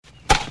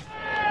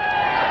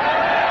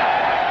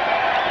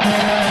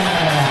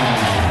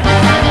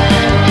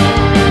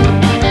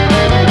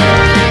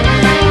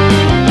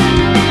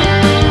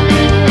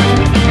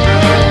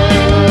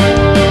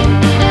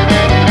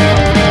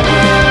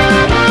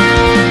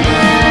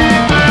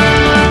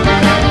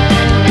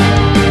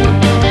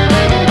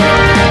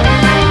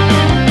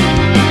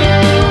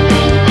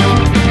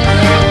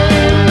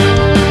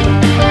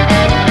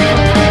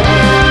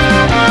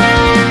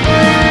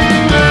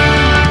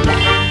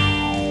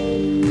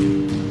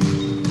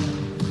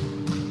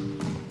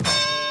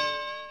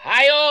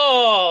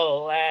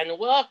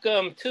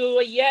welcome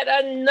to yet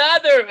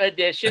another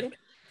edition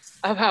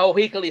of our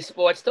weekly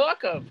sports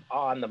talk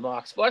on the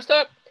Mark Sports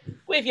Talk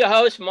with your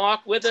host, Mark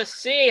with a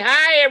C.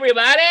 Hi,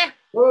 everybody.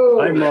 Whoa.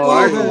 Hi,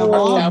 Mark.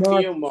 How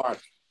are you, Mark?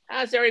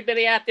 How's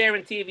everybody out there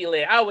in TV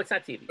land? Oh, it's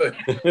not TV.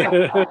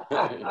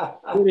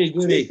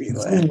 Goody.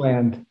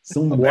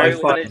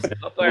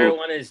 Hope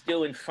everyone is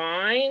doing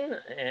fine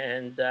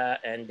and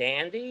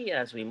dandy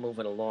as we move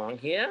it along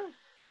here.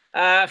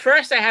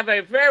 First, I have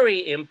a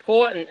very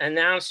important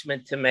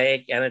announcement to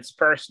make, and it's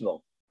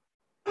personal.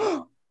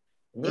 I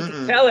need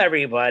to tell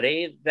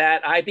everybody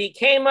that I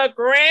became a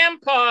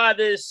grandpa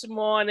this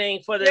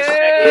morning for the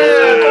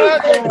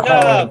second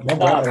time.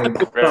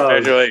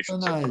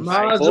 Congratulations. And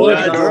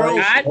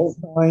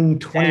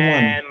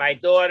my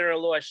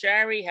daughter-in-law,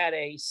 Sherry, had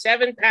a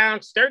 7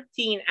 pounds,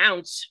 13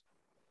 ounce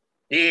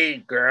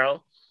big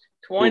girl,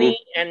 20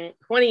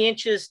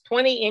 inches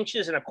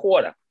and a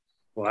quarter.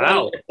 Wow.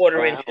 20 and a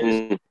quarter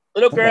inches.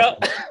 Little girl,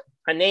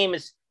 her name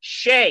is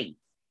Shay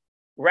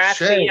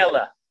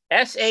Raffaella.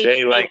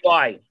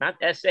 S-H-E-Y, not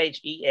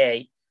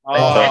S-H-E-A.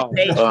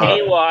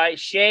 S-H-A-Y,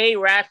 Shay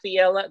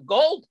Raffaella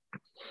Gold.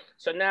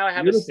 So now I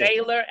have a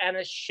sailor and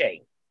a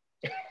Shay.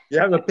 You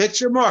have a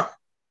picture, Mark?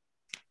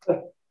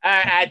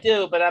 I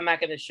do, but I'm not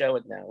going to show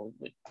it now.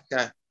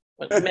 Okay.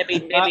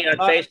 Maybe on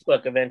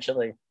Facebook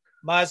eventually.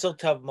 Mazel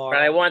tov, Mark.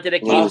 But I wanted to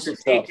keep it a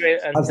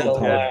secret until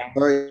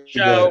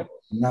show.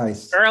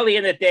 Nice. Early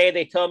in the day,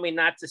 they told me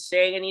not to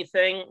say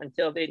anything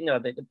until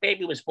the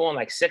baby was born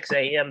like 6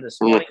 a.m. this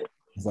morning.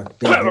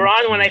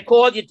 Ron, when I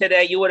called you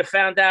today, you would have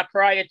found out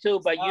prior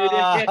to, but you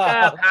didn't pick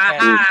up.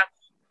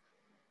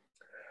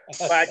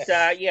 But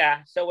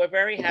so we're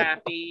very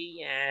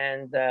happy,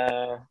 and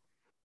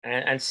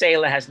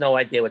Sayla has no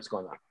idea what's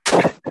going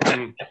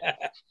on.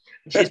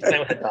 She's playing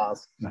with the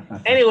dolls.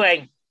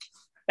 Anyway,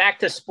 back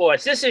to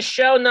sports. This is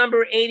show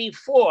number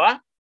 84.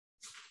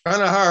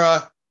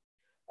 Kanahara.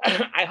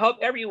 I hope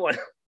everyone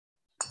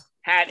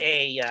had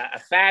a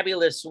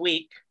fabulous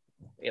week.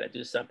 I gotta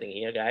do something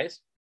here, guys.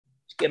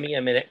 Just give me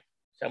a minute.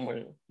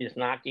 Someone is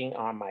knocking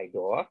on my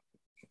door,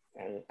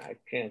 and I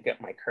can't get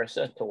my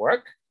cursor to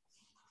work.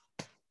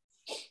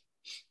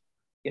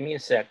 Give me a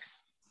sec.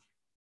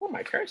 Oh,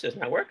 my cursor is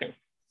not working.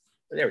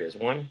 There it is.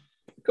 One.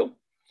 Cool.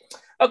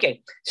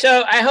 Okay,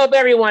 so I hope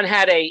everyone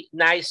had a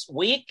nice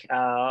week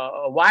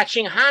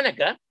watching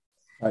Hanukkah.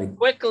 Right.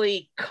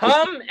 Quickly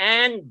come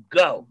and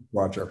go.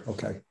 Roger.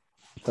 Okay.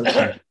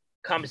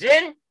 Comes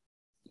in,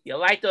 you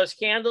light those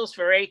candles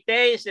for 8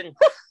 days, and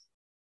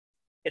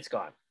it's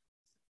gone.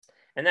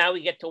 And now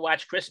we get to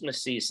watch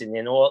Christmas season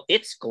in all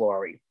its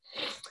glory.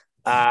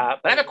 But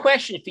I have a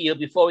question for you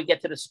before we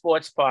get to the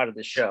sports part of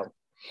the show.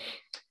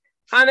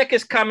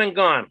 Hanukkah's come and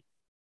gone.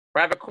 I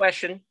have a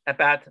question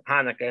about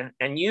Hanukkah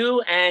and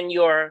you and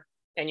your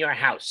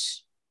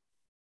house.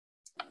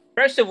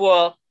 First of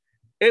all,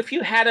 if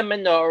you had a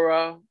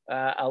menorah,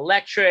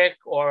 electric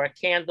or a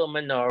candle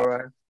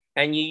menorah,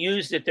 and you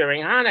used it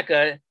during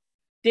Hanukkah,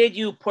 did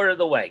you put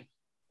it away?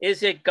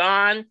 Is it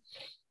gone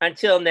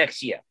until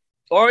next year?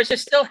 Or is it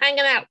still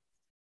hanging out?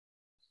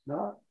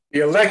 No. The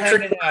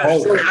electric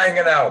is still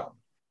hanging out.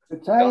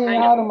 It's hanging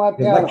out on my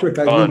piano. Electric,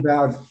 I moved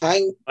out.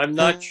 I'm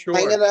not sure.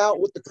 Hanging out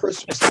with the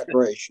Christmas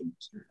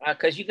decorations.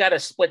 Because you got a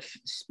split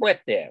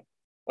there.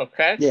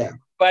 Okay? Yeah.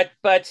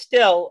 But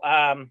still,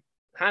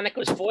 Hanukkah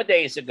was 4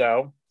 days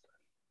ago.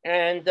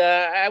 And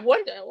I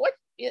wonder,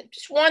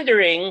 just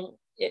wondering,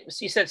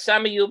 you said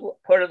some of you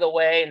put it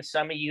away and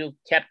some of you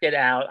kept it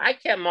out. I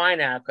kept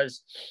mine out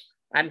because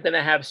I'm going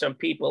to have some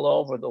people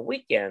over the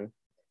weekend,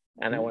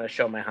 and I want to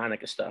show my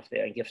Hanukkah stuff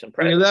there and give some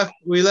presents.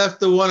 We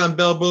left the one on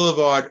Bell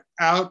Boulevard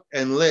out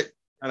and lit,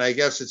 and I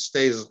guess it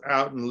stays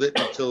out and lit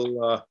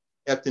until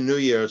after New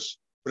Year's.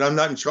 But I'm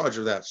not in charge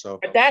of that, so.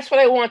 But that's what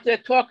I wanted to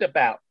talk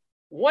about.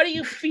 What do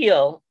you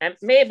feel? And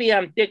maybe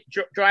I'm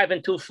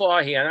driving too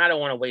far here, and I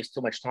don't want to waste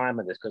too much time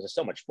on this because there's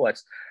so much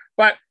sports.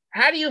 But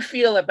how do you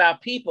feel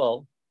about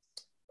people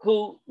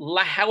who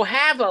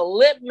have a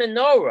lit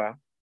menorah,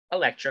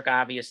 electric,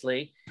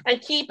 obviously,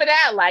 and keep it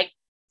out like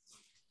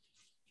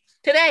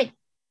today,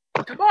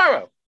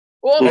 tomorrow,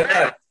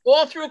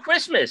 all through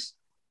Christmas?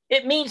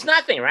 It means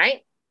nothing,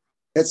 right?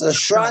 It's a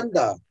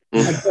shanda.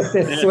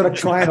 They're sort of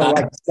trying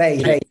to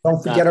say, hey,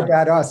 don't forget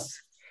about us.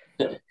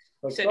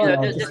 So,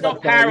 there's no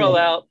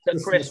parallel to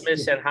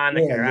Christmas and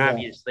Hanukkah,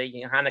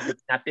 obviously. Hanukkah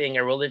not being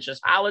a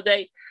religious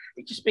holiday,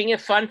 it's just being a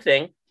fun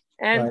thing.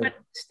 But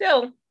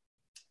still,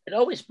 it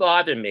always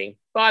bothered me.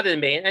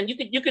 And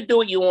you could do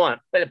what you want,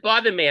 but it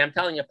bothered me. I'm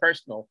telling you a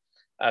personal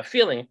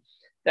feeling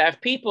that if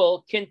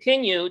people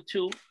continue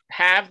to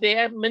have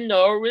their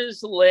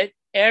menorahs lit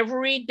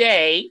every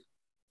day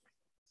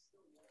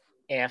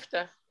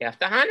after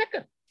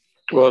Hanukkah.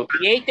 Well,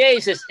 the 8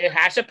 days it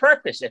has a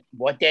purpose.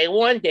 What day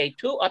 1, day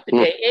 2, up to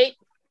day 8,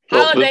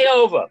 holiday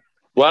over.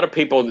 A lot of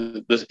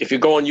people, if you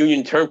go on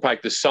Union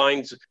Turnpike, the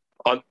signs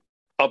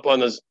up on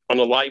the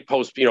light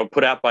post,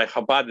 put out by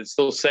Chabad that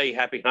still say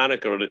Happy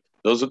Hanukkah.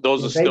 Those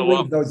are still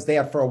up. Those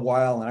there for a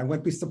while, and I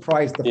wouldn't be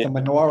surprised if the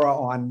menorah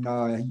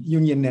on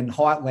Union and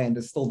Heartland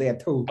is still there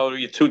too. Oh,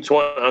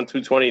 220 on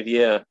 220th,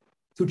 yeah.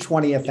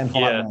 220th and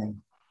Yeah. Heartland,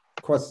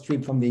 across the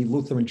street from the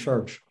Lutheran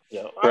Church.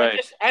 You know, Right.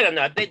 I don't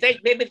know.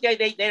 Maybe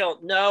they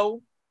don't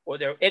know, or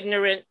they're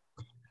ignorant.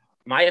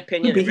 My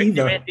opinion, Could they're be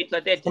either. ignorant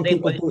because Some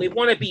people do. they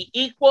want to be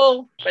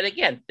equal, but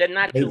again, they're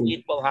not two Maybe.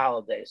 equal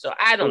holidays. So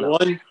I don't The know.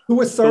 one,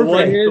 Do a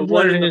survey. the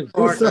one in the Do a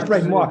park.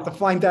 survey, Mark, to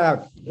find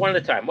out. One at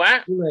a time.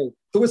 What?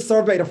 Do a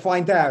survey to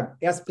find out.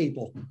 Ask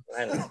people.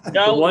 I don't know. The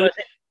Joe, one- was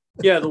it?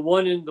 Yeah, the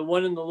one in the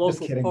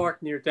local kidding.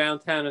 park near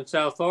downtown in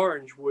South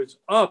Orange was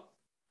up,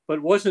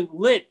 but wasn't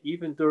lit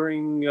even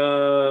during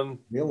Really?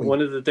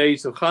 one of the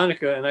days of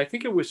Hanukkah, and I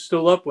think it was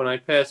still up when I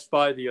passed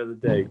by the other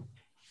day.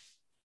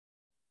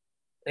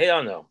 They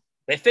don't know.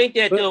 They think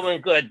they're But-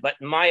 doing good, but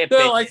in my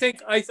opinion, No, I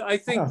think I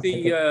don't think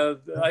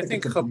I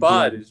think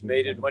Chabad has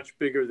made it much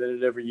bigger than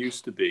it ever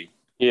used to be.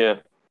 Yeah.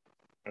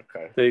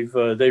 okay.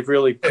 They've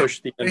really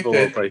pushed the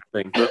envelope, I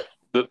think.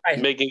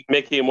 Making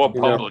it more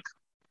Yeah. public.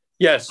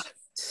 Yes.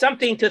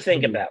 Something to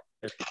think about.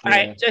 All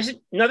right, just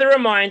another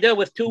reminder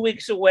with 2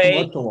 weeks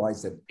away,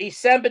 Commercialize it.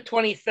 December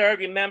 23rd.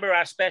 Remember,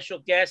 our special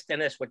guest,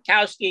 Dennis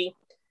Witkowski,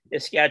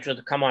 is scheduled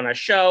to come on our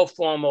show,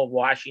 former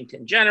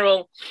Washington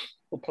General,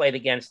 who played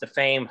against the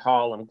famed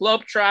Harlem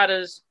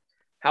Globetrotters.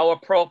 How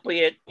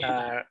appropriate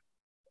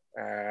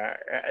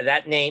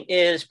that name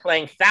is,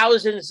 playing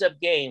thousands of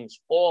games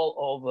all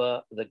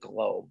over the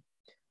globe.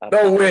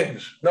 No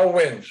wins. No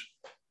wins.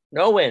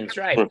 No wins,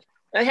 right.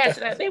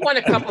 They won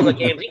a couple of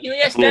games. You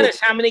ask Dennis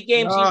how many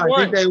games he I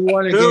won. think they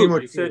won a game Two. or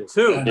He two. said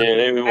two. Yeah,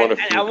 they won a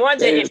And I few.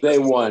 wonder if They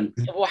won.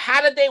 well,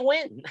 how did they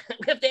win?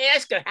 We have to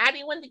ask her, how do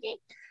you win the game?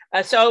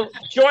 So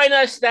join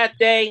us that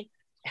day.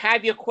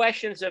 Have your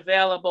questions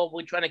available.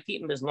 We're trying to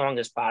keep them as long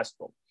as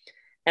possible.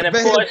 And of I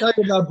bet he'll course, tell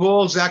you about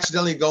balls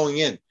accidentally going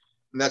in,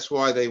 and that's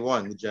why they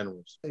won, the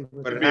Generals.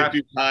 But Could it be a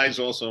happened. few ties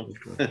also.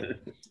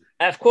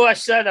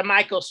 the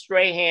Michael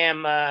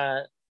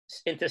Strahan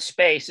Into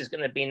Space is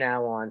going to be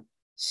now on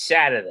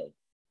Saturday.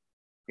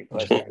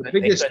 Because The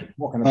biggest-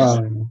 Talking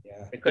about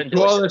they couldn't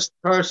do it. Tallest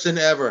person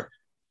ever.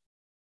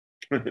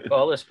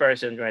 Tallest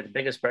person, right? The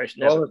biggest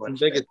person ever. Tallest and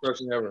biggest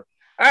person ever.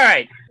 All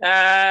right.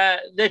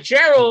 The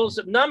Gerald's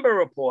number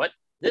report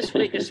this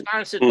week is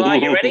sponsored by,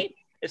 you ready?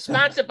 It's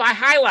sponsored by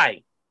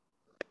Highlight.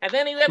 Have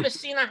any of you ever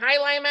seen a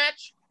Highlight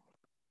match?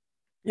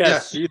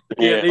 Yes. Yes.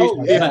 Yeah, they used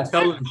to be yeah. on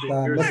television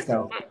years missed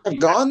ago. out. I've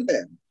gone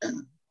there.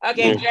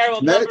 Okay, Yeah.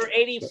 Gerald, number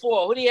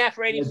 84. Who do you have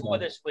for 84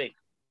 this week?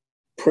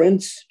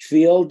 Prince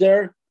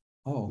Fielder,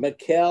 Oh,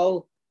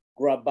 Mikhail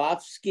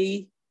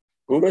Grabowski,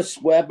 Chris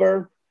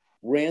Webber,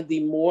 Randy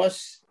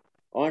Moss,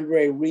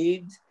 Andre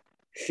Reed,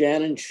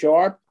 Shannon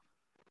Sharp,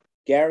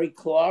 Gary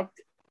Clark,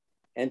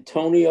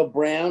 Antonio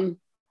Brown,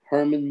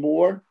 Herman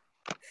Moore,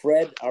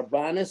 Fred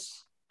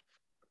Arbanis,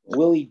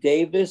 Willie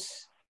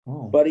Davis,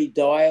 oh. Buddy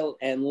Dial,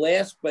 and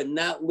last but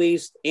not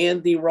least,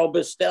 Andy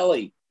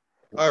Robustelli.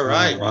 All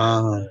right.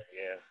 Wow.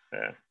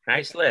 Yeah.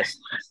 Nice list.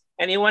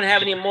 Anyone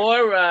have any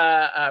more?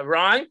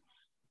 Ron?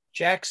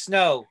 Jack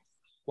Snow,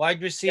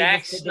 wide receiver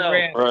Jack for the Snow.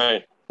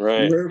 Rams.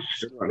 Right.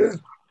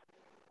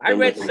 I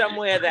read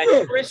somewhere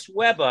that Chris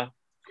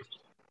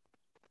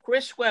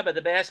Webber,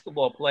 the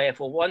basketball player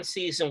for one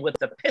season with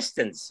the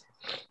Pistons,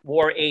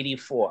 wore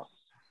 84.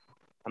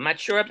 I'm not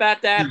sure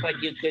about that,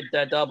 but you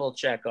could double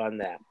check on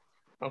that.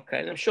 Okay,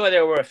 and I'm sure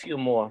there were a few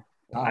more.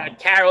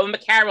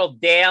 Carol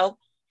Dale,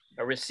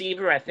 a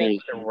receiver, I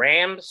think, the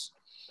Rams.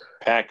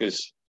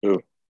 Packers. Ooh.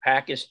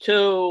 Packers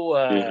too.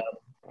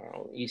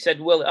 He said,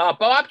 Bob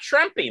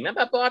Trumpy.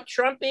 Remember Bob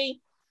Trumpy?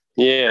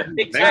 Yeah.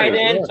 Big tight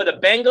end for the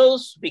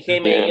Bengals.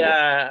 Became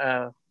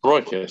a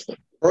Broadcaster.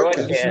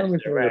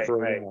 broadcaster.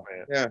 Right.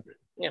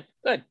 Yeah.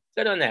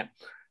 Good on that.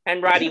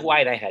 And Roddy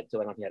White I had too.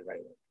 I don't know if you had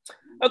Roddy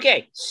White.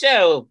 Okay,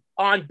 so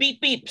on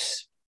Beep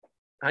Beeps,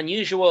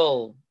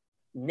 unusual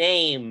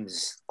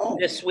names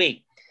this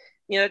week.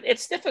 You know,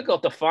 it's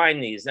difficult to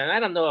find these, and I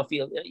don't know if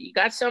you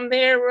got some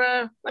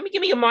there. Let me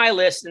give you my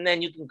list, and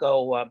then you can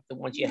go the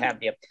ones you have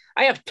there.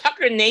 I have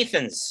Tucker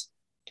Nathans.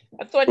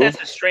 I thought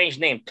that's a strange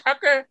name.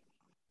 Tucker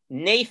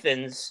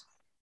Nathans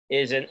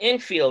is an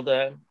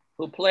infielder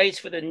who plays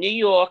for the New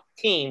York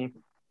team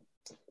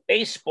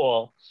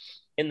baseball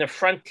in the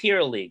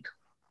Frontier League.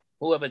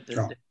 Whoever did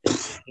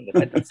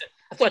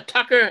I thought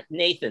Tucker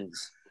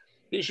Nathans.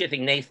 Usually I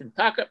think Nathan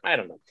Tucker. I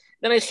don't know.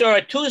 Then I saw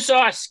a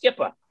Tuzar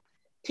Skipper.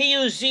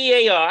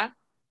 Tuzar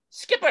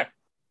Skipper.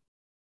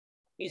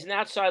 He's an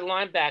outside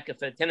linebacker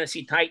for the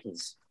Tennessee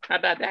Titans. How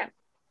about that?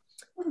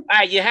 All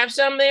right, you have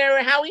some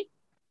there, Howie?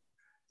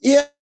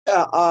 Yeah,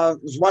 I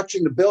was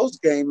watching the Bills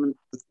game,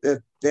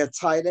 and their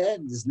tight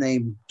end is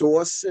named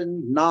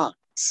Dawson Knox.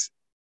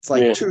 It's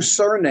like two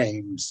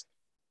surnames.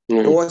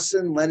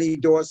 Dawson, Lenny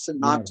Dawson,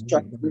 Knox,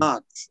 Chuck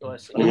Knox.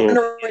 Dawson. I'm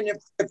wondering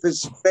if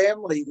his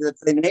family, if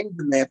they named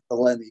him after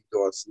Lenny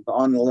Dawson,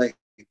 on the Lenny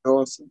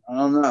Dawson. I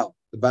don't know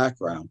the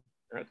background.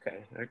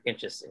 Okay,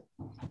 interesting.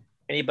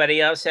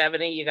 Anybody else have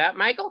any you got,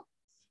 Michael?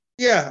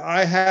 Yeah,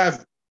 I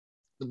have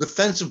the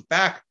defensive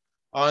back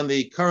on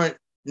the current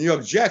New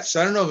York Jets.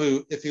 I don't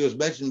know if he was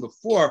mentioned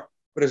before,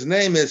 but his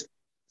name is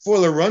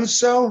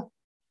Fullerunso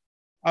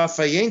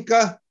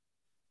Afayenka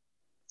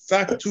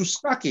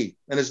Fatusaki,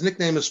 and his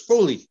nickname is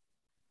Foley.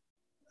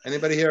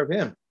 Anybody hear of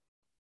him?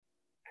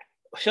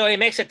 So he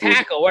makes a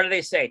tackle. What do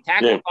they say?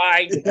 Tackle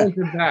by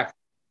Defensive back.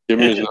 Give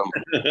him his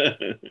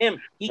number.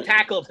 him. He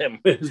tackled him.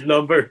 His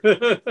number.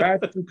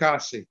 Pat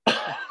Fukasi.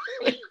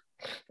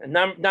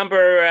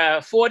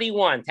 Number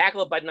 41.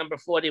 Tackled by number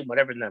 40,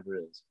 whatever the number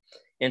is.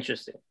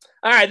 Interesting.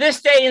 All right,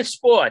 this day in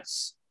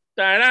sports.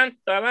 Dun, dun,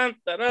 dun, dun,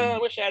 dun. I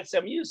wish I had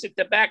some music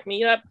to back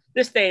me up.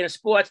 This day in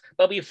sports.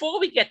 But before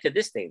we get to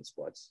this day in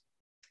sports,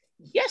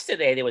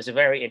 yesterday there was a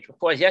very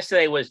interesting.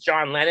 Yesterday was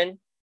John Lennon,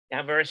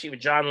 anniversary with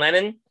John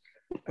Lennon.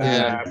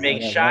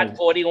 Being shot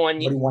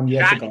 41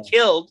 years shot and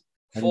killed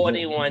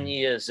 41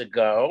 years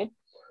ago.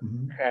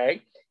 Mm-hmm.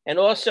 Okay. And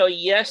also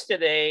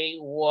yesterday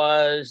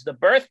was the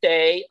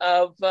birthday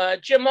of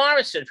Jim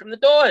Morrison from the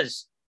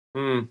Doors.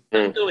 Nothing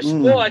to do with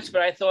sports,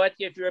 but I thought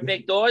if you're a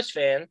big Doors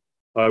fan,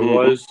 I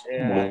was.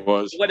 It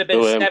would have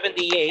been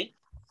 78.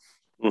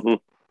 And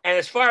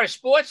as far as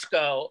sports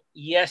go,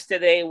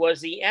 yesterday was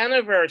the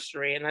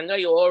anniversary, and I know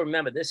you all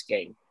remember this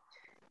game,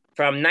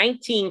 from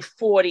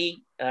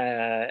 1940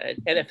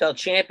 NFL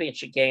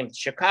championship game. The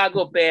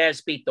Chicago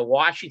Bears beat the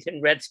Washington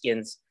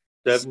Redskins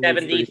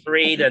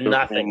 73 to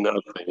nothing.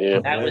 Yeah.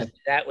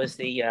 That was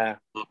the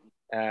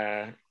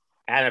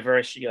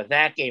anniversary of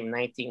that game in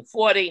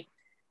 1940.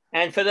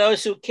 And for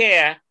those who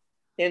care,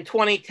 in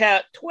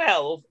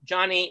 2012,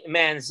 Johnny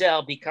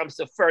Manziel becomes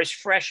the first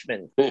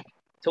freshman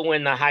to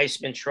win the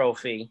Heisman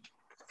Trophy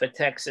for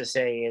Texas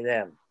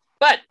A&M.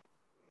 But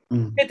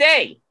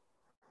today,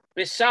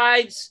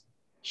 besides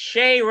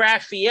Shea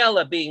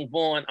Raffaella being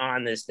born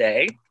on this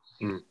day,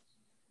 in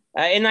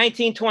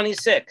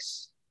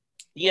 1926,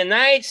 the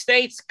United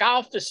States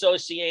Golf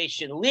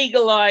Association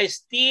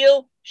legalized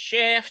steel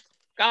shaft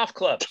golf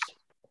clubs.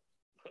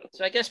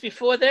 So I guess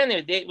before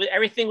then,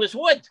 everything was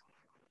wood,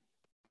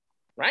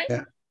 right?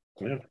 Yeah.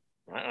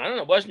 I don't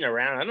know. It wasn't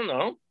around. I don't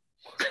know.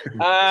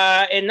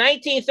 In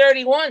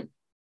 1931,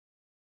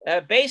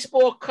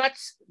 baseball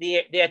cuts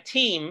their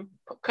team,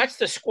 cuts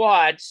the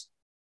squads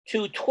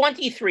to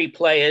 23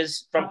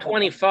 players from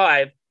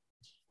 25,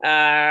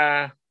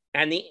 and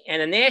the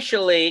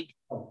National League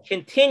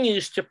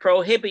continues to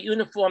prohibit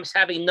uniforms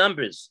having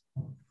numbers.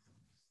 I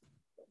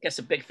guess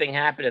a big thing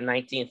happened in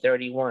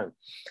 1931.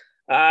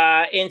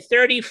 In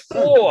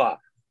 34,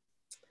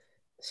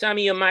 some of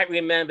you might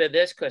remember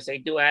this because they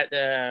do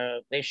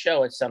they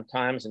show it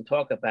sometimes and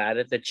talk about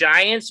it. The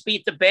Giants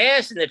beat the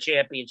Bears in the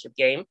championship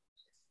game,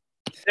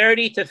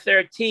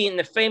 30-13.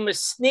 The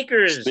famous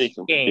Snickers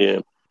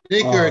game.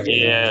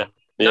 Yeah.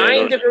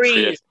 9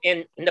 degrees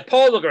in the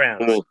Polo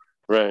Grounds.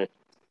 Right.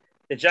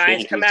 The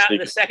Giants come out in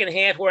the second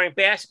half wearing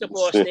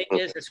basketball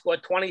sneakers and score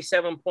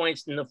 27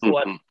 points in the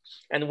fourth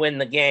and win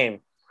the game.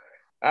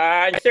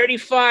 In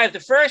 35, the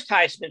first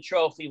Heisman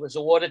Trophy was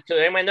awarded to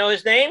anyone know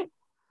his name?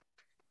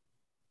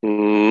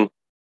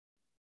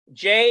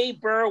 Jay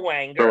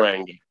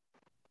Berwanger.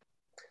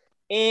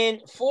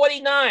 In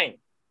 49,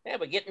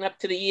 we're getting up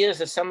to the years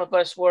that some of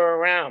us were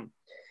around.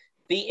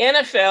 The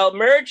NFL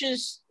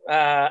merges,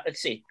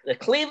 the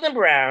Cleveland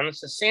Browns,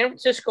 the San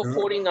Francisco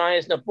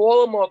 49ers, and the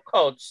Baltimore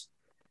Colts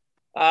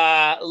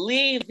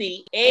leave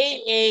the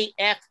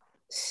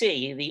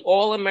AAFC, the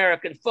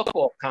All-American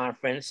Football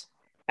Conference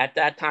at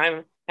that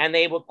time, and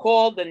they were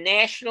called the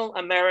National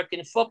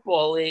American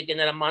Football League, and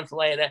then a month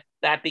later,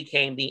 that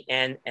became the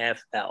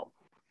NFL.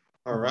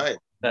 All right.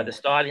 So the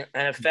starting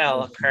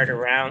NFL occurred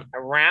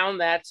around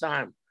that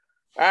time.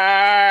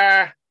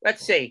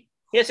 Let's see.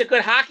 Here's a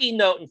good hockey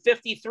note in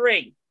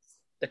 53.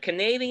 The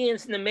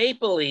Canadians and the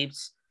Maple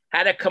Leafs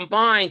had a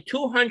combined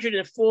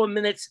 204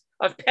 minutes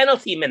of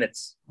penalty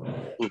minutes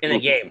in a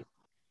game.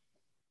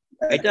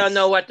 I don't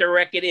know what the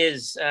record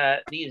is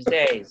these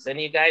days.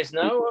 Any of you guys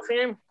know of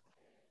him?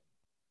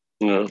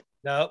 No.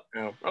 No.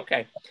 Oh,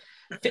 okay.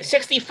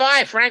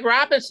 65, Frank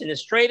Robinson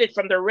is traded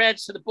from the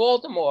Reds to the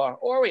Baltimore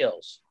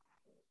Orioles.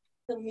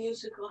 The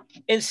musical.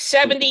 In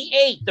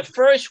 78, the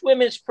first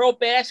women's pro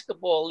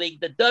basketball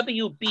league, the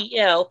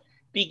WBL,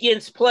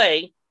 begins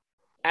play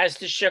as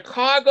the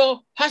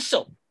Chicago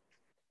Hustle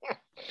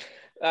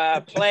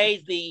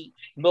play the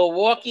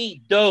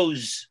Milwaukee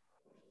Does.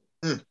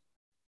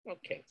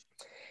 Okay.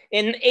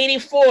 In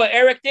 84,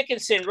 Eric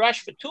Dickinson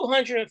rushed for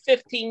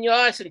 215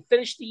 yards and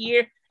finished the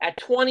year at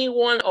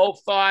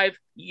 2105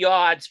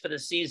 yards for the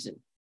season.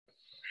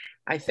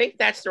 I think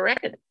that's the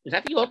record. Is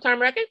that the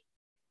all-time record?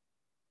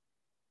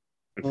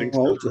 I think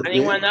so.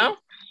 Anyone know?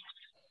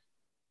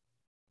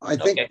 I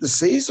think the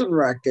season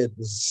record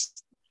is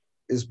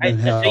been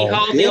held. They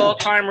hold the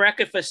all-time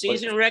record for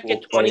season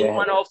record,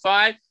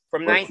 2105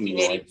 from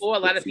 1984. A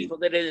lot of people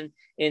did it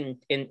in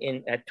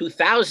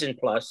 2000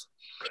 plus.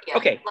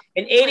 Okay,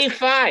 in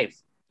 85,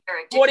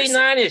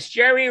 49ers,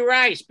 Jerry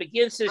Rice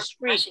begins his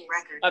streak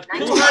of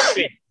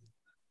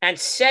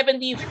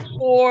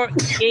 274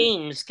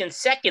 games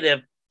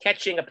consecutive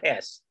catching a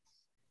pass.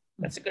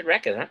 That's a good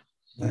record, huh?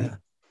 Yeah.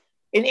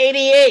 In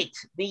 88,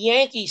 the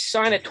Yankees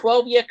signed a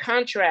 12-year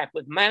contract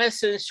with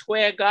Madison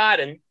Square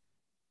Garden,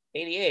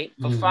 88,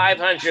 for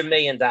 $500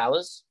 million.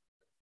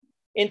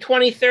 In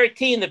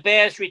 2013, the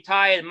Bears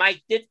retired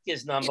Mike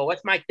Ditka's number.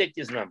 What's Mike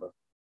Ditka's number?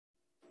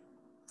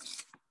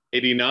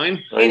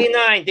 89.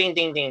 89. Ding,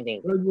 ding, ding,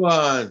 ding. Good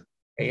one.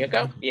 There you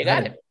go. You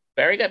got it.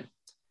 Very good.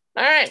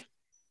 All right.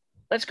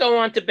 Let's go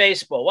on to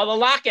baseball. Well, the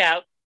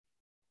lockout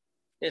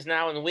is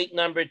now in week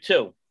number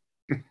 2.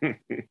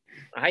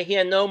 I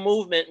hear no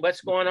movement.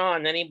 What's going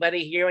on?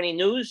 Anybody hear any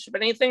news of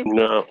anything?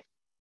 No.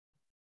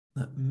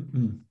 A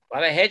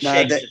lot of head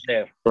shakes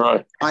there.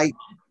 Right.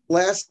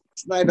 Last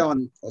night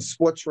on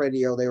sports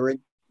radio, they were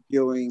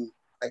interviewing,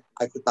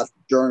 I forgot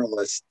the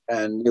journalist,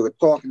 and they were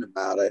talking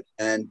about it.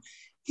 And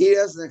he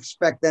doesn't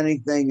expect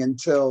anything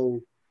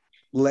until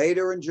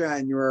later in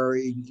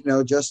January,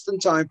 just in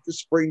time for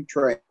spring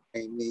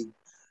training.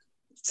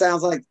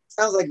 Sounds like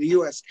the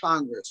U.S.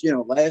 Congress,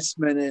 last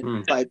minute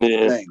type of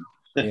thing.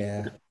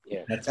 Yeah.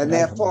 And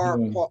they're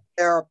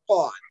they're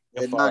apart.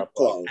 They're not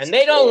close. And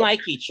they don't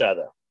like each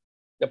other.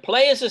 The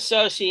Players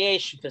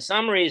Association, for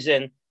some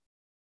reason,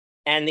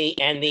 and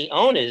the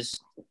owners,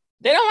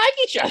 they don't like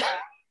each other.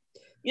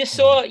 You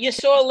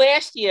saw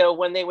last year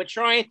when they were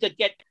trying to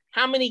get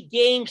how many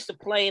games to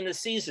play in the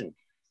season.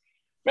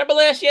 Remember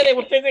last year they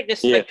were figuring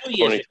this is like 2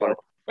 years ago,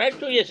 right?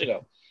 2 years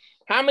ago.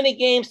 How many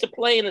games to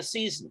play in the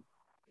season?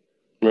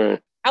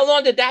 Right. How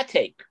long did that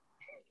take?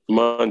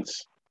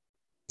 Months.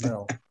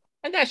 No.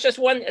 And that's just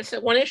one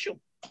issue.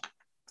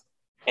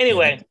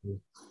 Anyway,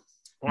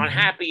 on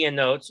happier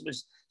notes,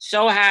 was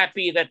so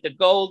happy that the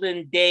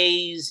Golden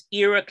Days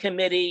Era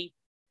Committee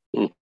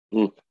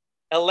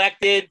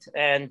elected,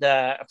 and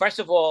first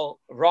of all,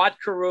 Rod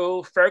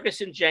Carew,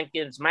 Ferguson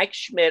Jenkins, Mike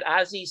Schmidt,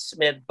 Ozzie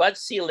Smith, Bud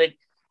Selig,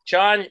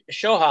 John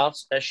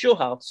Schuholtz,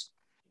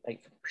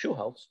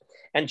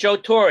 and Joe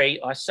Torre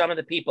are some of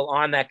the people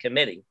on that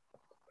committee.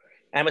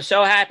 And we're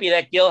so happy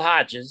that Gil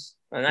Hodges,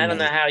 and I don't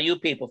know how you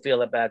people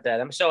feel about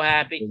that. I'm so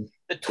happy.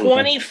 The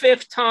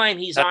 25th time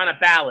he's on a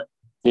ballot.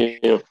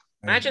 Yeah.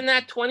 Imagine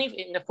that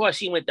 20. And of course,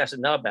 he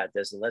doesn't know about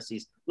this unless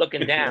he's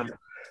looking down.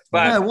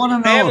 But I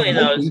want to family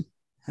know. knows.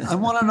 I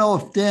want to know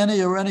if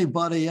Danny or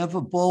anybody ever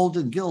bowled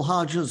in Gil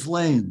Hodges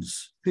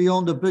lanes. He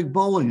owned a big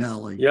bowling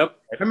alley. Yep.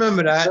 I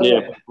remember that.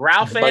 Yeah.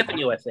 Ralph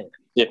Avenue, I think.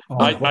 Yeah.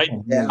 I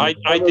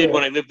did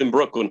when I lived in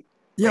Brooklyn.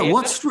 Yeah,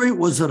 what street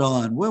was it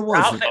on? Where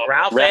was it?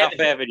 Ralph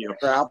Avenue.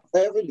 Ralph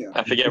Avenue.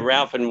 I forget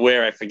Ralph and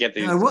where. I forget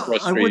the I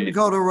wouldn't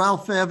go to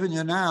Ralph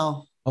Avenue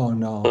now. Oh,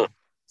 no.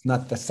 It's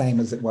not the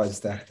same as it was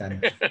back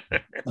then.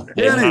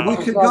 Danny, we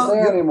could Not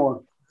there go.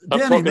 anymore.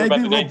 Danny, maybe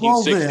about the we'll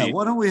bowl there. 1960s.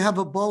 Why don't we have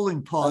a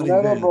bowling party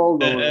Never there?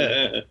 bowled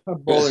over.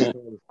 Bowling.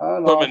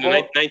 From in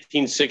the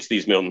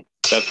 1960s, Milton.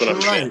 That's what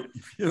I'm saying.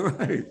 You're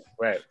right.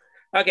 Right.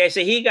 Okay,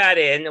 so he got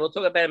in, and we'll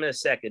talk about him in a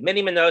second.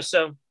 Minnie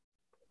Minoso,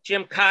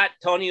 Jim Cott,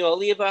 Tony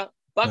Oliva,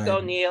 Buck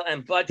O'Neill,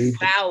 and Bud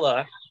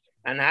Fowler.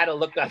 And I had to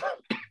look up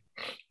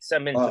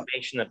some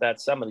information about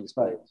some of these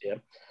players.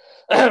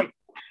 Yeah.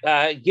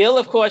 Gil,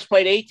 of course,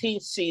 played 18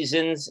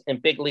 seasons in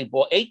big league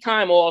ball,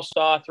 8-time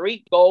All-Star,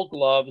 3 Gold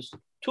Gloves,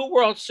 2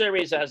 World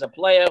Series as a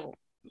player,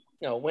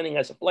 winning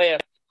as a player,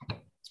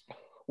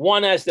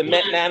 1 as the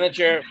Met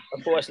manager,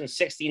 of course, in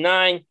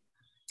 '69,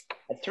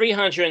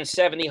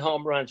 370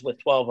 home runs with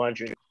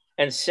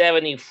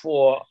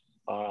 1,274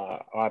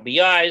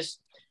 RBIs.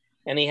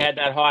 And he had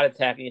that heart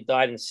attack and he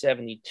died in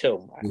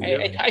 '72.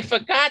 I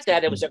forgot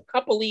that. It was a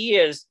couple of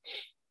years.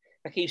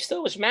 Like he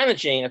still was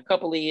managing a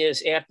couple of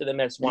years after the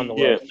Mets won the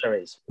World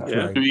Series.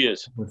 Yeah, 2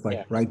 years.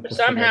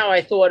 Somehow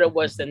I thought it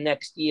was the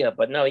next year,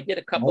 but no, he did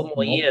a couple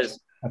more years.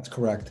 That's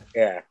correct.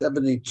 Yeah.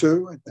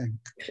 72, I think.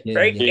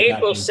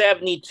 April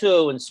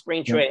 72 in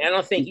spring training. I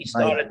don't think he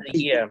started the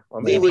year.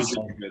 Or maybe He was,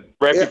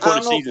 right I before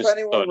don't the know season if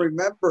anyone started.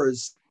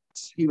 remembers,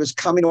 he was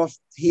coming off,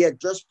 he had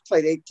just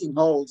played 18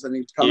 holes and he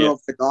was coming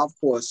off the golf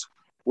course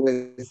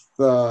with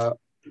the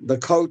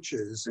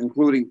coaches,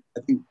 including,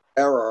 I think,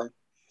 Error.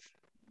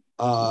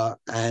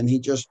 And he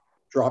just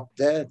dropped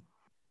dead.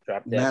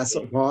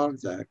 Massive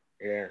heart attack.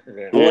 Yeah.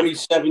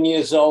 47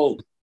 years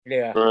old.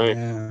 Yeah. Right.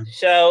 Yeah.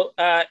 So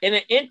in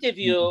an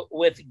interview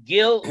with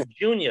Gil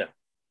Jr.,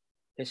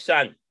 his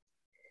son,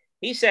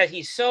 he said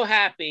he's so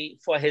happy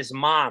for his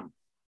mom,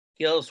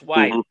 Gil's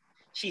wife.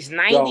 She's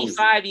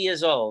 95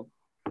 years old.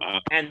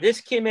 And this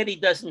committee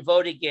doesn't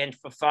vote again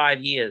for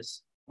 5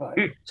 years.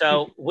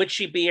 So would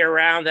she be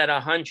around at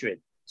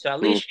 100? So at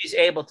least she's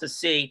able to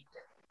see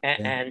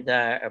and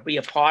be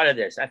a part of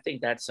this. I think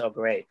that's so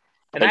great.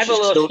 And I have a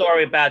little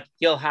story about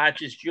Gil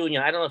Hodges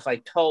Jr. I don't know if I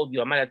told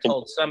you. I might have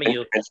told some of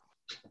you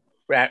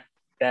that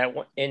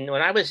when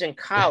I was in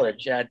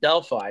college at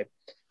Delphi,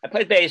 I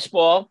played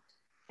baseball,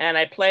 and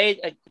I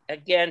played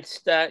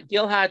against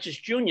Gil Hodges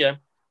Jr.,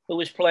 who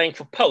was playing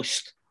for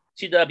Post,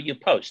 CW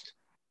Post.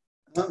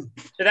 So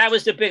that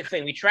was the big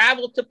thing. We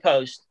traveled to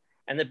Post,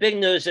 and the big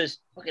news is,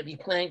 we're going to be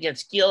playing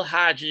against Gil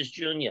Hodges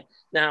Jr.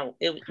 Now,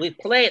 we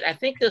played, I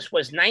think this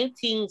was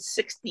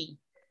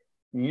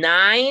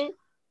 1969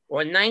 or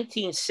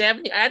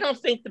 1970. I don't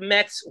think the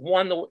Mets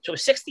won it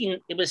was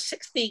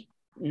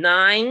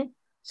 69,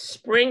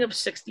 spring of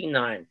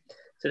 69.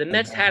 So the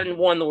Mets hadn't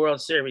won the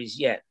World Series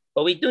yet.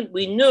 But we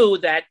knew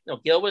that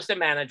Gil was the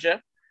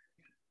manager,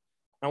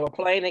 and we're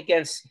playing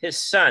against his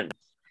son.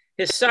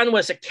 His son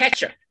was a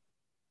catcher.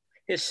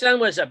 His son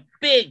was a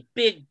big,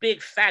 big,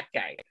 big fat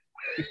guy.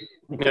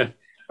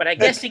 But I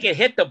guess he could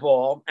hit the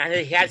ball, and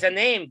he has a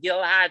name,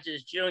 Gil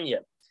Hodges Jr.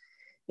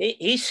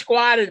 He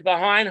squatted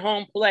behind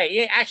home plate.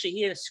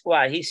 He didn't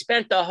squat. He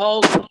spent the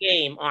whole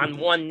game on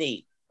one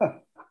knee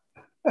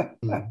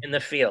in the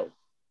field.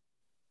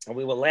 And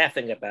we were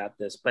laughing about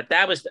this, but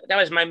that was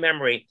my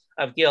memory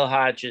of Gil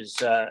Hodges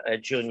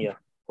Jr.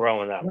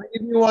 growing up. Can I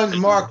give you one,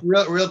 Mark,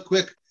 real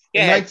quick?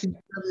 In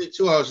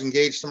 1972, I was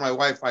engaged to my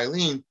wife,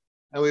 Eileen,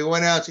 and we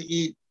went out to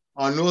eat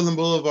on Northern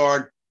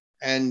Boulevard.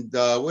 And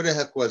where the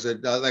heck was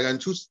it? Like on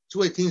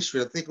 218th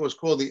Street, I think it was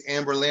called the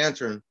Amber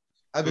Lantern,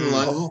 having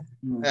lunch.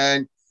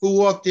 And who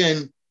walked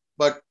in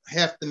but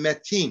half the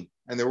Met team?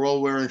 And they were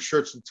all wearing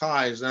shirts and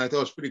ties. And I thought it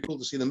was pretty cool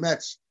to see the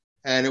Mets.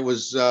 And it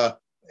was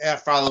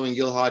following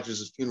Gil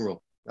Hodges'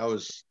 funeral. That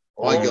was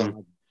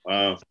Gil.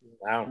 Wow.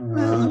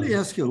 Let me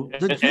ask you,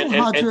 did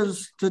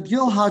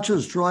Gil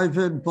Hodges drive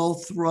in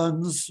both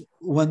runs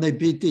when they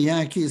beat the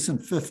Yankees in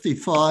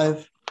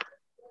 55?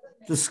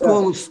 The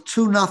score was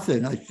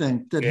 2-0, I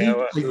think.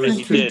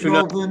 He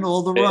drove in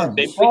all the runs.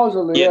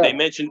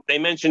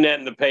 They mentioned that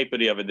in the paper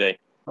the other day.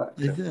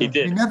 He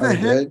did. He never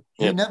hit.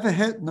 He never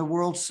hit in the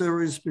World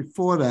Series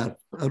before that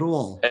at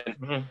all.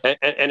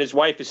 And his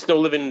wife is still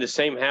living in the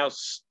same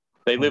house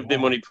they lived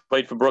in when he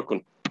played for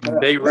Brooklyn.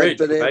 Bay Ridge,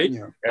 right?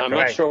 I'm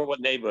not sure what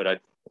neighborhood.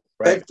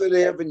 Bedford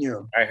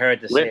Avenue. I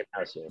heard the same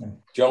house here.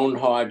 Joan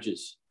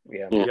Hodges.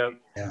 Yeah.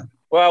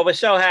 Well, we're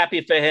so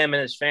happy for him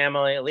and his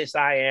family. At least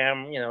I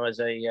am, as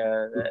a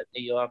New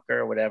Yorker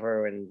or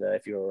whatever. And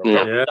if you're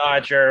a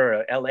Dodger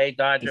or LA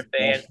Dodger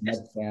fan,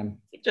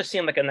 he just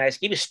seemed like a nice.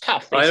 He was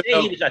tough. They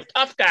say he was a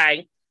tough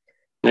guy,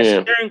 a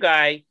stern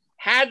guy,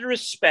 had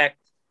respect.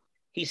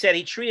 He said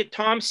he treated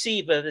Tom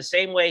Seaver the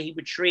same way he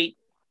would treat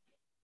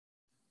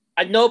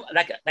like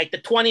the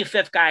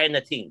 25th guy in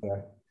the team.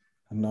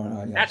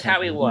 That's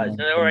how he was. In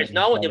other words,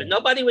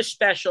 nobody was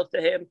special to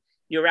him.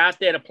 You're out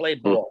there to play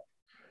ball.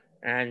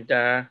 And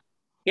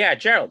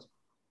Gerald.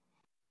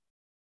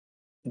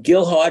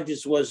 Gil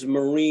Hodges was a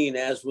Marine,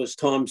 as was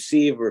Tom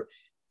Seaver.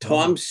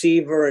 Tom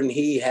Seaver and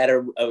he had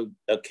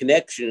a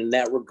connection in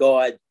that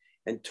regard.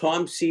 And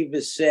Tom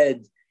Seaver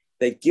said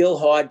that Gil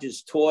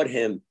Hodges taught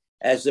him,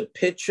 as a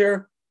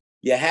pitcher,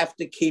 you have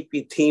to keep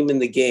your team in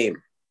the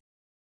game.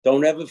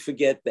 Don't ever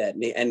forget that.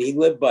 And he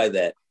lived by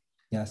that.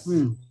 Yes.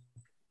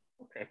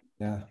 Okay.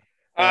 Yeah.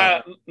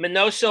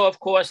 Minoso, of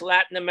course,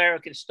 Latin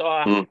American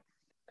star.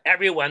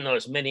 Everyone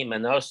knows Minnie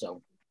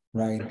Minoso.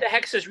 Right. What the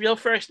heck's his real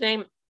first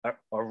name?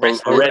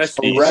 Orestes.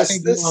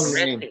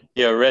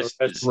 Yeah,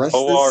 Orestes.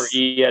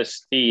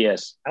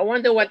 Orestes. I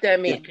wonder what that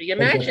means. Can you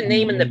imagine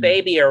naming the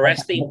baby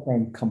Orestes?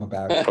 Come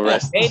about.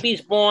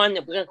 Baby's born.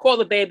 We're going to call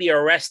the baby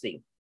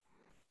Orestes.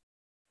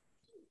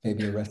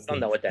 Baby Orestes. I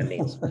don't know what that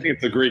means. I think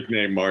it's a Greek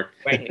name, Mark.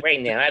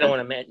 Right now. I don't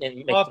want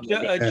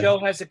to Joe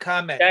has a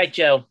comment. All right,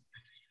 Joe.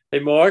 Hey,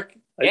 Mark.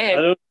 I Yeah.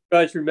 don't know if you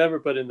guys remember,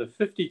 but in the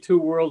 52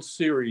 World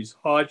Series,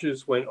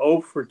 Hodges went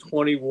 0 for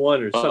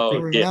 21 or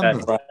something like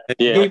that.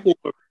 And people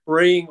were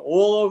praying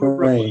all over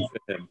Brooklyn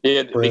for him.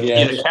 The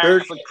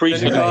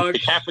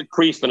Catholic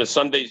priest on a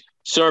Sunday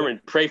sermon,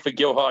 pray for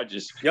Gil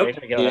Hodges. Yep.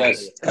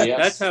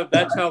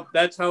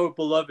 That's how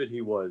beloved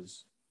he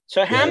was.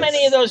 So how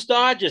many of those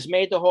Dodgers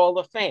made the Hall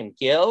of Fame?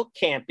 Gil,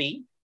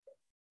 Campy,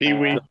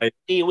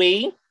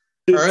 Pee-wee,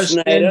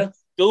 Snyder,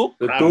 Duke,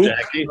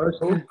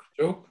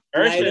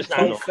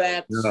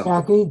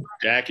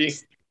 Jackie.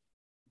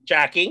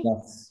 Jackie.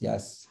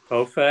 Yes.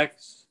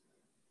 Koufax.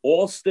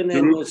 Alston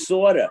and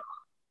Lasorda.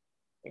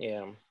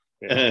 Yeah.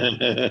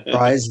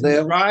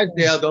 Drysdale.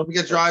 Don't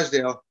forget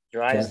Drysdale.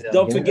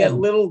 Don't forget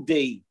Little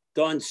D,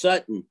 Don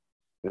Sutton.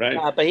 Right.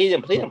 But he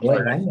didn't play.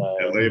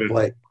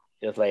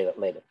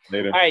 Later.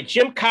 All right,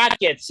 Jim Cott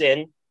gets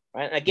in.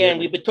 Right? Again,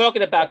 we've been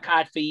talking about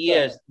Cott for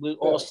years. We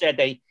all said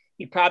that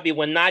he probably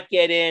would not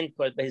get in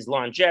for his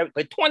longevity,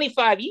 but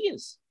 25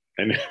 years.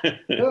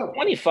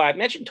 25.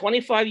 Mentioned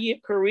 25-year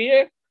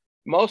career,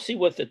 mostly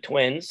with the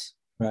Twins.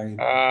 Right.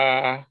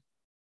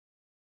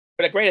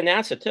 But a great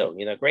announcer too.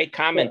 Great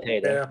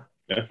commentator.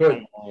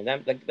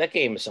 That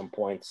gave him some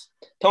points.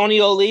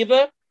 Tony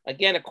Oliva,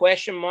 again a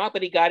question mark,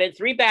 but he got in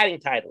 3 batting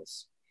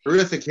titles.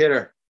 Terrific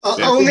hitter.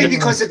 Only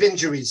because of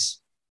injuries.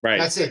 Right.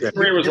 That's it. His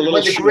career was a little One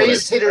of the shorter.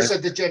 greatest hitters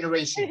of the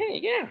generation.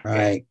 Yeah.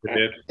 Right.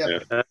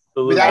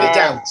 Without a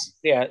doubt.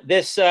 Yeah.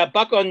 This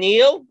Buck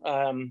O'Neill,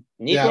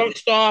 Negro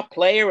star,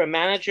 player, and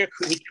manager.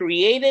 He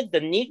created the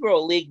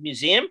Negro League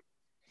Museum.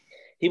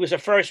 He was a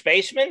first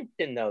baseman.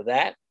 Didn't know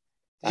that.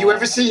 You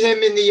ever see him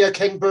in the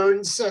Ken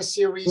Burns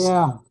series?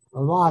 Yeah, a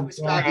lot. It was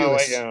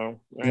fabulous. I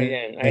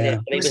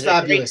didn't. It was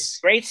fabulous.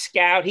 Great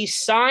scout. He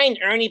signed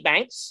Ernie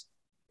Banks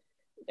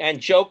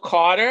and Joe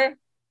Carter,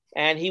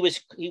 and he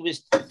was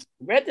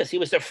read this. He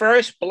was the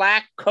first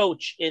black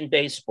coach in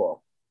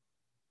baseball.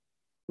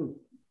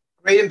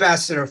 Great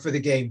ambassador for the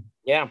game.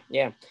 Yeah.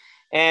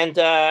 And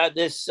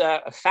this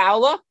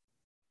Fowler,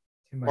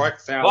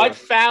 Bart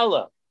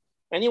Fowler.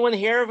 Anyone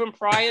hear of him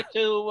prior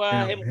to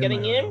him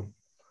getting in?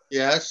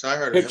 Yes, I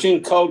heard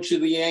pitching coach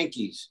of the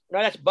Yankees. No,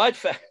 that's Bud.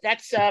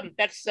 That's Art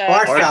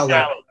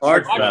Fowler.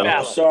 Art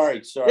Fowler. Sorry.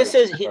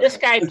 This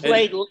guy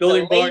played the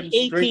Billy late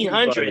Martin's drinking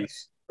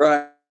 1800s.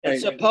 Right. And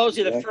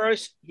supposedly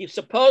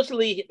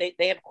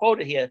they have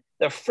quoted here,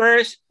 the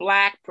first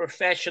black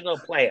professional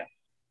player.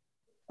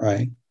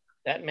 Right.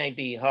 That may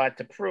be hard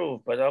to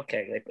prove, but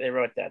okay, they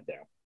wrote that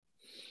down.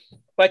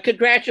 But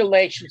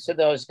congratulations to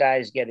those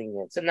guys getting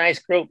in. It's a nice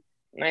group.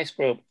 Nice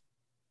group.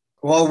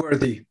 All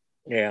worthy.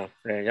 Yeah,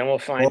 and then we'll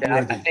find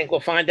out. I think we'll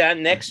find out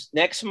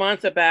next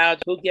month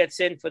about who gets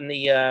in from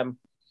the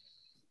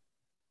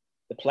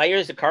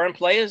players, the current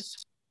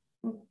players.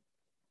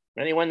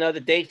 Anyone know the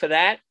date for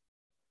that?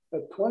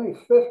 The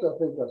 25th, I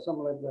think, or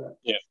something like that.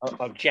 Yeah.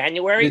 Of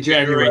January?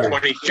 January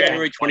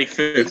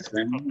 25th.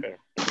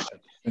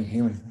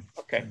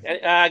 Okay.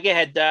 Go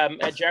ahead,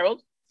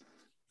 Gerald.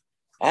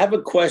 I have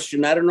a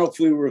question. I don't know if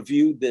we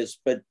reviewed this,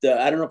 but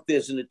I don't know if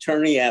there's an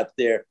attorney out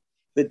there.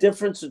 The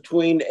difference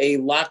between a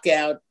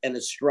lockout and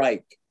a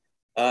strike.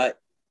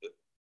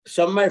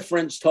 Some of my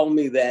friends told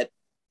me that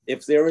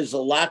if there is a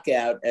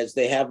lockout, as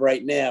they have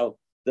right now,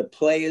 the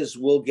players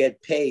will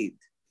get paid.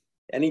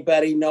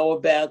 Anybody know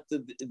about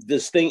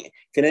this thing?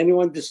 Can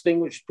anyone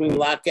distinguish between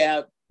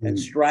lockout and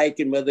strike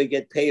and whether they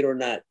get paid or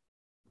not?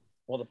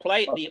 Well,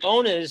 the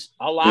owners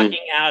are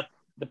locking out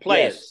the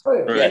players.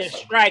 Yes. In a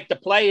strike, the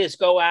players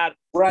go out.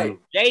 Right.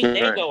 They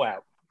go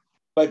out.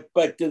 But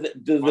do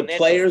the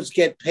players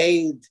get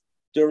paid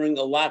during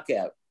a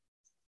lockout?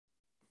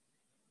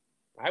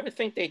 I would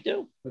think they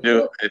do.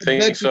 Yeah, I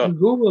think so.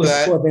 Google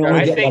that.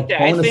 I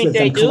think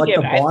they do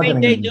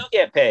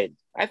get paid.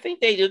 I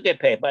think they do get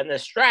paid. But in the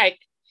strike,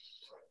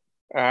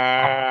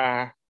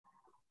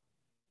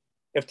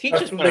 if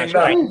teachers went on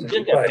strike, they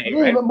didn't get paid,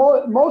 right?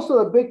 Most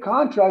of the big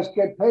contracts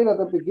get paid at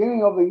the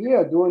beginning of the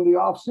year during the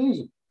off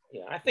season.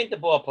 Yeah, I think the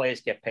ball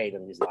players get paid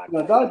in these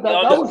lockouts.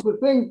 That was the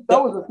thing.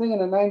 That was the thing in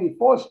the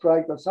 '94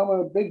 strike, that some of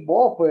the big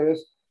ball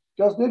players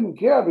just didn't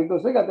care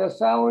because they got their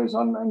salaries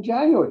in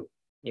January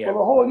for the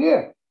whole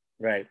year.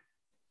 Right.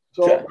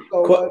 So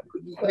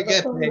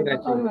that's not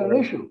even an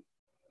issue.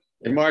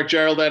 Hey, Mark,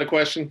 Gerald had a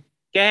question.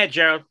 Go ahead,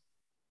 Gerald.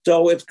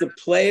 So if the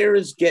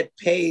players get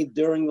paid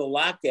during the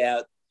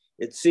lockout,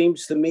 it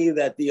seems to me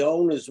that the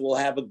owners will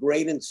have a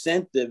great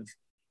incentive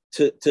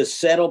to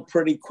settle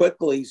pretty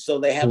quickly, so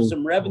they have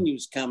some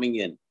revenues coming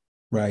in.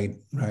 Right.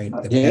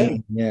 They're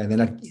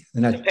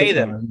not pay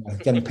them.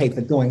 Getting paid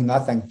for doing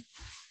nothing.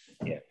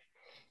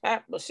 Yeah.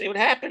 We'll see what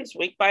happens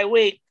week by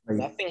week. Right.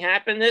 Nothing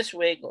happened this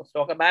week. We'll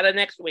talk about it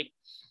next week.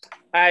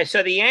 All right.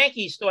 So the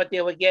Yankees thought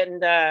they were getting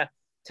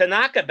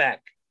Tanaka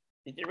back.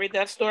 Did you read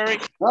that story?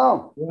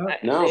 No.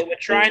 No. They were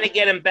trying to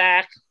get him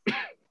back,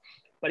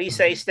 but he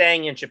says he's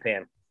staying in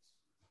Japan.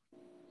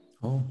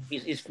 Oh.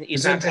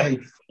 He's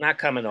not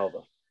coming over.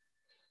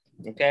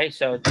 Okay,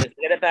 so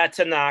forget about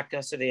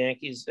Tanaka. So the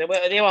Yankees, they were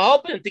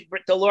hoping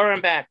to lure him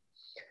back.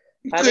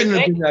 He couldn't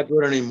have been that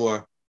good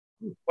anymore.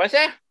 What's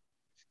that?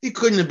 He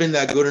couldn't have been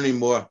that good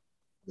anymore.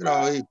 You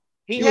know,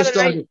 he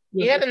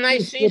had a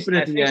nice season,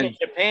 I think, in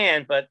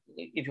Japan. But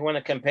if you want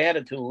to compare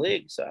the two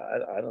leagues,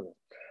 I don't know.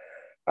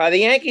 The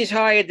Yankees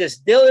hired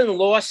this Dylan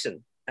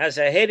Lawson as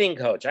a hitting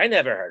coach. I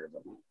never heard of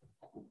him.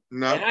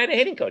 No, they hired a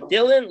hitting coach,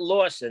 Dylan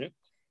Lawson.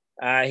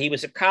 He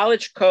was a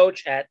college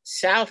coach at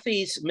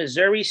Southeast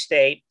Missouri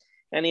State,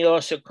 and he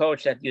also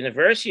coached at the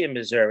University of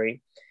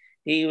Missouri.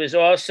 He was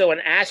also an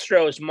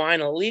Astros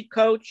minor league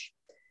coach,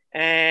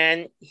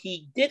 and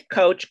he did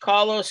coach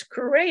Carlos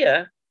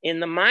Correa in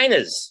the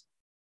minors.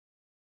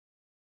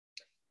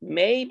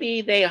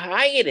 Maybe they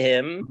hired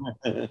him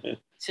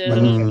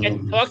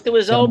to talk to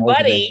his old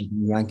buddy,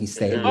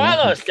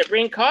 Carlos, to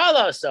bring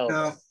Carlos over.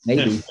 No.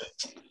 Maybe.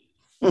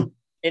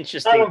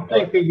 Interesting. I don't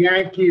think the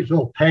Yankees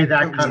will pay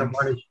that kind of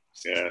money.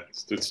 Yeah,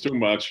 it's too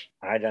much.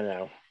 I don't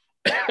know.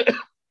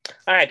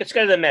 All right, let's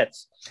go to the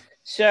Mets.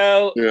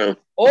 So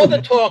all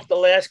the talk the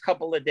last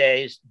couple of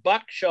days,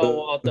 Buck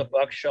Showalter.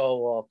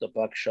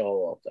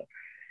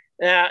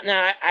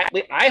 Now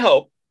I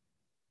hope,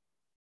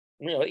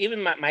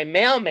 even my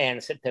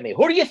mailman said to me,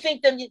 "Who do you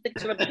think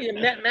that's going to be the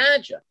Met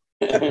manager?"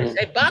 I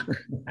say, Buck.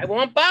 I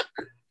want Buck.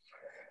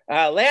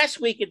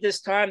 Last week at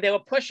this time, they were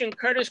pushing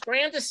Curtis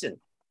Granderson.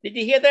 Did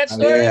you hear that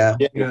story? Yeah.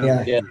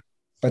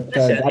 But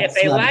listen, if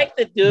they like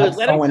the dude,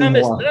 let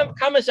him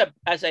come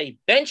as a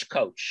bench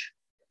coach.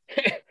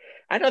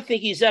 I don't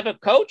think he's ever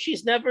coached.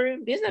 He's never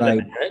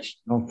managed.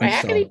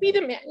 How can he be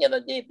the man?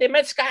 The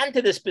Mets got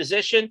into this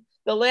position.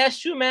 The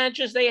last two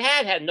managers they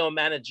had no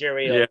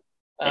managerial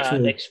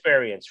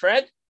experience.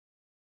 Fred?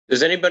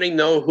 Does anybody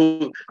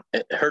know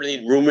heard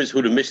any rumors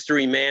who the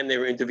mystery man they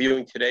were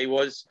interviewing today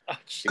was?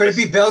 Could it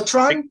be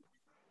Beltran?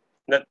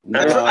 No.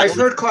 I've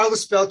heard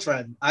Carlos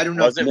Beltran. I don't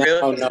know. Was it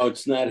really? No,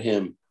 it's not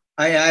him.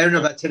 I don't know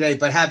about today,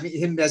 but have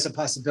him as a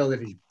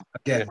possibility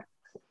again,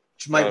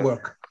 which might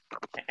work.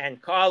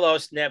 And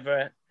Carlos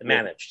never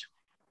managed.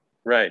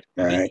 Right.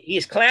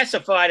 He's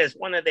classified as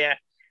one of their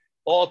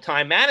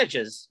all-time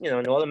managers,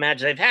 in all the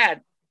managers they've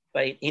had,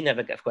 but he never,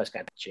 of course,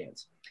 got the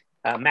chance.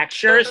 Max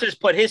Scherzer's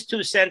put his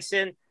 2 cents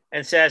in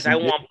and says, I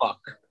want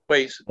Buck.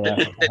 Wait,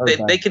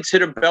 they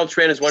consider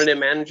Beltran as one of their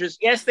managers?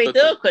 Yes, they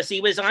do, because he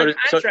was on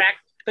contract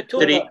for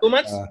 2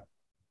 months.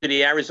 Did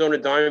the Arizona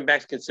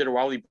Diamondbacks consider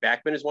Wally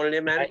Backman as one of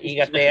their managers? You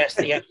have to ask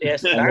the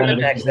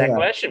Diamondbacks that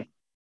question.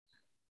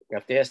 You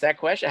have to ask that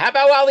question. How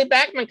about Wally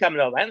Backman coming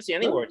over? I didn't see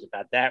any words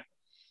about that.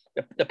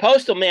 The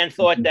Postal Man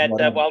thought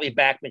that Wally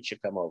Backman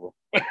should come over.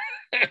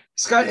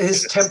 He's got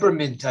his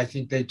temperament, I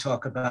think they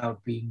talk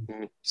about being,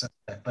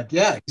 but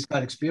yeah, he's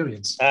got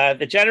experience.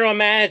 The general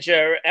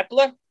manager,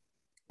 Epler,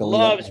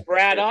 loves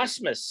Brad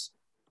Osmus.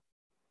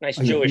 Nice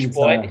Jewish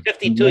boy,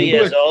 52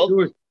 years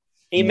old.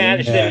 He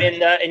managed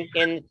him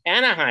in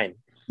Anaheim.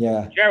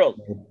 Yeah. Gerald.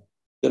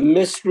 The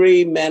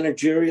mystery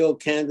managerial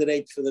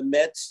candidate for the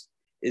Mets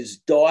is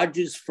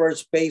Dodgers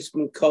first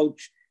baseman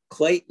coach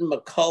Clayton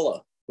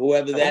McCullough,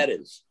 whoever that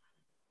is.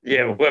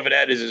 Yeah, whoever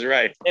that is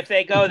right. If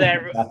they go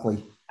there,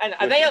 exactly.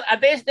 And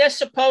they're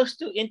supposed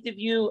to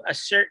interview a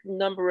certain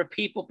number of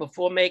people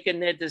before making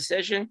their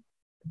decision?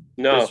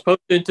 No, they're supposed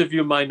to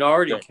interview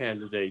minority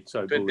candidates.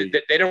 I believe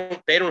they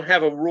don't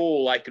have a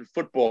rule like in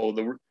football,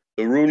 the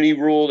Rooney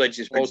rule that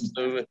you're supposed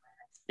to.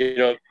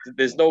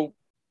 There's no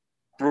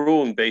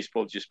rule in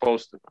baseball that you're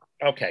supposed to.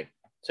 Okay,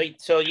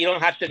 so you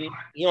don't have to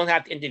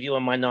interview a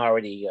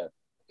minority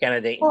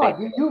candidate. You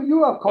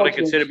have coaching. They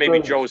consider maybe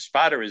Joe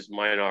Espada is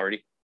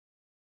minority.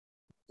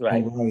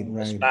 Right.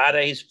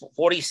 Espada, he's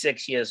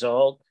 46 years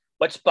old.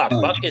 What's Buck?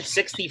 Buck is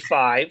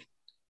 65.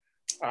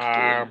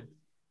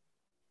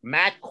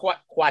 Matt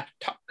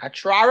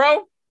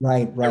Quattraro.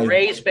 Right. The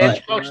Rays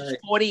bench coach is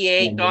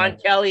 48. Don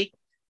Kelly,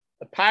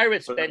 the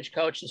Pirates bench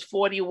coach, is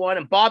 41.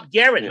 And Bob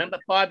Guerin. Remember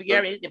Bob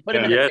Guerin? You put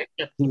him in the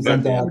picture. He was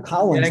on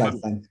Collins, I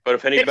think. But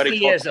if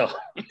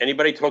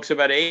anybody talks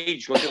about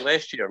age, look at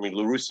last year. I mean,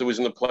 La Russa was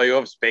in the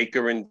playoffs.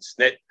 Baker and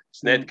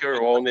Snedker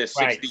all in their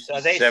 60s, so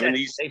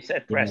 70s. They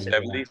set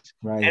precedent. 70s.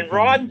 Right. And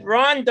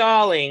Ron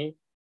Darling,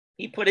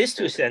 he put his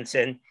 2 cents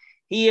in.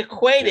 He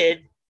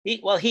equated,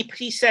 he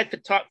said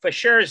for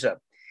Scherzer,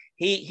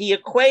 he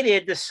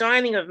equated the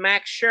signing of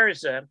Max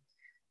Scherzer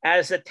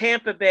as the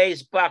Tampa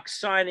Bay's Bucks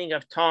signing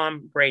of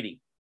Tom Brady.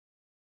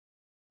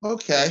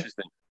 Okay.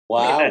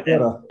 Wow.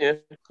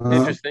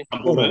 Interesting.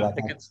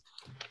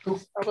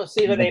 We'll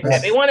see who they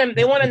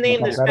want to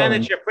name this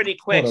manager pretty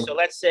quick. So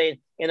let's say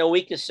in a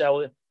week or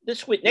so.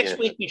 Next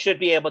week, we should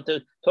be able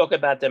to talk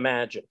about the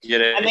manager.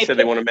 Yeah, they said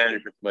they want to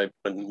manage by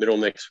middle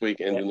next week.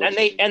 And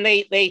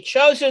they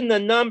chosen the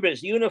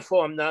numbers,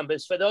 uniform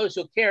numbers, for those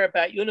who care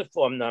about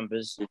uniform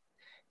numbers.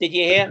 Did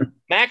you hear?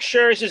 Max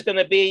Scherzer is going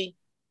to be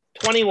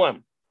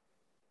 21.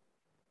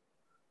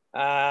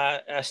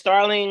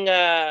 Starling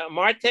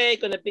Marte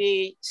going to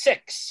be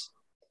 6.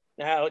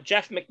 Now,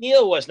 Jeff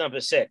McNeil was number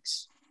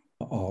 6.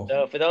 Uh-oh.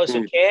 So for those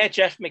who care,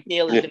 Jeff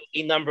McNeil is going to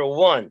be number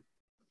 1.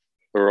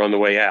 We're on the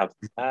way out.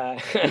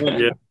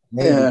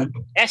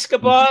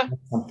 Escobar,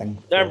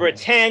 number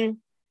 10,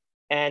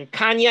 and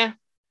Kanya,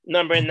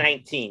 number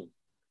 19.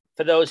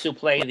 For those who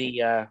play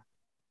the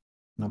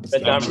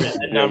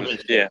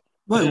numbers. Yeah.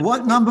 Wait,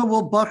 what number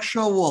will Buck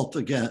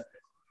Showalter get?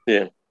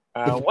 Yeah.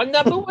 What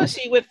number was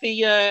he with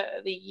the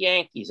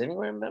Yankees?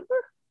 Anyone remember?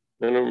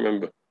 I don't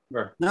remember.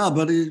 No,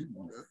 but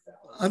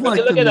I'd like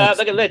to look it up.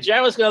 Look at that.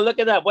 Gerald's going to look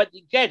it up.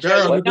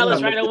 Gerald, tell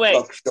us right away.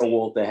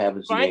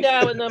 Find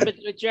out what number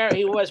Gerald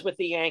he was with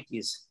the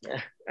Yankees.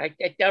 I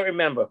don't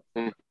remember.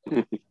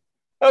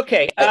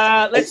 Okay,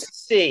 let's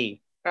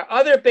see.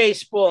 Other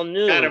baseball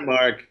news. Got it,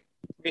 Mark.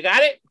 You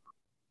got it?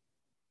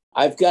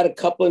 I've got a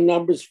couple of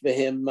numbers for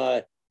him.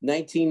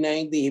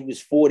 1990, he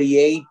was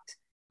 48.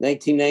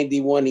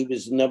 1991, he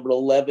was number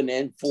 11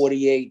 and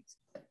 48.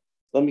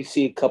 Let me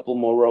see a couple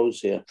more rows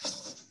here.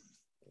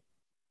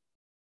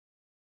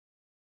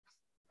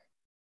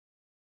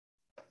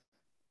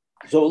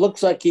 So it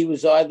looks like he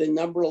was either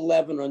number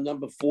 11 or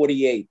number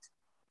 48.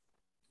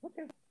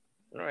 Okay.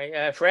 All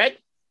right, Fred?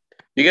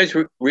 You guys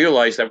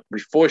realize that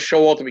before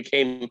Showalter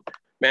became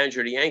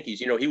manager of the Yankees,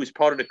 he was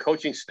part of the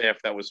coaching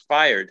staff that was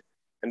fired,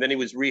 and then he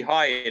was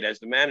rehired as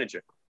the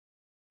manager.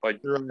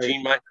 But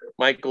Gene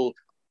Michael,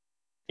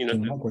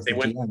 they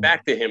went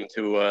back to him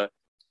to,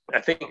 I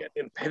think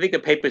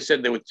the paper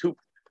said there were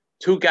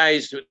two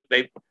guys,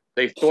 they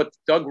thought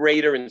Doug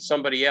Rader and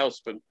somebody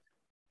else, but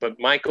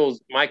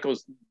Michael's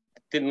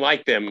didn't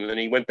like them, and then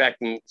he went back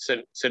and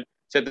said to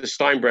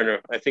Steinbrenner,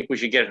 I think we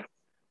should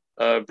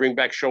bring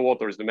back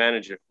Showalter as the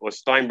manager. Or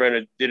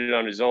Steinbrenner did it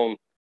on his own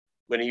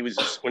when he was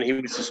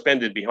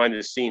suspended behind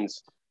the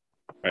scenes.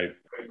 Right.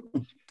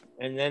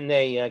 And then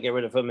they get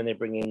rid of him and they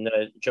bring in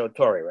Joe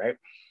Torre, right?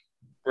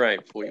 Right.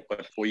 4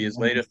 years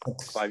later,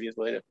 5 years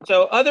later.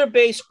 So other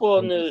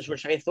baseball news,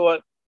 which I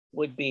thought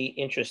would be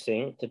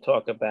interesting to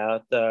talk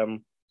about, the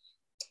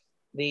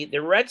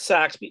Red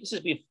Sox. This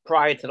is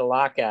prior to the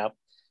lockout.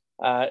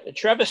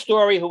 Trevor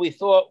Story, who we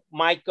thought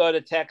might go to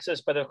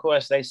Texas, but of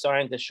course they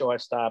signed the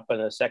shortstop and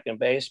a second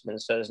baseman,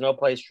 so there's no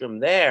place for him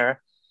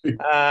there.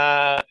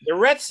 The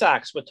Red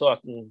Sox were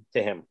talking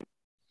to him.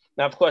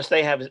 Now, of course,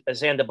 they have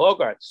Xander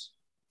Bogaerts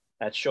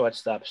at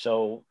shortstop,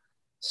 so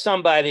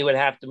somebody would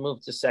have to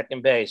move to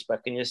second base.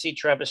 But can you see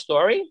Trevor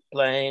Story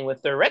playing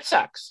with the Red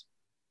Sox?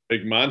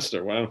 Big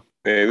monster, wow.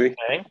 Maybe.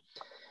 Okay.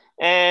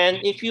 And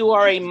if you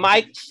are a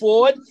Mike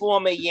Ford,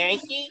 former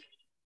Yankee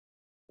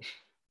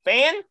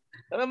fan,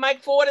 remember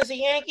Mike Ford as a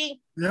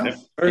Yankee? Yeah.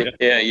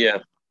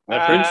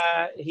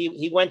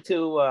 He went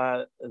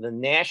to the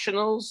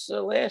Nationals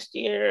last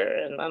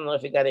year, and I don't know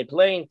if he got a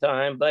playing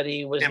time, but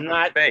he was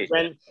not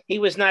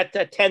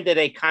attended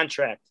a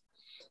contract,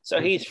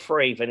 so he's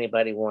free if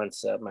anybody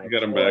wants. Mike,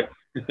 got him back.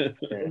 Good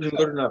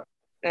enough.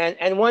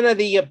 And one of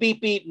the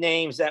beep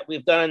names that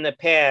we've done in the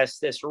past,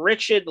 this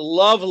Richard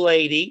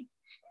Lovelady.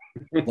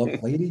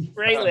 Lovelady?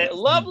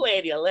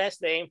 Lovelady, a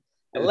last name,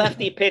 a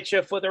lefty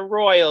pitcher for the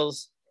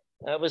Royals,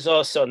 was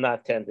also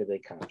not tendered a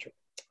contract.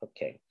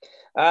 Okay.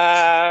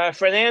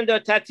 Fernando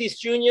Tatis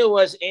Jr.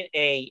 was in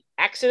a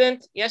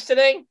accident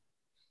yesterday.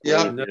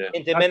 Yeah.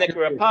 In Dominican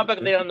Republic.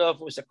 They don't know if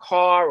it was a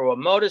car or a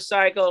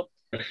motorcycle,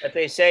 but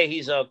they say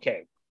he's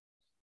okay.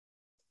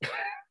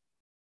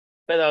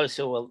 For those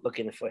who are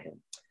looking for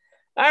him.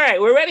 All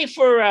right, we're ready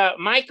for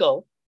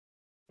Michael.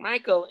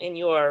 Michael, in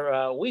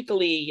your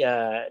weekly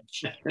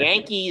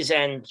Yankees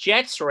and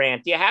Jets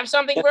rant, do you have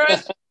something for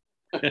us?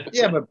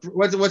 Yeah, but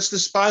what's the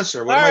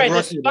sponsor? All right,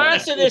 the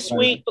sponsor this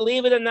week,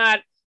 believe it or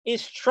not,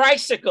 is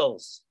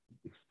tricycles.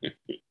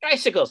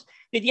 Tricycles.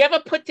 Did you ever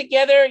put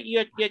together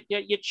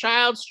your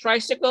child's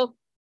tricycle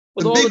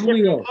with all the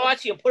different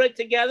parts? You put it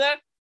together.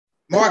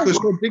 Mark was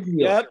so big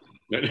wheel.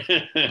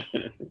 Yep.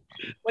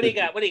 What do you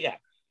got?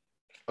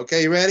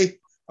 Okay, you ready?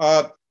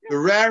 The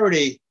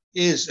rarity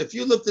is, if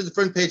you looked at the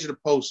front page of the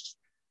Post,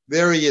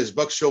 there he is,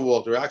 Buck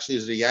Showalter. Actually,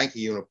 is a Yankee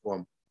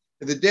uniform.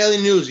 In the Daily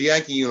News,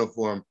 Yankee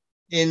uniform.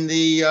 In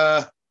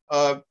the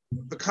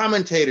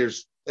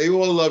commentators, they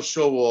all love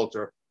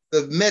Showalter.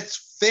 The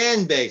Mets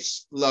fan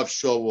base loves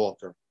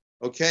Showalter.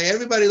 Okay,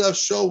 everybody loves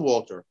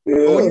Showalter. Yeah.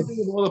 But when you think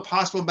of all the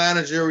possible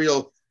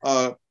managerial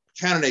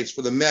candidates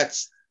for the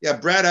Mets,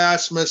 Brad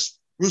Asmus,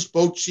 Bruce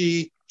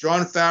Bochy,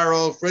 John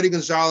Farrell, Freddie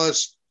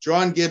Gonzalez,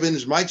 John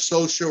Gibbons, Mike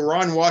Scioscia,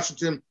 Ron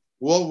Washington,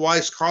 Walt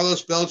Weiss,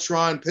 Carlos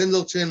Beltran,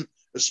 Pendleton,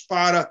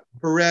 Espada,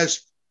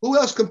 Perez. Who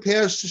else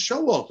compares to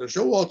Showalter?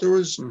 Showalter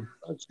is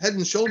head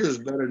and shoulders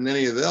better than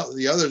any of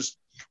the others.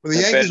 When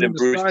the Yankees better than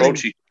Bruce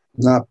Bochy.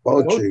 Not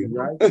Bochy,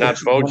 right? Not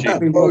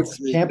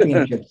Bochy.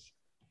 Championships.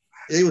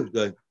 He was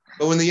good.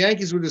 But when the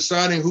Yankees were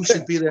deciding who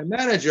should be their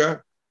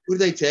manager, who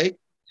did they take?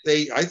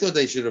 I thought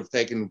they should have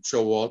taken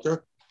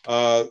Showalter.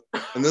 And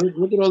then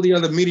look at all the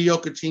other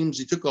mediocre teams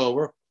he took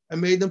over and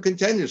made them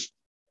contenders.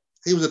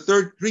 He was a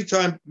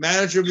three-time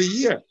manager of the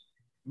year.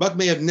 Buck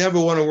may have never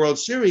won a World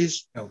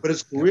Series, but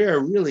his career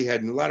really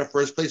had a lot of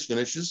first-place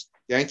finishes.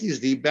 Yankees,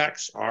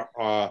 D-backs,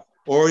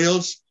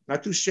 Orioles,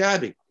 not too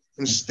shabby.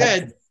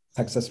 Instead,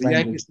 the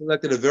Yankees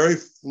selected a very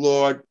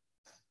flawed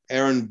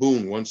Aaron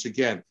Boone once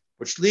again,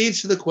 which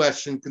leads to the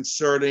question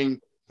concerning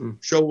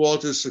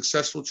Showalter's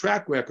successful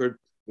track record.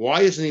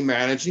 Why isn't he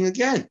managing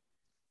again?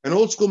 And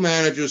old-school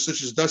managers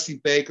such as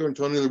Dusty Baker and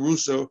Tony La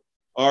Russa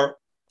are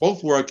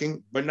both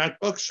working, but not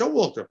Buck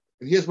Showalter.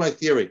 And here's my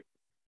theory.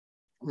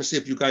 Let me see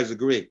if you guys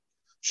agree.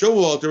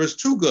 Showalter is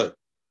too good.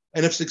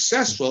 And if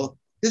successful,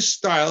 his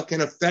style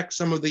can affect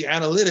some of the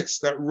analytics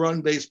that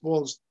run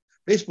baseball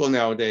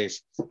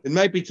nowadays. It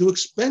might be too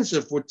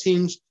expensive for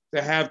teams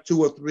to have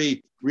 2 or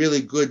 3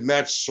 really good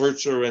Matt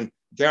Scherzer and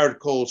Garrett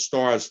Cole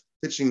stars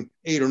pitching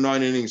 8 or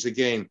 9 innings a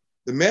game.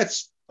 The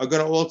Mets are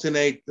going to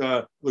alternate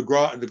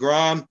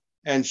DeGrom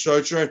and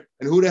Scherzer,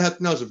 and who the heck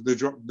knows if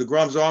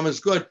DeGrom's arm is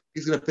good,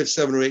 he's going to pitch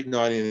 7 or 8,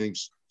 9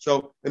 innings.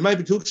 So it might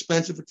be too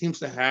expensive for teams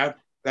to have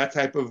that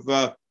type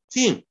of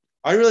team.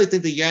 I really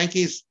think the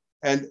Yankees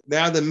and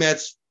now the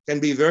Mets can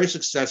be very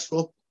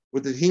successful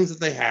with the teams that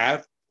they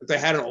have if they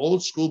had an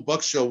old school Buck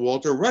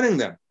Showalter running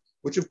them,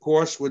 which of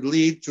course would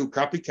lead to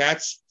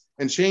copycats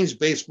and change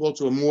baseball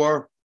to a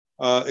more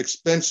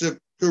expensive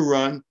to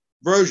run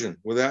version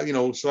without,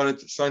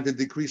 starting to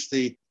decrease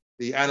the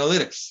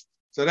analytics.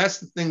 So that's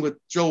the thing with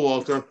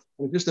Showalter.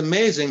 It's just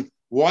amazing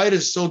why it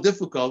is so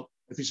difficult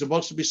if he's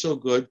supposed to be so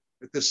good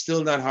that they're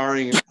still not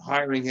hiring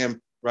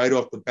him right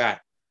off the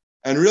bat.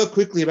 And real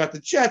quickly about the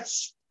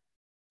Jets,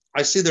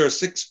 I see they're a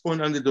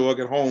 6-point underdog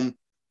at home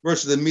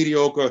versus the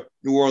mediocre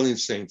New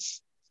Orleans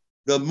Saints.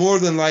 They'll more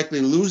than likely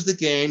lose the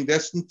game,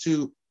 destined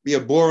to be a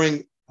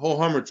boring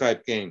ho-hummer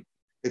type game.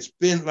 It's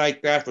been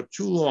like that for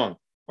too long.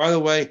 By the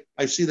way,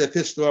 I see they're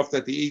pissed off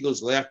that the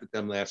Eagles laughed at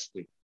them last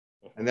week.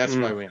 And that's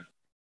my rant.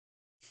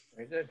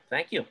 Very good.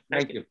 Thank you.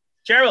 Thank you.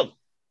 Gerald.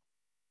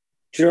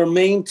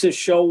 Jermaine to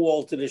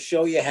Showalter, to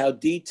show you how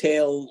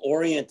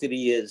detail-oriented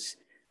he is.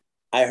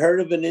 I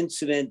heard of an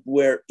incident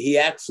where he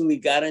actually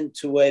got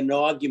into an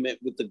argument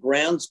with the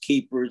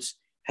groundskeepers,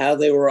 how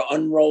they were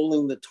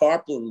unrolling the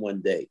tarpaulin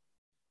one day.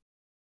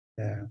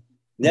 Yeah.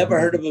 Never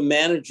heard of a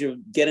manager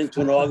get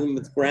into an argument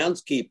with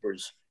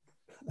groundskeepers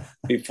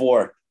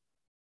before.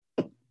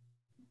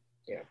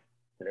 Yeah.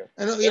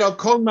 And,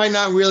 Cole might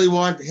not really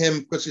want him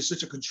because he's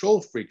such a control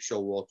freak,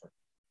 Showalter.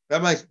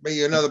 That might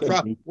be another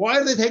problem. Why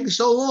are they taking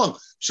so long?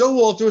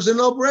 Showalter is a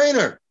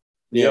no-brainer.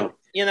 Yeah.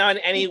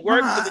 And he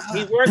worked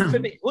he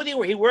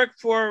worked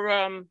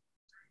for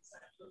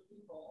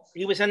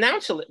he was an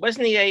announcer,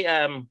 wasn't he?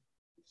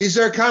 He's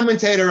their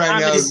commentator right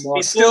now.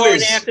 Before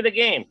and after the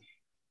game.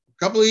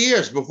 A couple of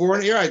years before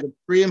and the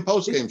pre and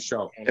post game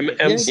show.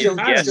 Yes,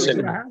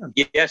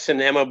 and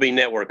MLB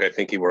Network. I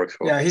think he works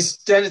for. Yeah, he's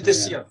done it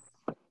this year.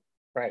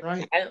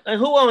 Right. And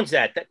who owns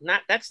that?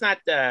 That's not.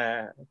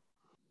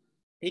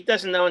 He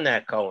doesn't own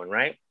that, Cohen,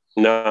 right?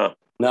 No.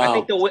 I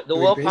think the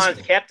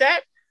Wilpons kept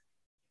that.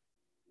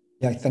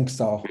 Yeah, I think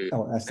so.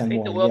 I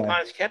think the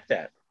Wilpons kept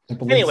that.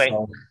 Anyway,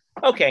 so.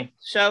 Okay.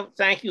 So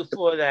thank you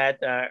for that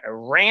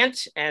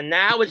rant, and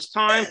now it's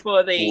time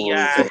for the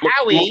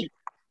Howie.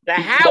 The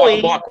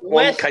Howie. Mark,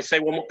 can I say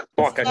one more?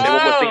 Mark, can I say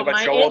one more thing about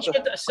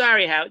Showalter?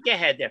 Sorry, Howie. Go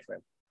ahead,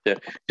 different. Yeah,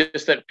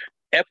 just that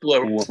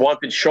Epler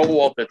wanted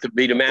Showalter to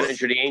be the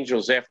manager of the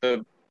Angels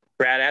after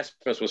Brad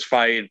Asmus was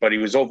fired, but he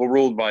was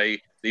overruled by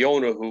the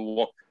owner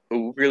who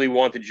really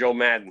wanted Joe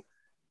Madden.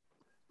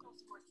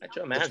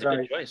 Joe Madden's a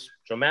good choice.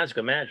 Joe Madden's a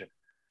good manager.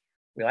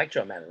 We like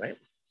Joe Madden, right?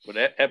 But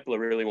Epler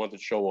really wanted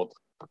Showalter.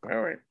 All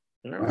right.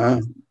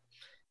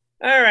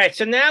 All right.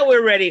 So now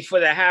we're ready for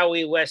the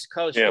Howie West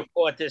Coast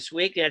report this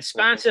week, and it's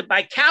sponsored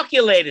by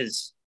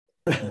calculators.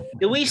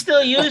 Do we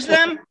still use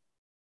them?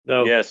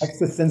 No. Yes.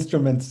 Texas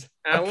Instruments.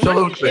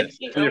 Absolutely.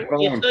 You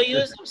still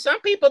use them?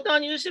 Some people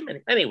don't use them.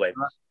 Anyway,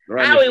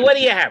 Howie, what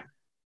do you have?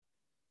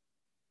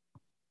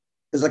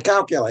 There's a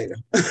calculator.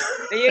 There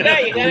you go.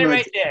 You got it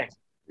right there.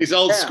 He's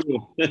old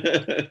school.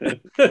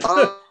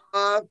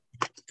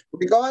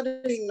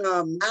 Regarding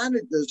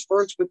managers,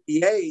 first with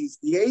the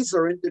A's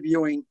are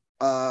interviewing,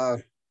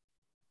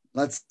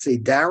 let's see,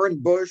 Darren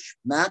Bush,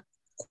 Matt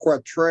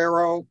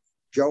Quatrero,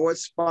 Joe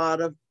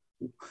Espada,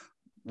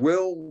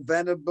 Will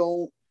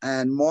Venable,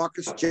 and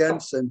Marcus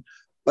Jensen.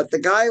 But the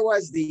guy who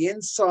has the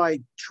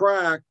inside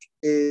track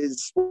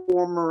is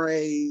former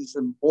A's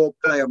and ball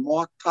player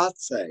Mark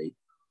Kotze,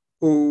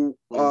 who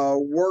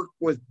worked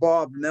with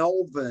Bob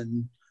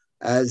Melvin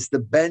as the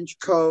bench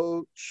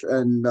coach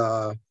and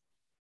the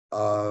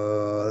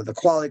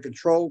quality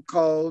control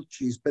coach.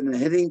 He's been a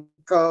hitting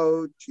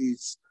coach.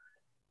 He's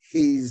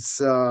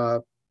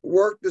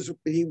worked as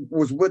he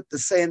was with the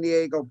San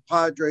Diego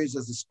Padres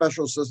as a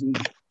special assistant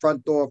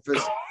front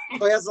office.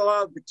 So he has a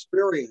lot of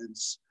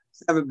experience.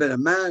 He's never been a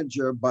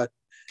manager, but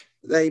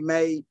they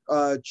may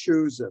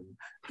choose him.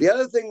 The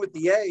other thing with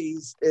the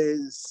A's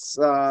is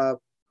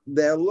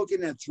they're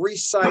looking at 3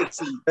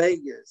 sites in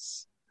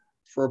Vegas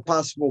for a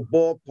possible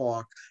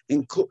ballpark.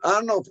 I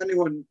don't know if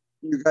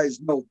you guys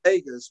know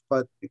Vegas,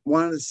 but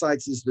one of the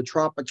sites is the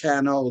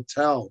Tropicana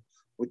Hotel,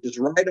 which is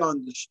right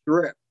on the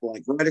Strip,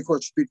 like right across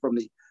the street from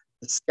the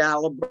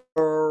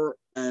Excalibur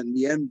and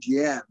the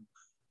MGM.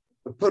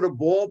 To put a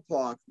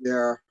ballpark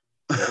there,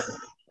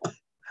 I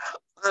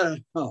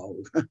don't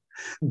know.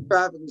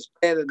 Traffic is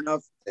bad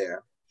enough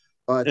there,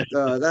 but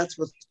that's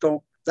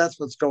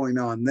what's going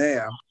on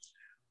there.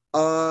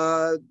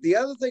 The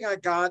other thing I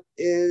got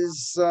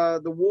is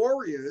the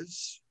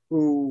Warriors,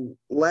 who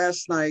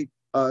last night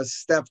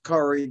Steph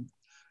Curry,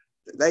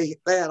 they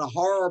had a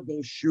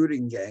horrible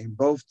shooting game,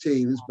 both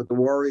teams, but the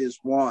Warriors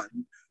won.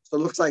 So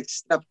it looks like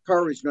Steph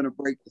Curry's going to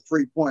break the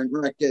 3-point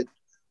record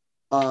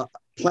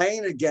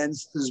playing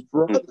against his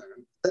brother,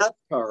 Steph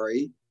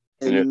Curry,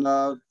 in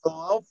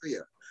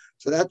Philadelphia.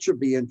 So that should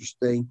be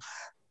interesting.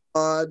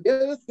 The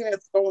other thing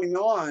that's going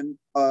on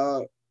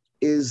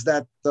is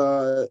that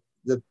the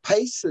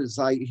Pacers,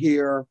 I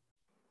hear,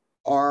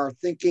 are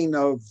thinking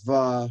of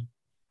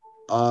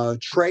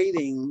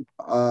trading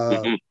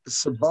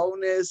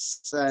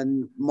Sabonis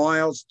and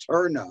Miles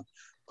Turner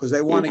because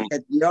they want to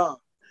get young.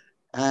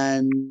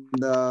 And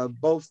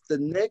both the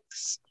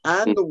Knicks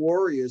and the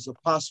Warriors are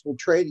possible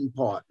trading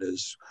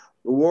partners.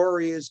 The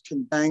Warriors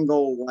can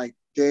dangle like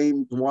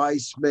James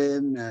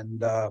Wiseman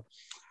and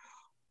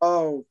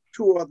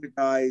 2 other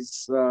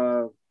guys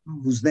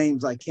whose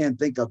names I can't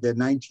think of. They're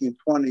 19 and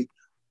 20,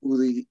 who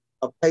the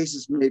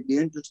Pacers may be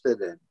interested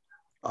in.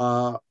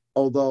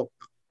 Although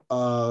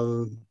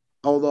the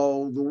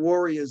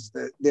Warriors,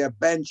 their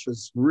bench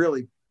has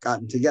really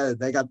gotten together.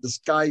 They got this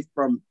guy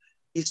from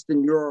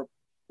Eastern Europe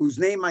whose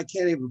name I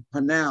can't even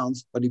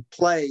pronounce, but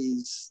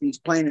he's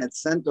playing at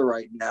center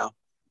right now,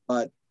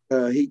 but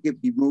he could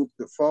be moved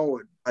to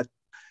forward. But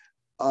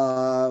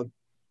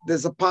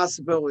there's a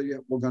possibility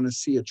that we're going to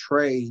see a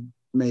trade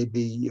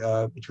maybe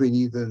between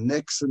either the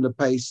Knicks and the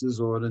Pacers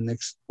or the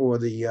Knicks or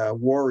the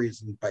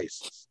Warriors and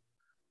Pacers.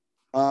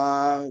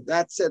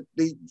 That's it.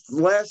 The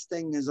last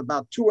thing is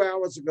about 2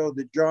 hours ago,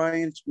 the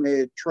Giants made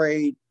a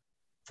trade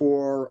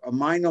for a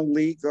minor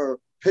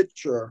leaguer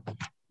pitcher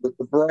with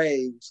the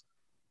Braves,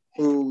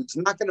 who's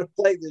not going to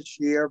play this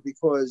year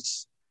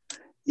because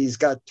he's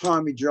got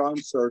Tommy John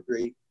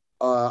surgery.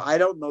 I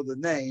don't know the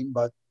name,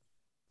 but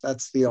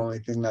that's the only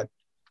thing that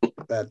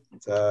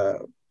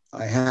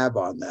I have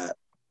on that.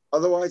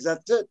 Otherwise,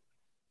 that's it.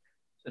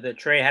 So the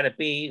trade had to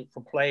be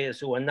for players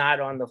who are not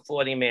on the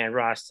 40-man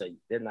roster.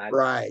 They're not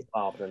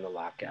involved in the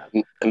lockout.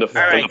 And the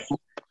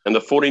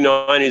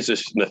 49ers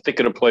is in the thick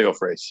of the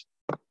playoff race.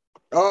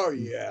 Oh,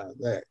 yeah.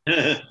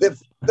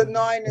 The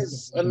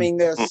Niners, I mean,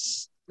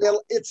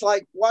 it's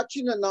like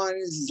watching the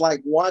Niners is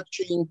like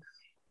watching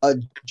a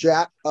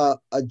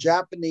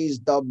Japanese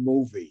dub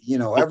movie. You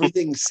know,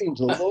 everything seems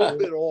a little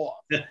bit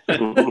off.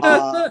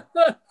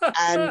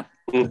 And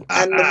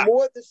the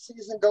more the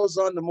season goes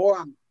on, the more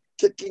I'm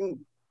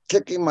kicking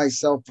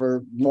myself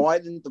for why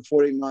didn't the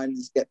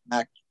 49ers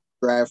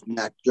draft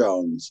Mac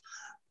Jones?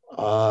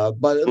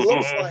 But it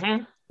looks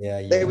like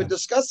they were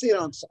discussing it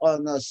on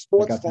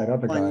Sports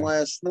Line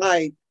last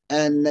night,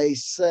 and they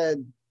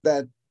said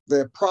that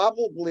they're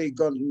probably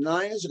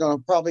Niners are going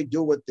to probably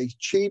do what the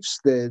Chiefs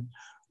did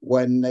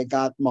when they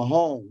got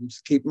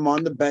Mahomes, keep him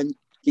on the bench,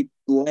 keep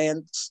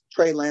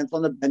Trey Lance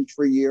on the bench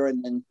for a year,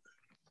 and then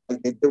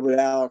like they did with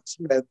Alex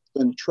Smith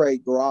and Trey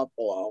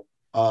Garoppolo.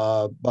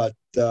 But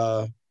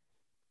I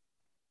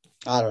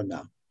don't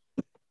know.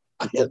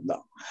 I don't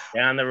know.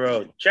 Down the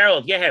road.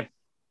 Gerald, go ahead.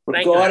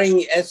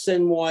 Regarding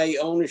SNY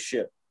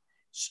ownership,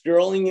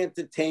 Sterling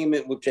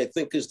Entertainment, which I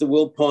think is the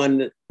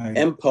Wilpon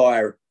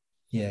Empire,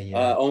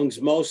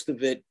 owns most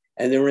of it,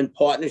 and they're in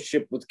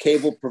partnership with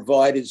cable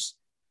providers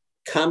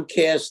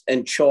Comcast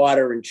and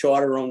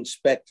Charter owns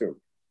Spectrum.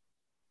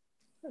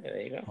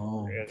 There you go.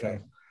 Oh, okay.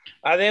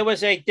 There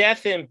was a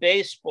death in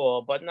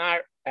baseball, but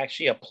not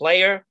actually a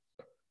player.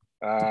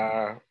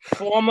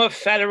 Former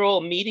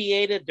federal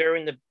mediator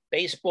during the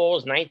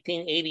baseball's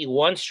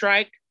 1981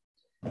 strike,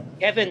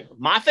 Kevin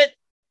Moffitt.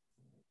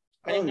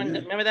 Anyone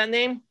remember that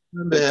name?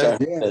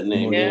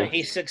 Yeah,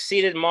 he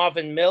succeeded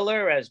Marvin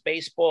Miller as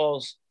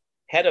baseball's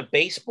head of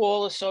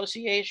baseball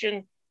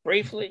association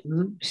briefly.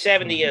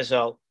 70 years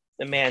old.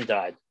 The man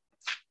died.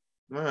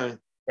 All right.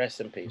 Rest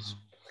in peace.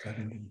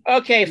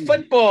 Okay,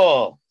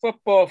 football.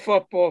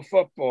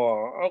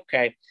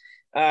 Okay.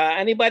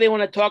 Anybody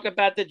want to talk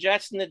about the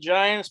Jets and the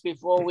Giants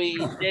before we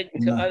dig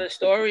into other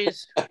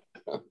stories?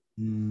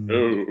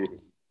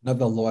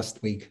 Another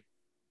lost week.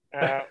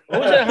 Who's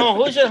at home?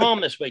 Who's at home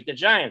this week? The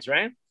Giants,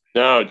 right?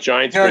 No,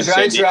 Giants. No,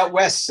 Giants are out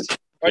west.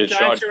 Or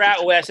Giants are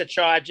out west at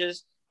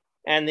Chargers,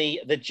 and the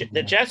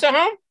Jets are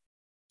home.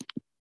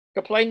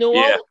 Could play New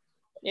Orleans.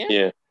 Yeah.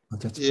 You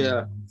going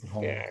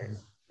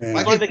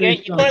to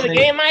the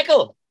game,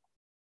 Michael?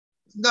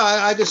 No,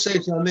 I just say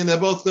something. They're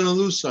both going to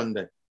lose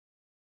Sunday.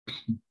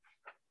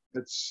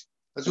 That's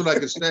what I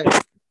can say.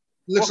 It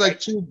looks like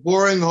two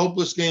boring,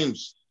 hopeless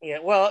games. Yeah,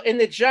 well, in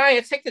the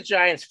Giants, take the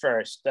Giants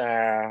first.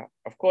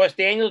 Of course,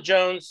 Daniel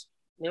Jones,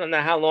 you don't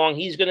know how long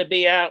he's going to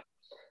be out.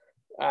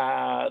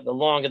 The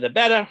longer, the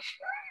better.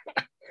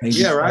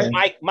 Yeah,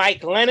 right.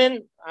 Mike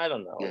Lennon, I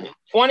don't know.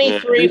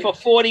 23 for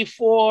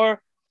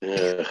 44,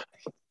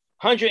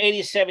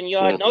 187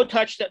 yards, no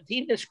touchdown.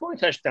 He didn't score a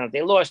touchdown.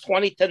 They lost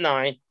 20-9 to the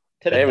Dolphins.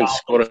 They haven't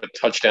scored a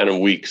touchdown in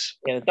weeks.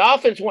 Yeah, the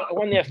Dolphins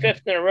won their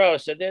fifth in a row,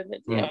 so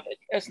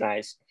that's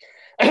nice.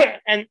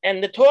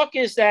 And the talk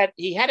is that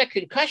he had a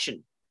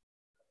concussion.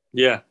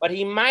 Yeah. But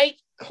he might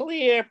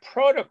clear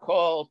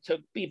protocol to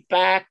be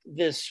back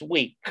this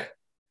week.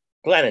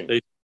 Glennon.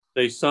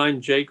 They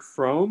signed Jake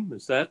Fromm.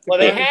 Is that? Well,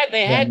 they had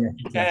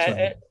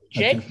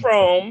Jake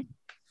Fromm,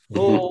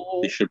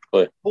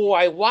 who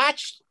I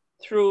watched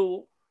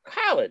through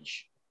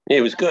college. Yeah,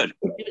 he was good.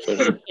 He was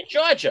good in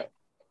Georgia.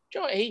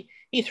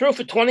 He threw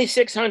for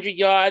 2,600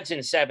 yards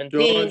in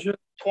 17,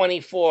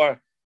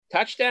 24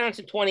 touchdowns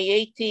in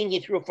 2018.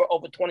 He threw for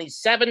over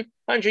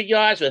 2,700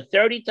 yards with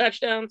 30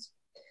 touchdowns.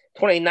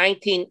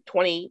 2019,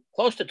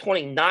 close to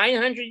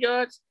 2,900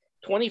 yards,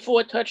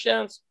 24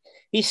 touchdowns.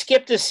 He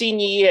skipped his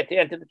senior year at the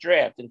end of the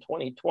draft in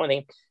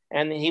 2020,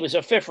 and he was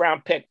a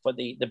fifth-round pick for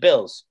the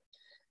Bills.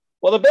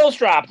 Well, the Bills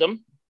dropped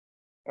him.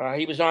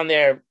 He was on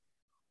their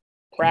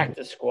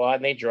practice squad,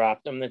 and they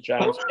dropped him. The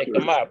Giants picked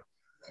him up.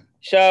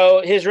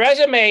 So his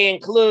resume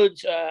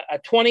includes a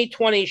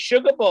 2020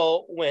 Sugar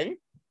Bowl win,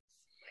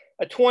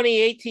 a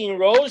 2018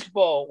 Rose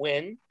Bowl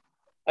win,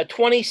 a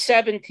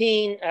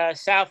 2017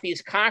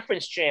 Southeast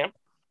Conference champ,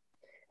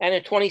 and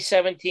a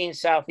 2017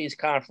 Southeast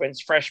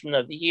Conference Freshman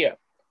of the Year.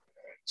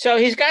 So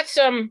he's got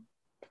some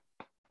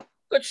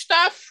good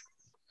stuff.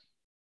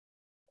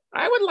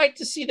 I would like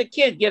to see the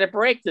kid get a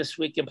break this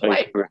week and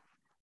play. I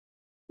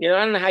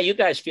don't know how you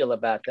guys feel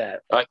about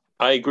that.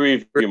 I agree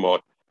with you,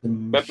 Mark.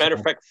 Matter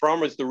of fact,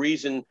 Fromm is the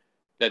reason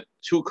that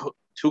two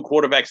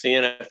quarterbacks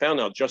in the NFL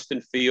now, Justin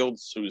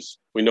Fields,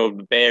 we know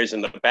the Bears,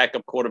 and the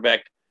backup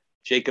quarterback,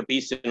 Jacob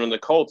Eason on the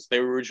Colts,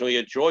 they were originally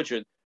at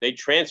Georgia. They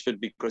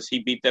transferred because he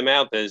beat them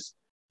out as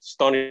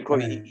starting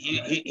quarterback.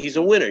 He's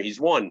a winner.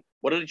 He's won.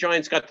 What do the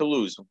Giants got to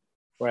lose?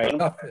 Right.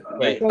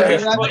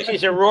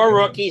 He's a raw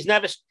rookie.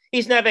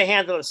 He's never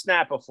handled a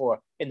snap before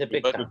in the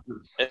big time.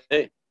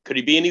 Could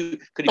he be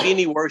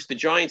any worse? The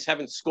Giants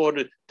haven't scored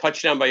a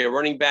touchdown by a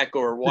running back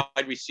or a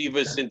wide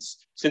receiver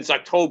since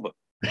October.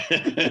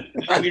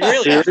 I mean,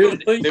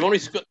 really, they've only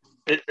scored.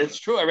 It's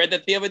true. I read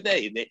that the other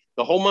day.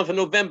 The whole month of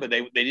November,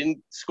 they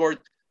didn't score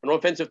an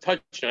offensive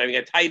touchdown. I mean,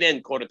 a tight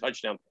end caught a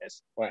touchdown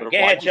pass. Right. But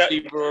a wide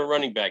receiver or a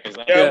running back is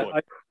not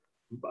good.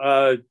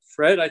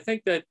 Fred, I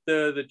think that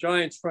the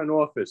Giants front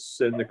office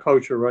and the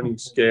coach are running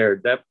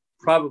scared. That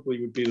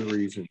probably would be the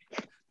reason.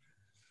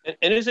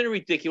 And isn't it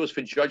ridiculous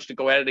for Judge to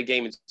go out of the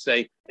game and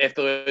say,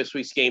 after this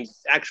week's game,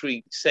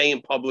 actually say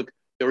in public,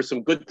 there were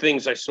some good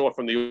things I saw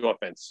from the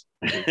offense.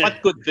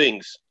 What good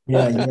things?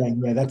 Yeah.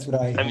 That's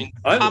what I mean,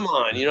 come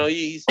on.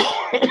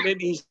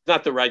 Maybe he's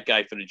not the right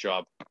guy for the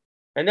job.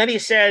 And then he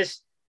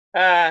says,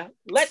 let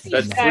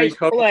these guys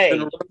play.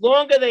 The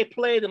longer they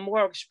play, the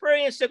more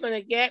experience they're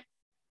going to get.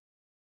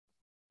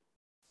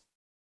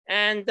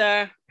 And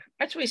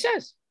that's what he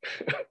says.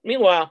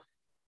 Meanwhile,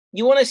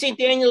 you want to see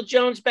Daniel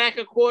Jones back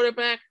at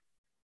quarterback?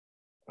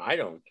 I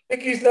don't. I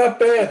think he's not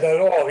bad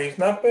at all. He's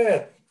not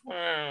bad.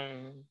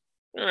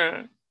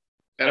 I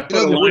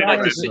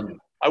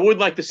would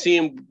like to see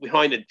him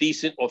behind a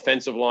decent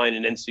offensive line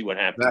and then see what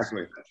happens.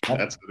 Exactly.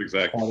 That's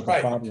exactly part of the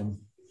problem.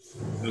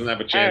 Doesn't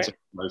have a chance.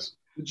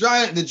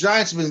 The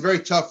Giants have been very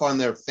tough on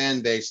their fan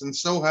base, and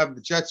so have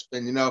the Jets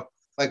been.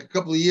 Like a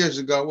couple of years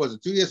ago, was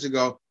it 2 years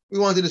ago? We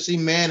wanted to see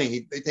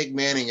Manning. They take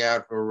Manning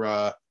out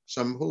for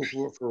Geno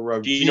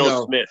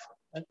Smith.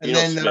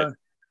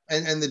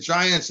 And the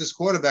Giants, this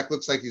quarterback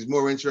looks like he's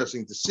more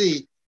interesting to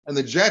see. And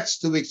the Jets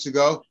 2 weeks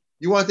ago,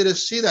 you wanted to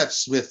see that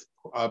Smith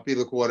be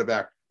the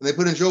quarterback, and they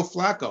put in Joe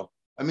Flacco.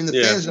 I mean,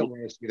 the fans don't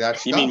want to see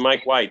that. You mean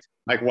Mike White?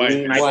 Mike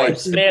White,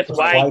 Smith,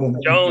 White,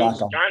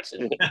 Jones,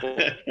 Johnson,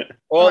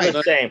 all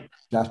the same.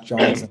 Josh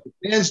Johnson.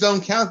 Fans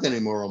don't count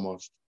anymore,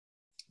 almost.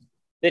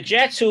 The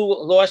Jets, who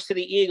lost to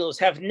the Eagles,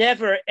 have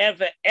never,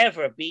 ever,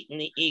 ever beaten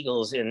the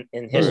Eagles in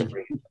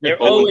history. They're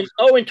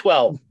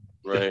 0-12.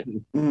 Right.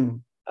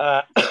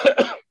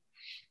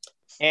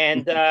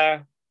 And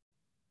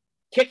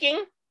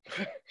kicking,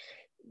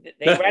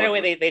 right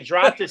away they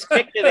dropped this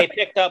kicker they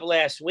picked up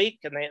last week,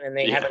 and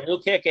they had a new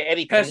kicker,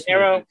 Eddie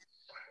Pinheiro.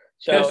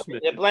 So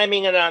they're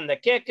blaming it on the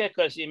kicker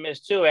because he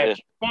missed 2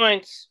 extra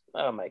points.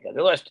 Oh my God!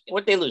 They lost.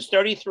 What they lose?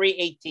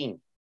 33-18.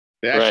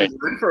 They actually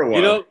went for a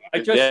while. I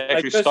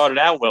just started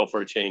out well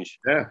for a change.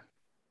 Yeah.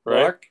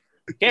 Right. Mark?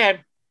 Yeah.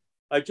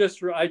 I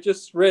just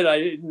read. I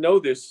didn't know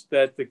this,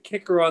 that the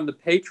kicker on the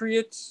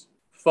Patriots,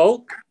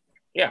 Folk.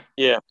 Yeah.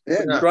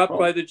 Dropped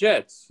by the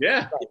Jets.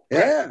 Yeah.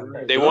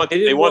 They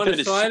wanted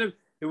to sign him.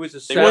 It was a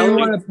salary. They didn't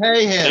want to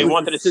pay him. They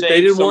wanted to save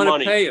They didn't want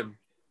money. to pay him.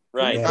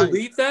 Right. Can you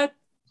believe that?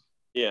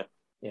 Yeah.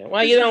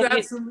 Well,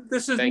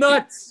 this is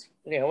nuts.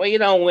 Yeah. Well, you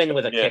don't win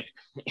with a kick.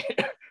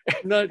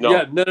 No.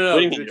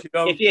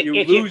 If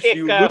you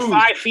kick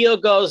 5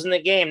 field goals in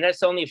the game,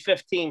 that's only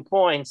 15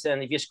 points,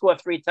 and if you score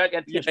 3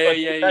 touchdowns, you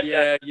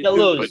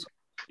lose.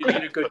 You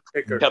need a good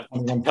kicker. Tell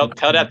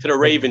that to the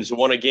Ravens who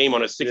won a game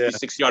on a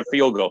 66-yard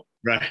field goal.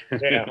 Right. You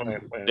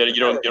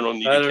don't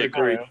need a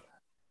kicker.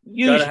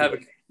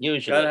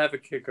 Gotta have a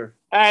kicker.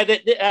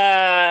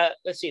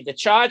 Let's see. The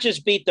Chargers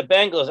beat the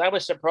Bengals. I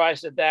was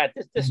surprised at that.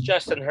 This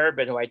Justin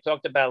Herbert, who I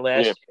talked about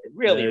last year,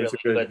 really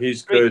good.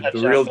 He's good.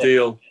 The real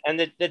deal. And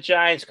the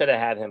Giants could have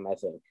had him, I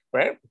think,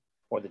 right?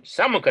 Or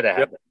someone could have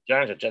had him.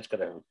 Giants or Jets could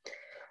have had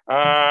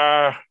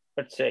him.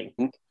 Let's see.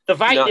 The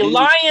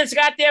Lions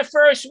got their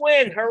first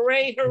win.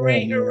 Hooray,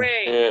 hooray,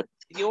 hooray. Yeah.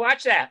 Did you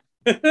watch that?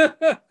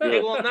 They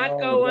will not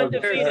go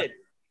undefeated.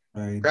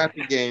 Right.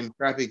 Crappy game.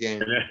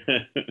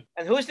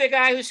 And who's the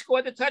guy who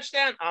scored the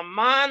touchdown?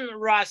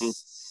 Amon-Ra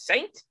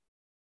Saint?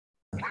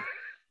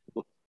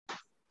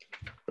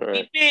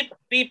 Beep, beep,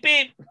 beep,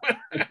 beep.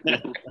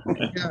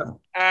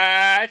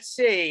 Let's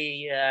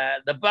see.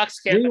 The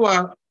Bucks can.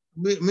 Meanwhile,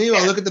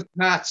 look at the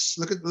Pats.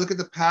 Look at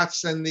the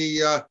Pats and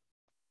the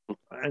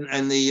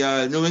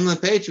New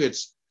England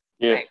Patriots.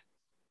 Yeah,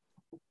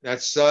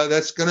 that's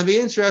going to be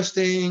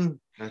interesting.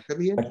 That could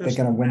be interesting. They're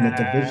going to win the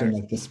division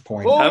at this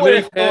point. Who would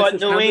have thought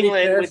New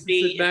England would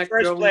be in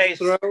first place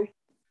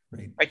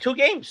by 2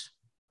 games?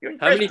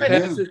 How many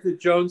passes did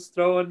Jones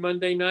throw on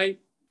Monday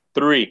night?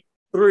 3.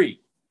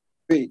 3.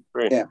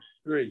 Yeah.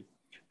 3.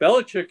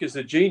 Belichick is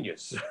a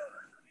genius.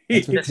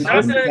 There's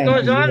something that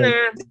goes on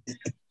there.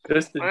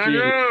 Just a I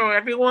know.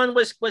 Everyone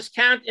was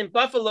counting.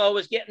 Buffalo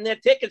was getting their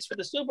tickets for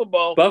the Super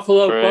Bowl.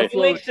 Buffalo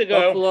 2 weeks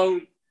ago.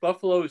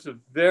 Buffalo is a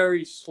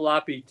very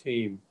sloppy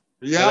team.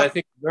 Yeah, and I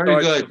think very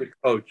good. The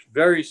coach,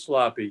 very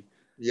sloppy.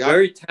 Yeah,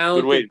 very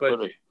talented,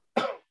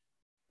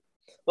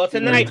 Well,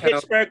 tonight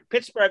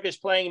Pittsburgh is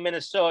playing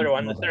Minnesota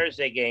on the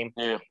Thursday game.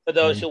 Yeah. For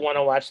those who want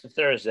to watch the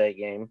Thursday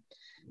game,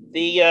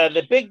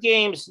 the big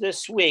games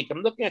this week.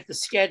 I'm looking at the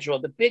schedule.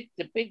 The big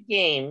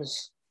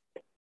games.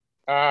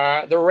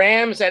 The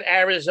Rams at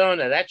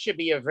Arizona. That should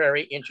be a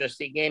very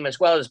interesting game, as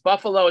well as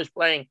Buffalo is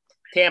playing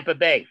Tampa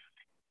Bay.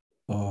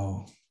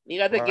 Oh. The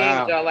other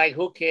games are like,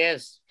 who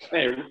cares?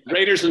 Hey,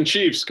 Raiders and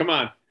Chiefs, come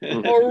on.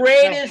 Oh,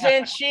 Raiders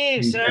and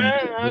Chiefs,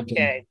 huh?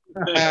 Okay.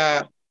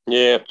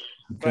 Yeah.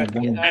 But,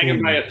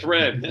 hanging by a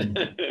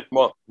thread.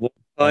 Well,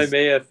 I'm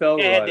AFL.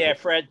 Yeah, there,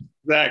 Fred.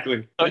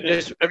 Exactly. I'm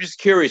just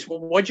curious.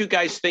 What do you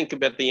guys think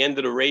about the end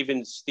of the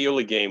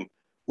Ravens-Steelers game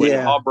when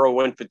Harborough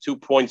went for 2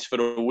 points for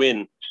the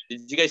win?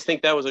 Did you guys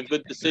think that was a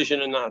good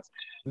decision or not?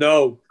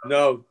 No.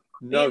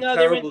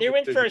 They're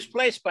in first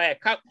place by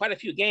quite a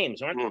few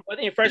games, aren't they? Were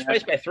they in first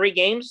place by 3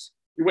 games?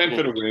 You went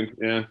for the win,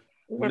 yeah.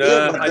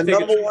 No, I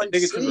think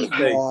it's a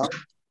mistake.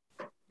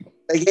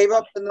 They gave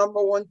up the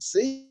number 1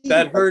 seed.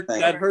 That hurt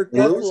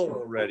Buffalo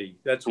already.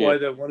 That's why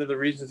one of the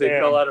reasons they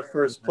fell out of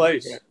first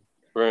place.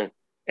 Right.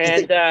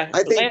 And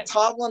I think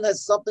Tomlin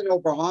has something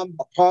over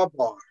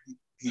Harbaugh.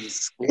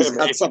 He's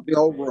got something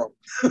over him.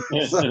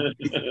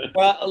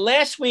 Well,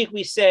 last week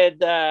we said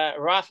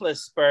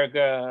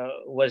Roethlisberger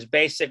was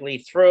basically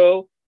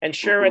through, and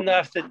sure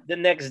enough, the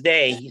next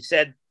day he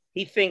said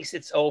he thinks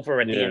it's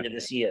over at the end of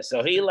this year.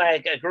 So he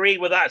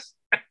agreed with us.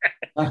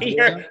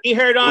 he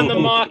heard on the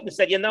mark and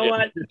said, you know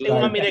what? They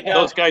want me to go.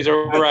 Those guys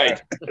are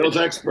right. Those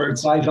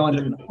experts. Guys on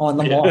the mark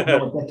know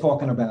what they're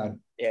talking about.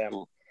 Yeah.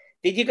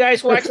 Did you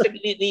guys watch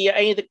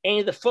any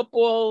of the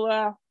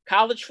football,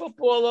 college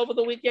football over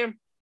the weekend?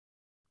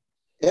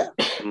 Yeah.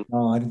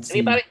 No, I didn't see.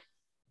 Anybody?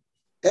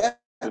 Yeah.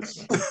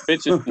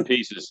 Bits and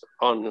pieces.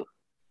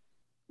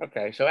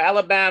 Okay, so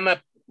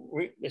Alabama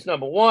is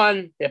number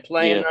 1. They're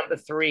playing number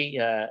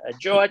 3,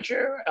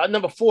 Georgia.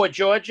 Number 4,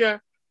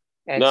 Georgia.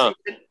 And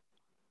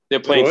they're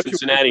playing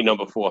Cincinnati,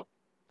 number 4.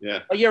 Yeah.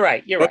 Oh, you're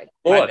right.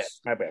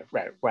 My bad.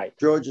 Right.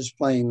 Georgia's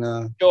playing.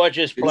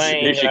 Georgia's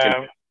playing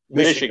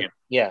Michigan.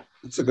 Yeah,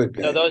 it's a good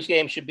game. So those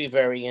games should be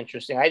very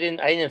interesting. I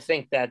didn't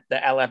think that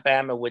the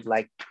Alabama would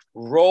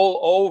roll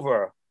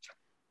over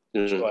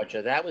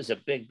Georgia. That was a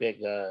big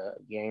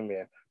game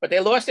there. But they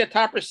lost their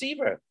top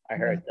receiver. I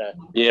heard.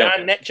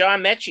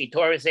 John Mechie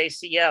tore his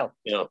ACL.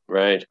 Yeah,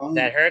 right.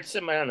 That hurts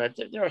him. I don't know.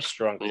 They're a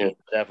strong team,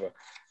 whatever.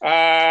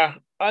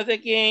 Other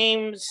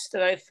games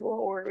that I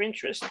thought were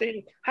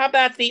interesting. How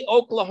about the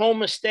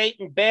Oklahoma State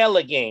and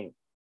Baylor game?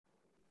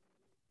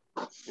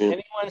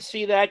 Anyone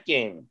see that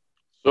game?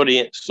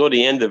 Saw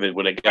the end of it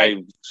with a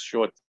guy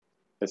short.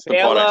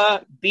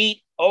 Baylor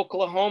beat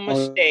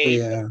Oklahoma State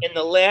in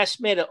the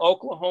last minute.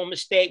 Oklahoma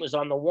State was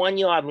on the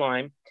 1-yard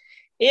line.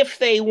 If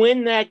they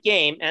win that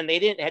game, and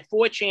they had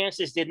 4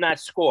 chances, did not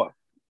score.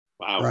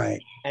 Wow.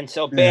 Right. And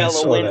so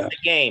Baylor wins the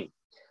game.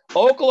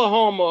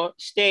 Oklahoma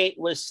State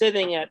was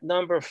sitting at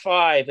number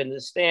 5 in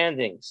the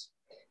standings.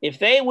 If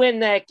they win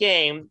that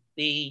game,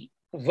 the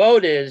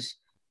vote is,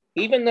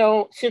 even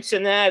though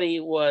Cincinnati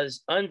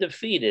was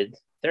undefeated,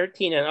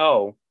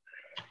 13-0,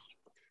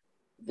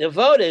 the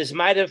voters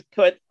might have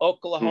put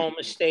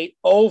Oklahoma State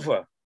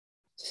over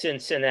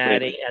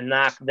Cincinnati and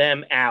knocked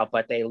them out,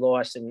 but they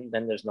lost, and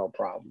then there's no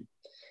problem.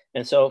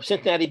 And so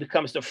Cincinnati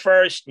becomes the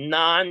first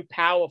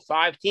non-Power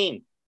 5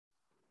 team,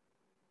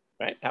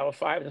 right? Power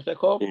 5, that's what they're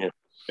called?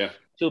 Yeah.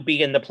 To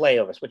be in the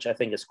playoffs, which I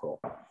think is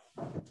cool.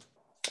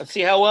 Let's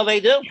see how well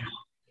they do.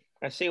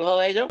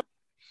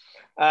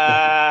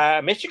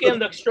 Michigan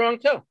looks strong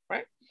too,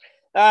 right?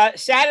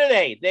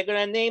 Saturday, they're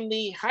going to name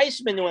the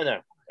Heisman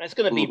winner. That's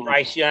going to be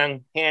Bryce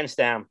Young, hands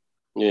down.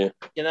 Yeah.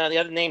 You know, the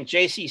other name,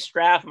 J.C.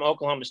 Stroud from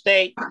Oklahoma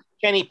State.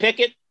 Kenny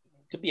Pickett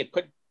could be a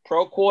good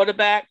pro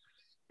quarterback.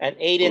 And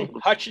Aiden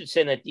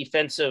Hutchinson at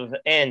defensive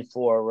end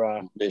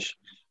for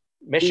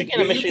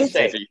Michigan or Michigan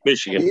State?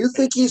 Michigan. Do you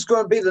think he's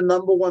going to be the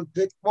number 1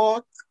 pick,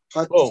 Mark?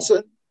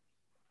 Hutchinson?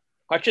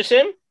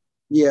 Hutchinson?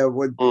 Yeah.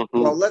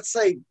 Well, let's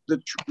say,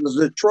 does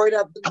Detroit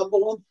have the number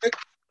 1 pick?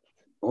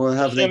 Or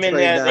have they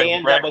traded out? They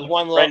end up with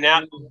one right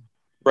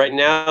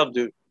now,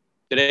 do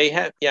they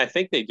have? Yeah, I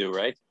think they do,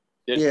 right?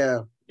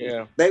 Yeah.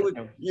 They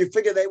would. You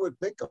figure they would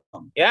pick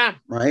them? Yeah.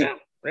 Right.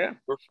 Yeah.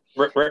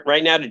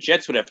 Right now, the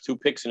Jets would have 2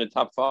 picks in the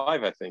top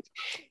 5, I think,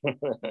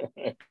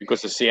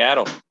 because of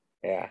Seattle.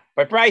 Yeah,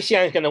 but Bryce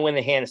Young is going to win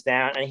the hands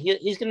down, and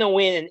he's going to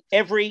win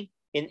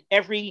in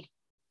every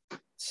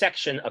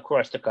section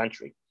across the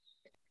country.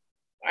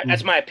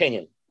 That's my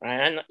opinion.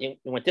 You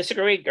want to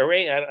disagree?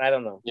 Agree? I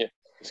don't know. Yeah,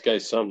 this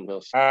guy's something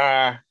else.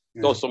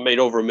 He also made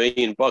over $1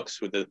 million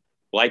with the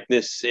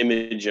likeness,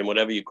 image, and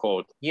whatever you call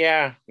it.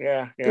 Yeah.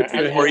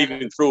 Or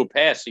even through a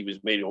pass, he was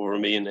made over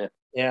 $1 million there.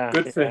 Yeah,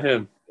 good for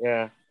him.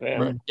 Yeah.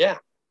 Right. Yeah.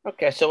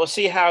 Okay, so we'll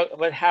see how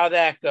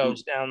that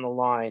goes down the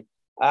line.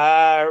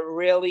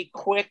 Really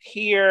quick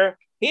here.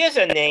 Here's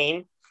a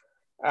name.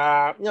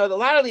 A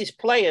lot of these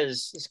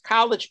players, these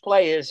college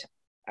players,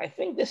 I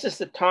think this is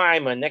the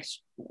time or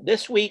next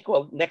week,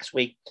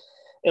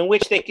 in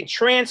which they can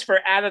transfer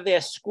out of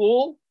their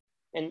school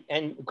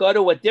and go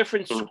to a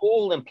different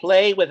school and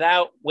play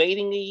without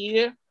waiting a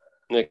year.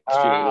 A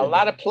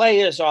lot of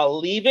players are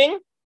leaving.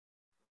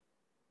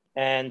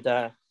 And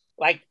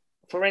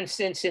for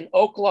instance, in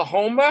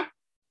Oklahoma,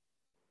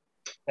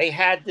 they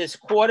had this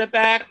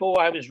quarterback who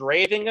I was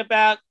raving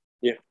about.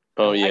 Yeah.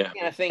 Oh, yeah. I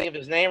can't think of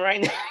his name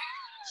right now.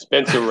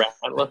 Spencer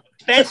Rattler.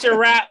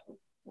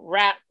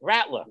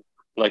 Rattler.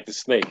 Like the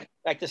snake.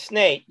 Like the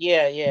snake.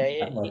 Yeah.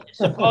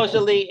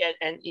 Supposedly,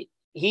 and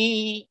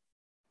he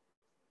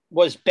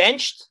was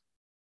benched,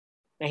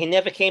 and he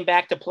never came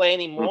back to play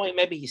anymore.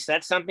 Maybe he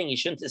said something he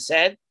shouldn't have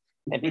said,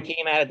 and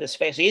became out of this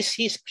phase. So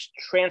he's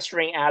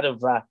transferring out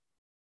of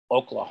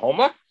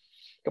Oklahoma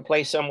to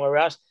play somewhere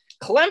else.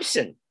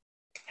 Clemson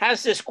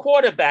has this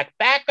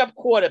backup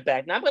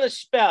quarterback. Now I'm going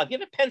to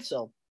give a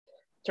pencil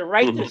to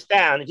write this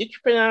down. If you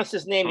can pronounce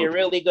his name, you're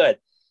really good.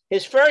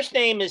 His first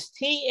name is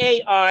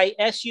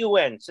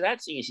Taisun. So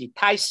that's easy.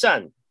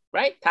 Tyson,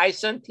 right?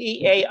 Tyson,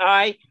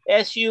 Taisun.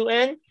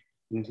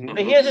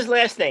 But here's his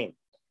last name.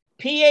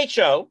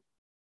 Phommachansh.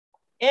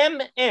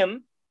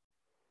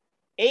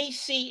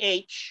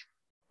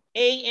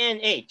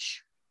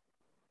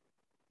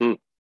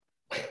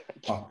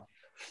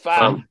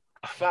 Famachan.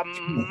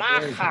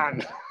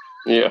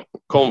 Yeah.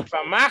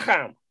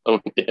 Famachan. Oh,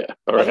 yeah.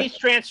 All Well, right. he's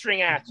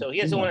transferring out, so he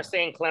doesn't want to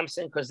stay in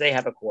Clemson because they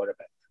have a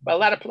quarterback. But a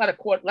lot of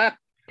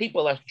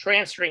people are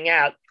transferring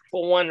out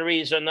for one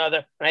reason or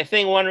another, and I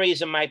think one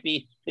reason might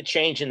be the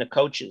change in the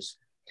coaches.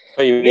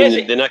 Oh, you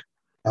mean they're not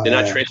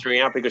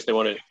transferring out because they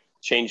want to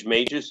change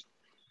majors?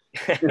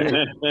 How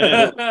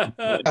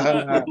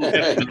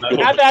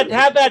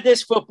about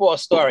this football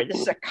story? This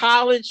is a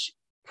college,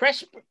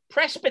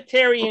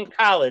 Presbyterian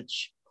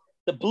College.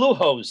 The Blue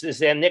Hose is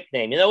their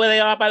nickname. You know where they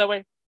are, by the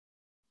way?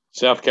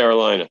 South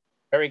Carolina.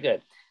 Very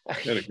good.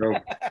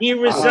 He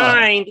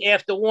resigned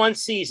after one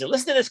season.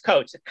 Listen to this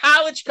coach, a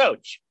college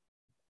coach.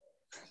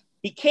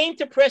 He came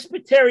to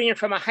Presbyterian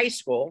from a high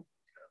school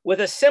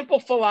with a simple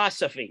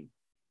philosophy: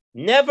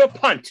 never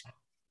punt.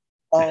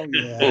 Oh,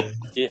 yeah.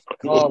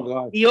 Oh,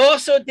 God. He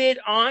also did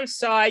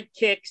onside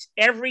kicks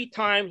every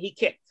time he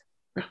kicked.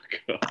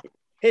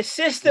 His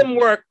system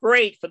worked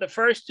great for the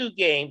first 2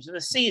 games of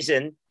the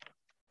season.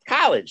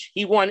 College,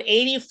 he won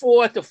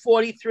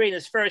 84-43 in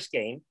his first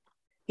game.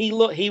 He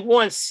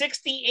won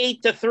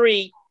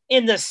 68-3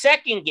 in the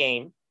second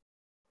game.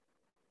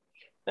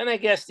 Then I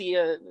guess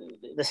the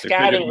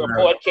scouting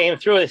report came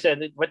through. They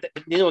said they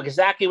knew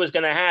exactly what was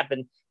going to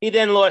happen. He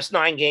then lost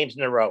 9 games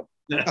in a row.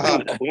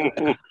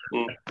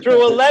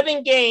 Through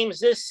 11 games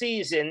this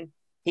season,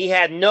 he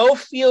had no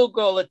field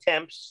goal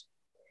attempts.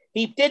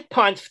 He did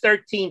punt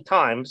 13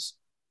 times.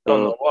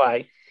 Don't know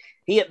why.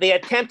 They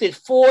attempted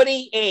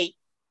 48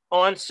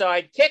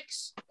 onside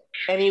kicks,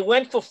 and he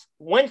went for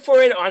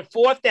it on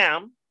 4th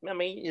down. I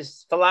mean,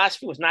 his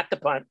philosophy was not to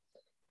punt.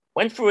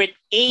 Went for it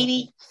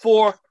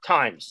 84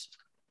 times.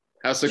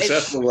 How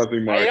successful was he,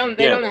 Mark?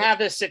 They don't have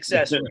this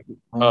success rate.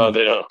 Oh,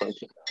 they don't.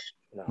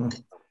 No.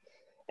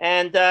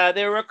 And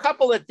there were a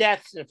couple of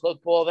deaths in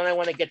football. Then I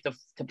want to get to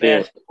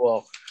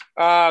basketball.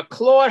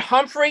 Claude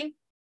Humphrey,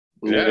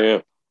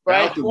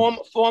 right,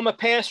 former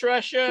pass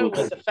rusher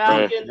with the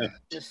Falcons in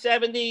the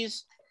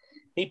 70s.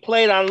 He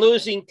played on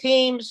losing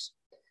teams.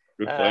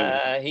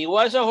 He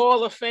was a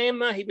Hall of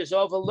Famer. He was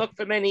overlooked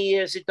for many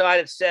years. He died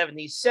at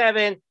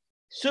 77.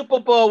 Super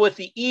Bowl with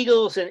the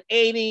Eagles in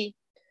 80.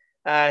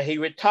 He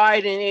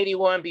retired in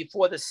 81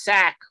 before the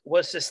sack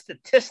was a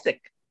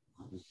statistic.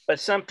 But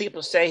some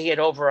people say he had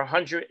over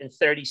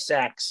 130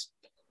 sacks,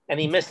 and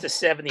he missed the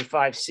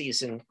 75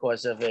 season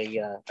because of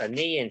a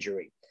knee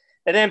injury.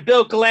 And then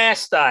Bill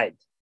Glass died.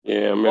 Yeah,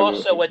 I remember.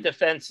 Also a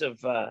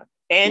defensive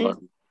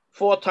end,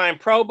 4-time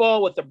Pro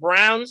Bowl with the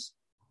Browns.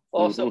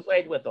 Also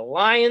played with the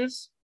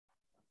Lions.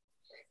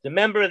 The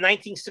member of the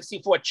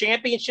 1964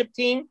 championship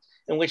team,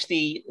 in which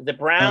the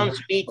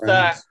Browns beat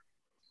the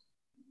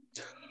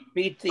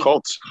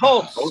Colts.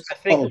 I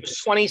think it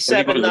was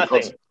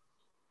 27-0.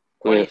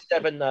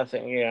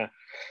 27-0, yeah.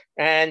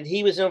 And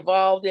he was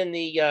involved in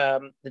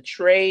the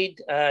trade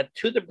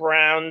to the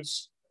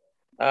Browns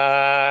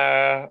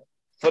for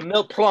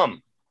Milt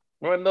Plum.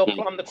 Remember Milt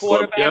Plum, the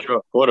quarterback? Yeah,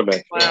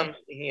 quarterback.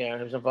 He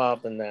was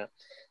involved in that.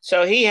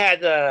 So he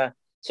had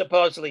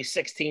supposedly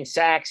 16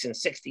 sacks and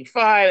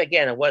 65.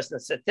 Again, it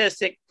wasn't a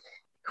statistic.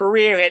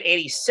 Career had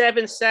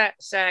 87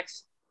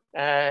 sacks,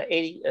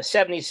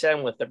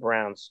 77 with the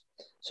Browns.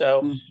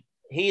 So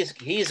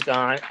he's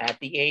gone at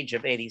the age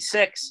of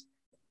 86.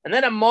 And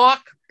then a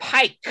Mark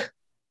Pike,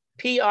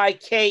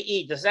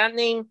 P-I-K-E. Does that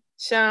name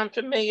sound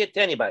familiar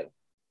to anybody?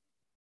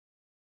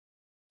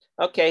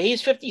 Okay,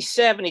 he's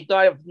 57. He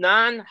died of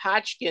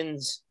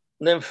non-Hodgkin's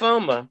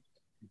lymphoma,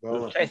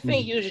 which I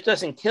think usually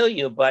doesn't kill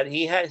you, but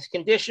he had his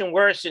condition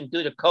worsened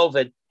due to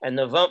COVID and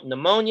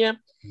pneumonia.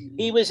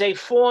 He was a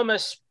former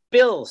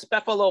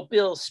Buffalo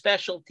Bills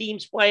special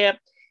teams player.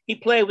 He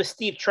played with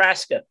Steve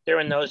Trasker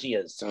during those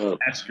years.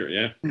 Trasker,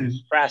 yeah.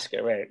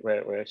 Trasker, right.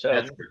 So,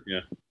 Tasker,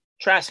 yeah.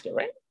 Trasker,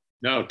 right?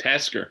 No,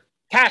 Tasker.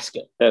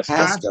 Tasker.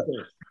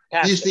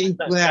 Used to eat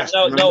glass.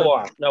 No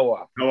R. No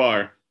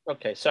R.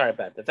 Okay, sorry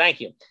about that. Thank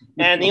you.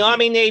 And the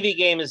Army-Navy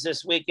game is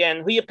this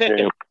weekend. Who you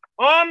picking?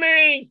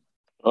 Army.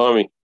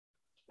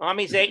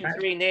 Army's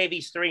 8-3.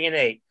 Navy's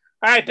 3-8.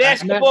 All right,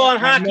 basketball and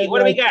hockey. What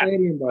do we got?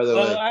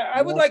 Well,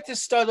 I would like to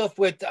start off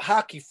with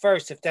hockey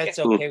first, if that's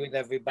okay with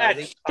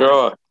everybody.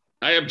 Sure.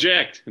 I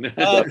object.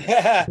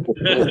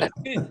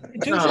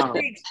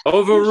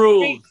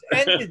 Overruled.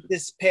 Ended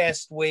this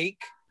past week.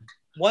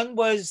 One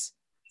was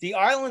the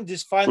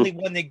Islanders finally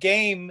won the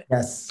game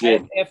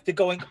after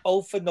going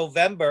 0 for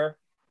November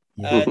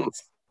and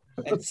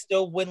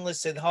still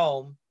winless at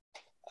home.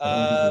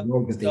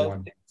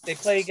 So they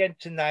play again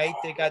tonight.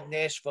 They got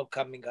Nashville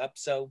coming up.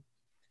 So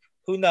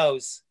who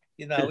knows?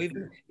 You know,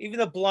 even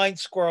a blind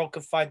squirrel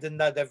could find a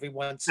nut every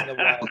once in a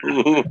while.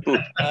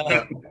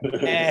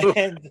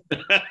 And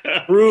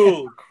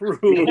cruel.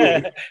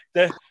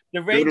 The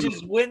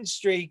Rangers' win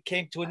streak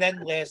came to an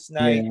end last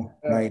night.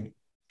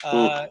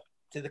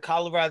 To the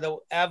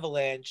Colorado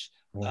Avalanche.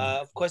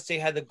 Of course, they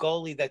had a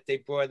goalie that they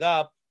brought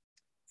up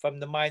from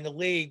the minor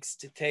leagues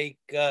to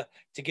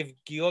give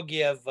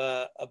Georgiev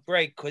a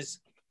break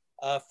because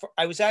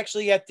I was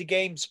actually at the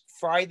games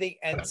Friday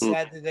and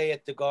Saturday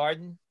at the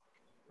Garden.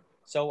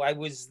 So I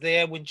was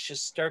there when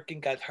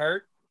Shesterkin got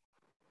hurt.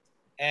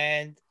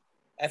 And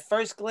at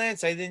first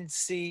glance, I didn't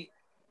see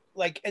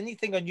like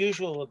anything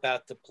unusual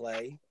about the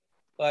play.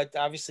 But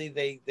obviously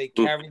they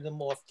carried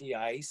them off the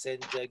ice.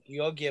 And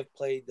Georgiev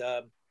played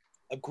a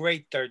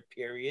great third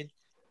period.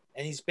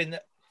 And he's been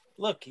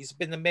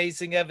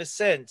amazing ever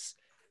since.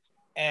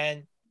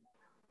 And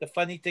the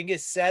funny thing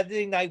is,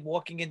 Saturday night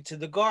walking into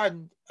the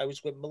Garden, I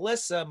was with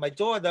Melissa, my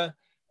daughter,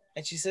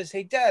 and she says,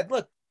 "Hey, Dad,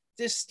 look,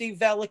 there's Steve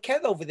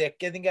Valiquette over there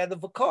getting out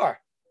of a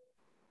car."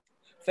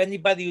 For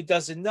anybody who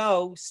doesn't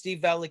know,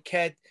 Steve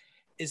Valiquette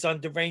is on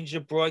the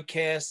Ranger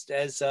broadcast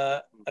as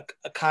a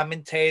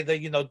commentator,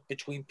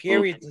 between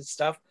periods and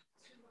stuff.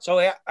 So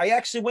I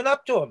actually went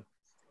up to him.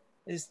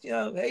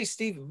 Hey,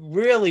 Steve,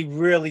 really,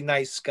 really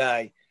nice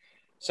guy.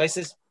 So I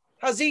says,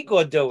 "How's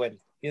Igor doing?"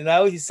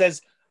 He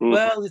says,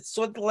 "Well, it's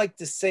sort of like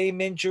the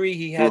same injury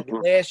he had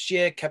last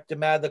year, kept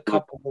him out a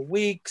couple of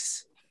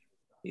weeks."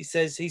 He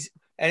says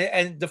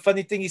and the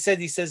funny thing he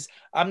says,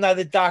 "I'm not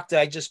a doctor,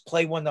 I just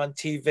play one on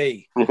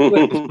TV." I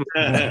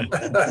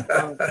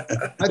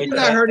think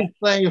I heard he's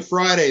playing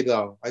Friday,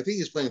 though. I think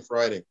he's playing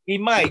Friday. He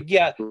might,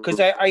 yeah, because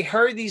I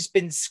heard he's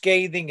been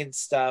scathing and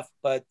stuff,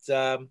 but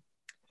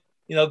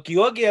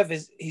Georgiev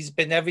he's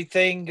been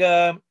everything.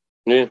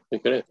 He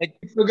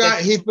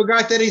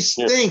forgot that he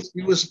stinks.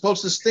 He was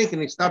supposed to stink,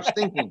 and he stopped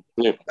stinking.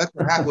 That's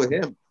what happened with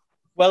him.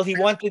 Well, he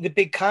wanted a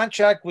big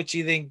contract, which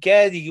he didn't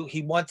get.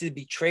 He wanted to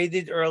be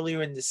traded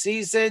earlier in the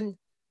season,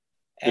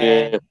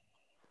 and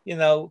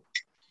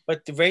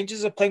but the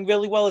Rangers are playing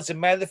really well. As a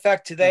matter of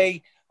fact,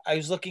 today I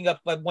was looking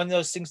up one of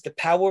those things, the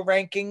power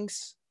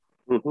rankings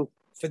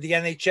for the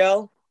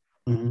NHL.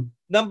 Mm-hmm.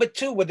 Number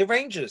 2 were the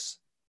Rangers.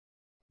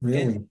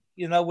 Really?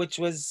 And, which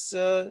was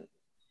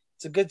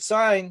it's a good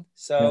sign.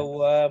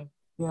 So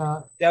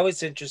that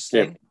was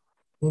interesting.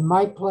 They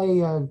might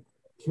play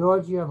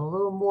Georgiev a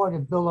little more to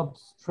build up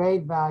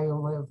trade value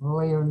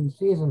later in the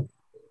season.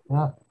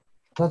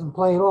 Doesn't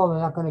play at all, they're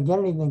not going to get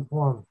anything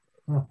for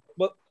him.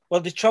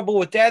 Well, the trouble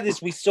with that is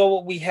we saw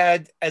what we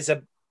had as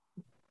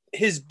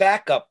his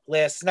backup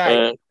last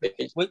night,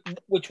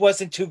 which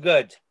wasn't too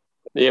good.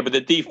 Yeah, but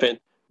the defense,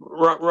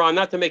 Ron,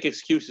 not to make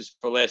excuses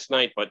for last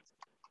night, but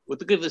with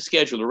the good of the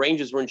schedule, the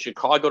Rangers were in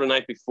Chicago the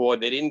night before.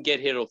 They didn't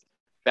get hit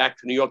back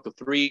to New York till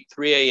 3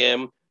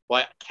 a.m.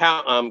 Like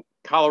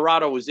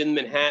Colorado was in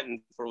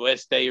Manhattan for the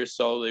last day or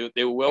so.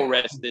 They were well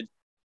rested.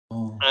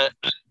 I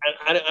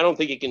don't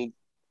think you can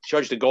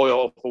judge the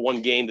goal for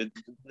one game.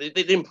 They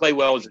didn't play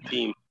well as a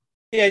team.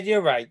 Yeah,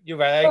 you're right. I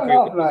agree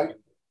with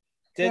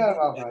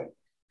you.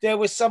 There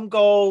were some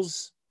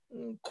goals,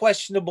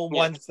 questionable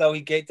ones though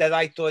that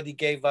I thought he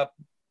gave up.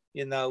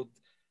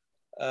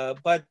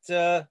 But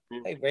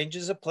hey,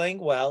 Rangers are playing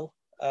well.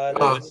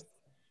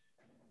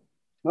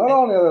 Not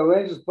only are the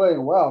Rangers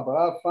playing well, but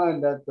I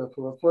find that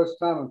for the first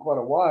time in quite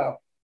a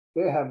while,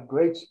 they have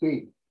great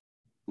speed.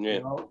 Yeah.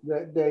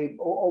 They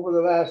over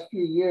the last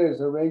few years,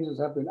 the Rangers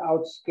have been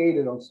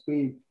outskated on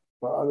speed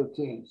by other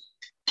teams.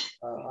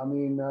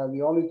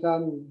 The only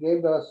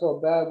game that I saw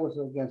bad was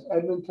against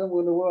Edmonton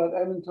when they were at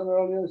Edmonton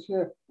earlier this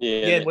year.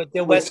 Yeah,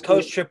 the West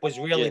Coast trip was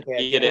really bad.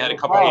 Yeah, they had a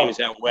couple of games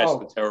out west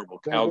with terrible.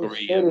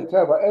 Calgary.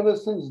 Terrible. Ever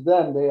since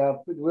then, they have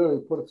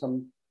really put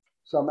some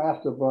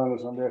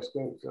afterburners on their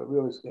skates. They're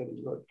really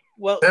skating good.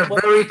 Well, they're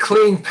very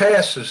clean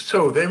passes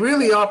too. They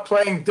really are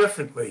playing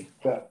differently.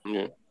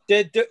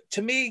 Yeah.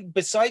 To me,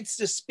 besides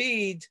the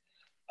speed,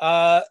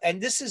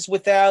 and this is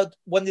without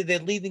one of their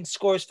leading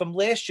scorers from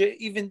last year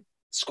even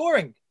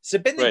scoring,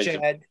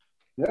 Zibanejad. Right.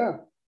 Yeah.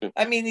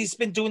 I mean, he's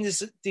been doing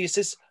the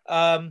assists.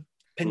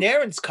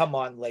 Panarin's come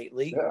on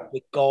lately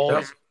with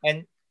goals,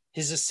 and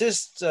his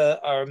assists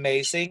are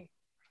amazing.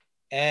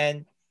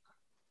 And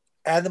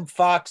Adam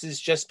Fox is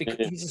just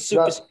because he's a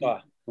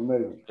superstar.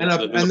 Amazing. And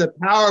the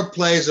power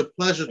play is a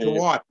pleasure to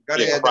watch.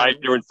 Right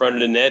there in front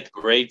of the net,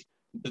 great.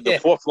 The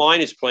fourth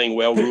line is playing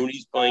well.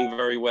 Rooney's playing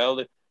very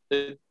well.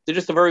 They're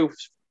just a very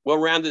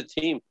well-rounded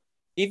team.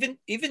 Even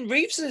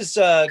Reeves is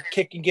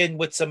kicking in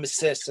with some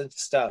assists and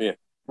stuff. Yeah,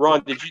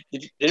 Ron,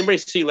 did anybody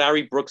see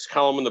Larry Brooks'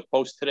 column in the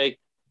Post today?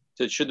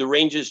 So should the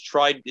Rangers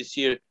try this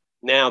year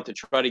now to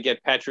try to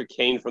get Patrick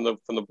Kane from the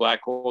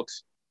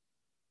Blackhawks?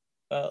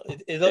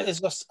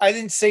 I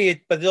didn't see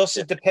it, but it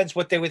also depends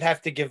what they would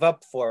have to give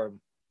up for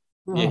him.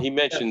 Yeah, he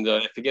mentioned.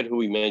 I forget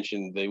who he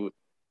mentioned. They would.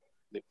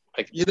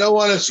 You don't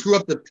want to screw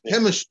up the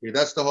chemistry.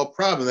 That's the whole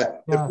problem.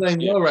 They're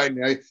playing well right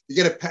now. You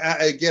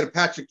get a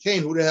Patrick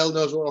Kane. Who the hell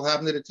knows what will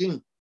happen to the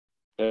team?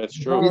 That's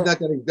true.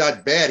 He's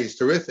not bad. He's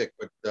terrific,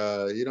 but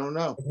you don't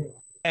know.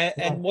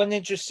 And one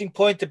interesting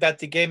point about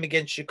the game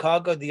against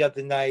Chicago the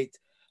other night,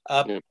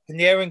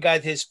 Panarin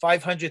got his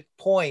 500th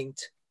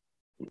point.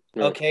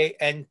 Okay,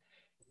 and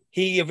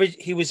he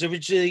was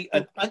originally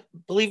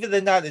believe it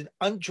or not, an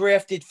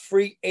undrafted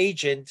free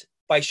agent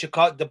by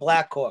Chicago, the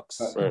Blackhawks.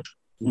 Right.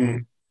 Mm-hmm.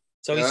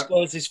 So he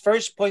scores his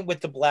first point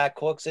with the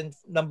Blackhawks, and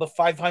number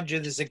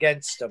 500 is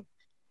against him.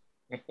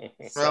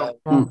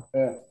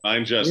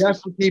 I'm just. He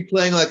has to keep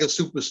playing like a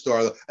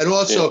superstar, and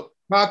also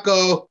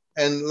Kakko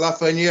and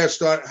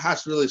Lafreniere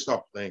has to really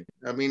start playing.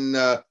 I mean,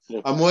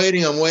 I'm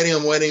waiting. I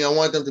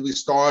want them to be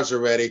stars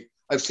already.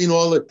 I've seen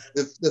all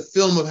the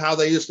film of how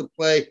they used to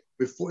play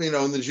before,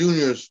 in the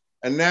juniors,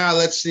 and now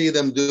let's see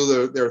them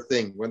do their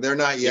thing when they're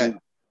not yet.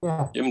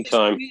 Yeah. Give them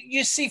time.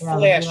 You see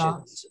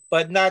flashes,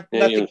 but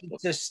nothing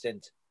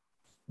consistent.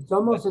 It's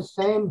almost the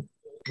same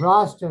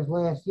roster as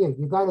last year.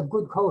 You got a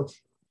good coach.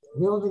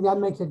 You don't think that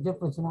makes a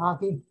difference in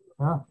hockey?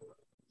 Huh?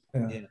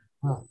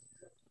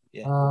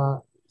 Yeah.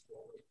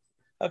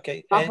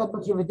 Okay. Not that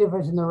much of a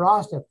difference in the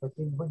roster, but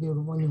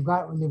when you've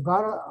got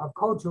a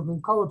coach who can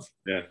coach,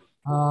 it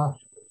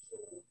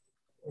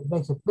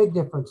makes a big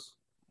difference.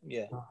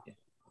 Yeah.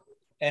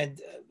 And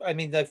I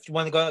mean, if you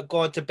want to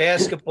go into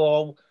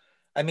basketball,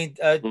 I mean,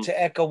 to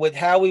echo what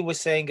Howie was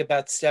saying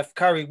about Steph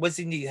Curry, what's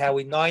he need,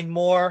 Howie? 9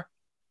 more?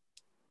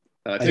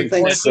 I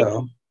think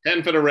so.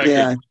 10 for the record.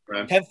 Yeah.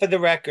 10 for the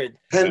record.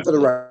 10 for the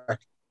record.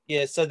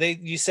 Yeah, so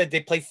you said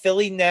they play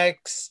Philly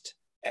next,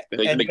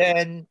 and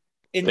then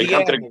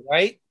Indiana,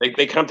 right?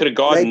 They come to the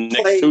Garden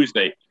next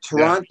Tuesday.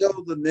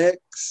 Toronto, the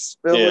Knicks,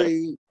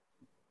 Philly,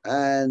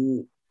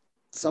 and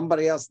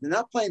somebody else. They're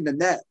not playing the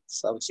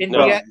Nets.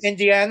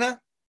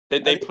 Indiana?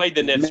 They played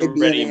the Nets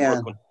already in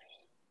Brooklyn.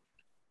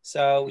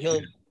 So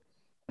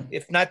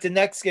if not the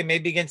next game,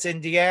 maybe against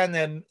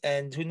Indiana,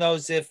 and who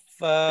knows if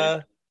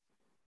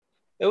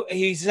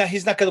he's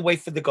not going to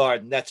wait for the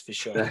Garden. That's for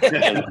sure. Knicks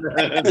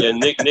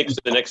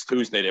the next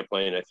Tuesday they're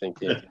playing, I think.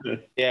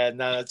 Yeah,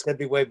 no, it's going to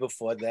be way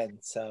before then.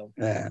 So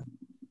I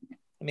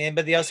mean,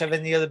 anybody else have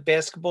any other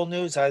basketball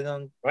news? I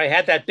don't. I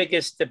had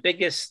the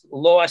biggest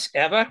loss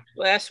ever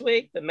last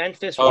week. The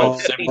Memphis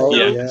 152,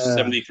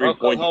 73-point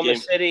Oklahoma game.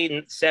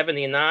 City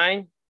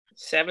 79,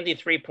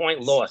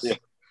 73-point loss. Yeah.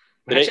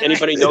 Did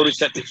anybody notice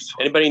that?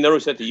 Anybody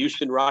notice that the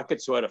Houston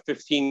Rockets, who had a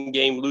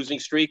 15-game losing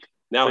streak,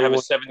 now have a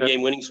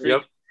 7-game winning streak?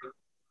 Yep.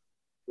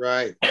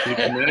 Right.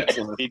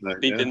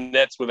 Beat the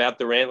Nets without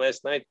Durant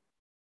last night.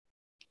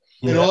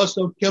 And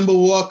also Kemba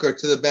Walker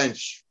to the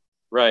bench.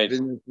 Right.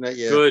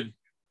 Good.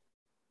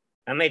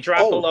 And they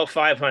dropped below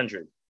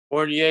 500.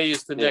 Fournier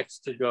is the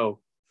next to go.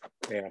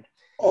 Yeah.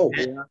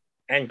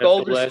 And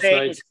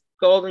After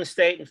Golden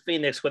State and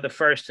Phoenix were the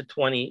first to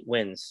 20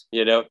 wins.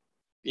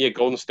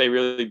 Golden State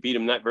really beat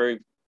them not very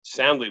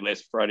soundly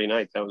last Friday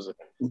night. I was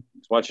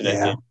watching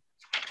that game.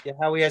 Yeah,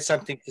 Howie has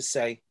something to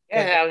say.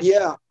 I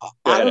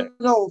don't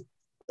know.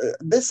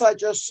 This I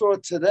just saw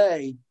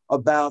today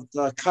about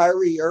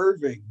Kyrie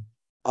Irving.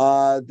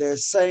 They're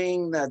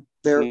saying that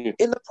they're in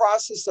the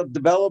process of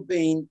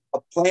developing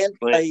a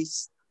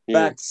plant-based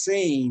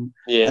vaccine,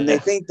 and they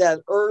think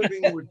that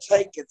Irving would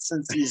take it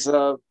since he's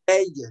a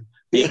vegan.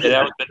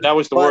 That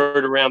was the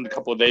word around a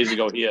couple of days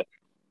ago here.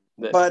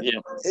 But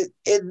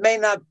it may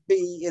not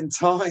be in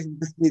time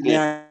in the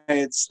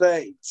United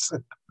States.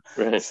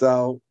 Right.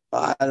 So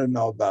I don't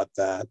know about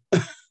that.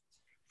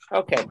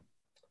 Okay.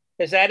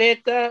 Is that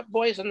it,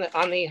 boys, on the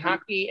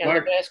hockey and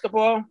Mark. the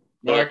basketball?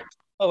 Mark,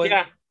 Oh,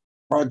 yeah.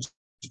 you want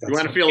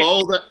to feel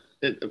old?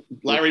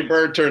 Larry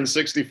Bird turned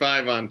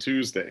 65 on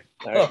Tuesday.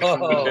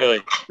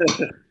 Really?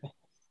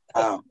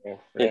 Wow.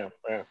 Yeah.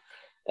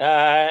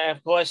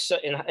 Of course,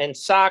 in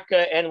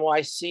soccer,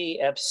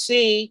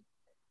 NYCFC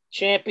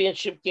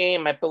championship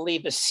game, I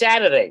believe, is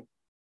Saturday.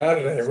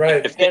 Saturday,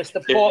 right. Against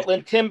the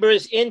Portland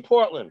Timbers in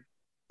Portland.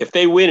 If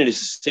they win, is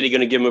the city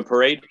going to give them a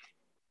parade?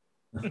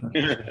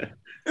 I'm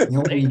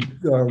not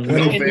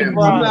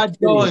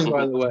going,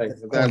 by the way.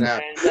 If that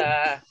happens.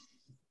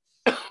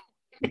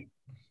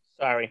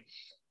 Sorry.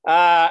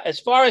 As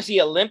far as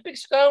the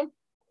Olympics go,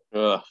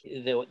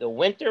 the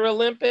Winter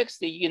Olympics,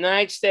 the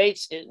United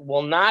States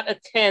will not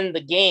attend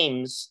the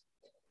games.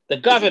 The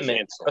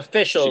government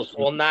officials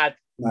will not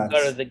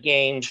go to the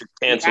games.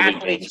 The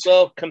athletes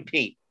will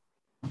compete.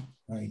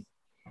 Right.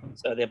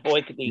 So their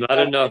boycott. Not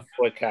enough.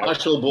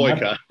 Partial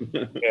boycott.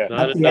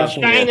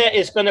 China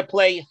is going to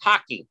play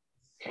hockey.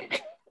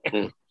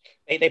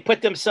 They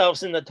put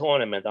themselves in the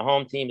tournament. The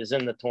home team is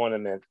in the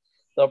tournament.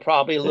 They'll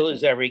probably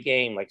lose every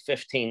game, like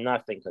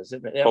 15-0, because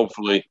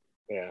hopefully.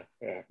 Yeah.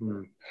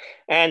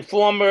 And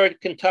former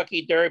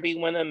Kentucky Derby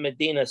winner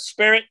Medina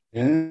Spirit. He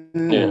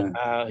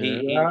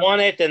won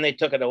it, and they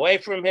took it away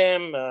from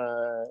him.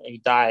 He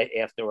died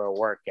after a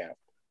workout.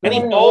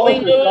 Any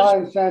bowling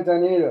news? Santa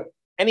Anita.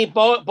 Any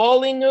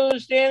bowling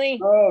news, Danny?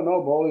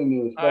 No bowling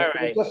news. All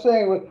right. Just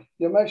saying,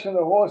 you mentioned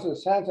the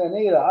horses, Santa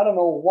Anita. I don't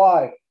know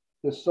why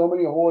there's so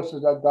many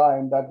horses that die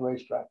in that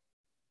racetrack.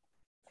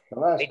 The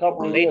last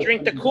couple of they years,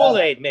 drink the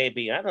Kool-Aid,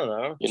 maybe. I don't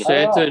know.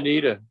 Santa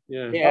Anita.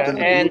 Yeah.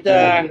 And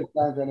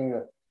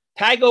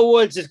Tiger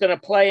Woods is going to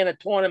play in a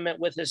tournament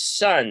with his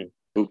son.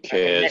 Who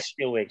cares? Next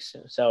few weeks.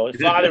 So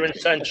father and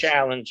son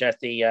challenge at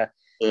the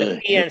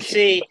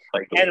PNC.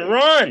 And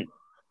Ron,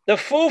 the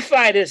Foo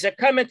Fighters are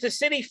coming to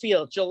Citi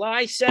Field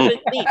July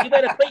 17th. You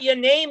better put your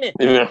name in.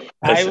 You're one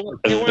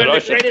of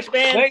the greatest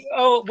bands.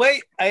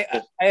 Wait.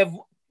 I have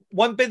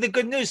one bit of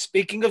good news.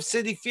 Speaking of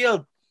Citi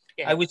Field,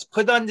 I was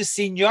put on the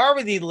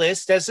seniority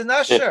list as an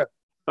usher.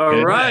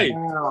 All right.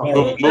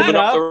 Moving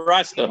up the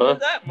roster, huh?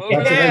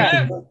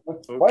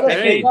 What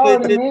does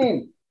seniority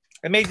mean?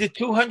 I made the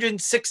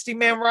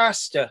 260-man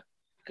roster.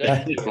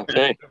 Good.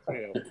 Okay.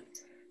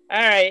 All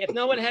right. If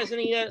no one has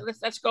any,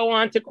 let's go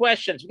on to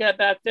questions. We got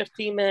about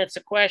 15 minutes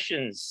of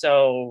questions.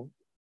 So,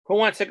 who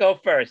wants to go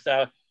first?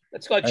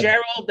 Let's go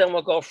Gerald. Then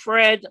we'll go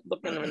Fred.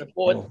 Looking on the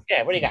board.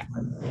 Yeah. What do you got?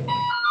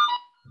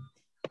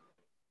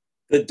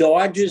 The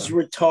Dodgers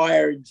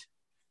retired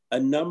a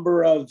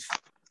number of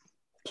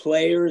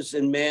players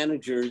and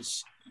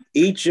managers,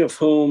 each of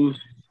whom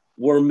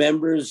were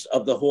members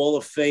of the Hall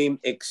of Fame,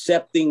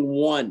 excepting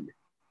one.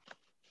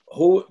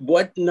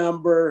 What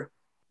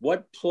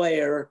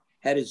player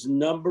had his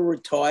number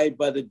retired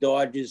by the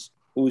Dodgers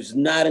who's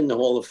not in the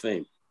Hall of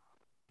Fame?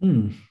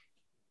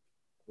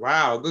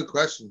 Wow, good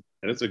question.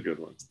 That's a good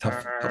one.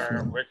 Tough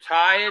one.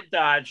 Retired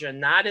Dodger,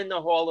 not in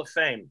the Hall of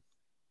Fame.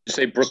 You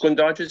say Brooklyn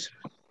Dodgers?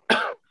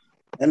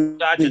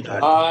 Dodgers.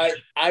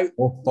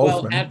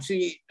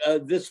 Actually,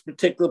 this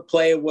particular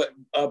player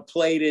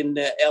played in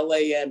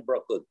LA and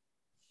Brooklyn.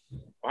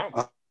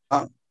 Wow.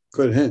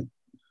 Good hint.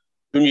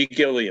 Junior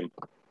Gilliam.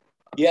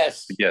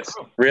 Yes. Yes.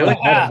 Really?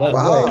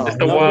 Wow. That's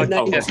a wild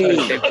guess.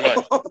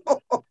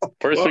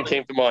 First one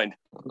came to mind.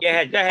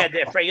 Yeah, go ahead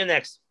there, Fred. You're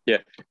next.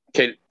 Yeah.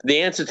 Okay. The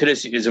answer to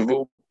this is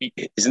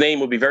his name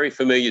will be very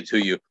familiar to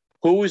you.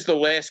 Who was the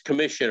last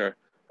commissioner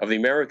of the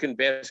American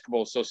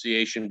Basketball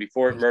Association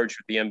before it merged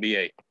with the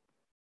NBA?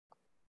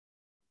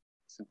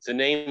 It's a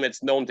name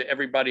that's known to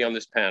everybody on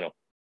this panel.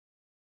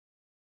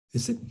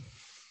 Is it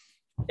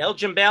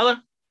Elgin Baylor?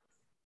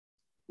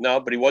 No,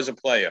 but he was a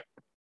player.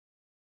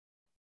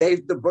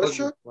 Dave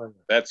DeBusschere?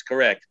 That's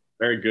correct.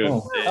 Very good.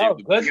 Oh,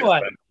 good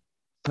one.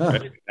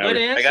 Good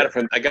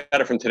answer. I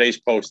got it from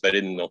today's post. I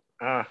didn't know.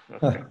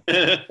 Okay.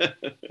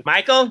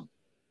 Michael?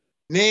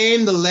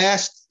 Name the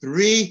last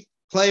 3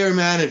 player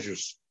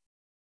managers.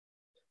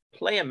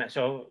 So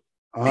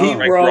Pete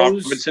Frank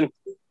Rose. Robinson.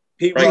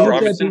 Pete Frank Rose.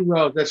 Robinson.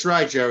 Rose. That's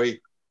right, Jerry.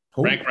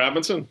 Frank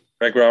Robinson.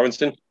 Frank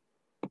Robinson.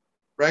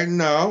 Right?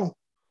 No.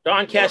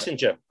 Don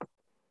Kessinger.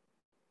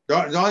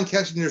 Don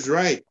Kessinger's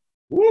right.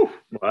 Woo.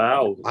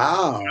 Wow.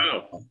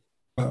 Wow.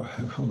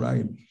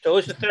 Right. So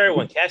who's the third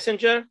one?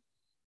 Kessinger?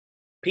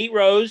 Pete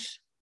Rose?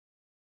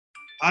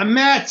 I'm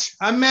Matt.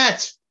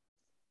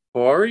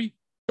 Corey?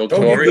 No,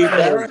 Torrey.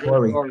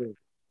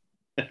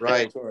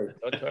 Right.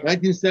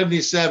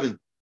 1977.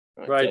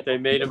 Right, they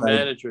made him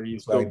manager.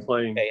 He's still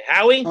playing. Hey,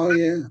 Howie? Oh,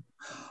 yeah.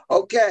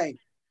 Okay.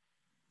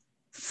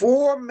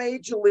 4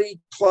 major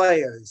league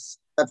players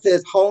have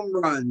hit home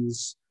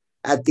runs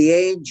at the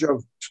age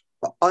of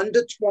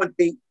under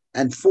 20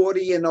 and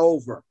 40 and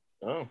over.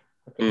 Oh.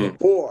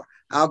 4.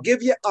 I'll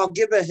give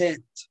a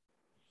hint.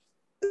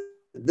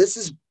 This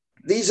is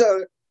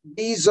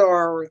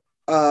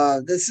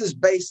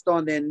based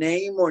on their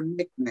name or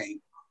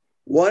nickname.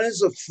 One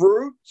is a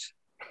fruit,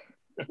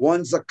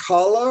 one's a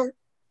color,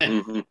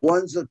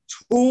 one's a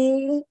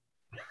tool,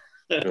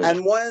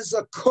 and one is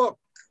a cook.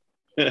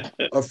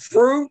 A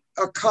fruit,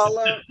 a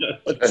color,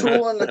 a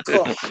tool, and a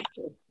cook.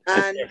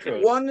 And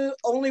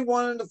only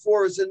one of the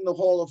 4 is in the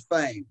Hall of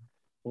Fame.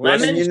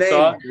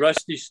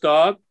 Rusty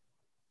Staub.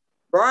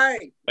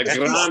 Right.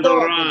 Grand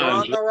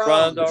Oran.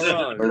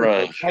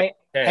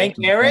 Hank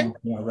Aaron?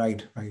 Yeah,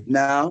 right.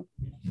 No.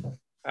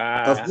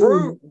 A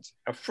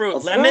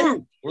fruit.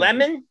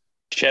 Lemon?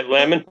 Chet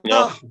Lemon?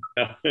 No.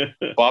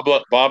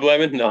 Bob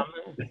Lemon? No.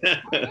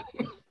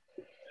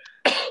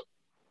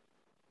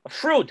 A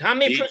fruit. How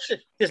many fruits?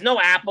 There's no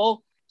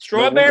apple.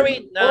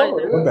 Strawberry? No.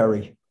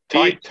 Strawberry.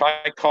 Ty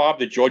Cobb,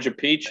 the Georgia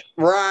peach.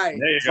 Right.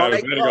 There you go.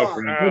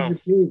 Georgia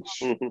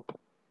peach.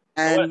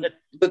 And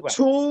the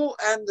tool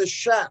and the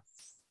chef.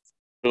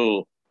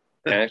 Tool.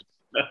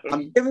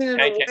 I'm giving it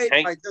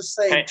away by just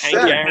saying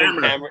chef.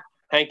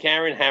 Hank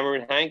Aaron, Hammer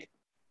and Hank.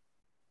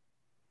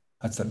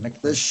 That's a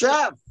nickname. The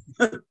chef.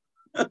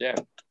 Yeah.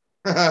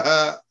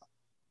 A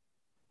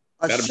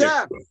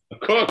chef. A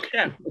cook.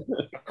 Yeah.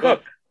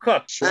 Cook.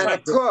 And a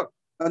cook.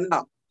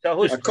 No. So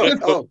who's a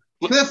cook? Oh.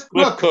 Cliff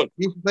Cook.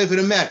 He used to play for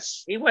the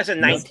Mets. He wasn't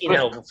 19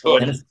 over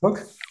 40.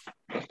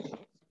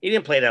 He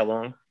didn't play that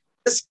long.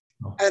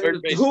 And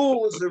the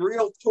tool is a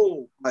real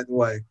tool, by the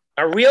way.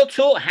 A real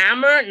tool?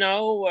 Hammer?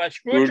 No.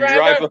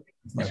 Screwdriver?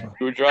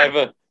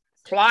 Screwdriver.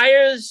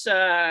 Pliers?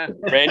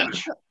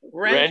 Wrench.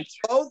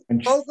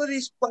 Both of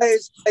these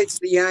players played for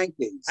the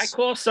Yankees. I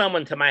call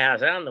someone to my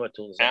house. I don't know what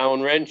tools are.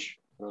 Allen wrench?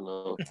 I don't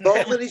know.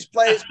 Both of these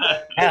players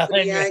played for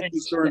the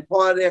Yankees during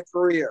part of their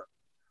career.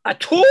 A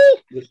tool?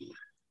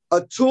 A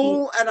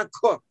tool and a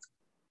cook.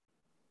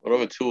 What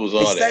other tools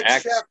are there?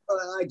 Axe? Chef,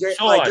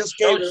 I just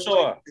gave it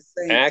away.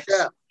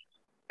 Axe?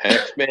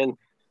 Axe, man.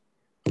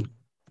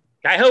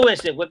 Guy, who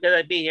is it? What did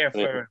I be here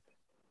for?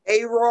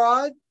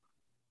 A-Rod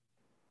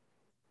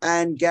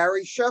and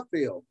Gary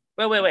Sheffield.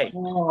 Wait.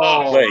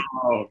 Oh, wait.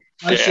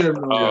 I should have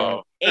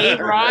known.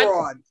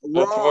 A-Rod?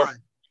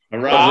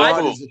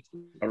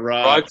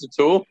 Rod's a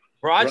tool?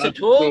 Rod's a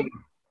tool?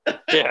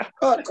 Yeah.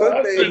 Oh,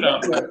 could be.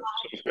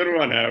 Good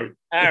one, Howard.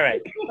 All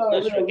right.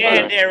 Let's go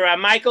ahead there,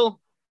 Michael.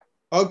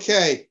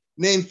 Okay.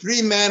 Name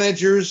 3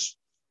 managers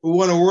who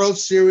won a World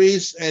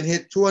Series and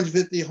hit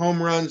 250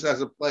 home runs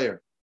as a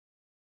player.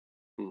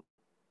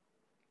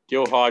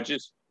 Gil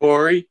Hodges.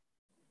 Corey.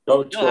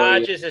 Go Gil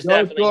Hodges is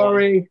definitely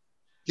one.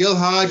 Gil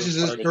Hodges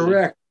is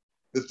correct.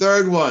 The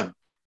third one.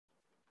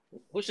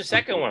 Who's the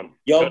second one?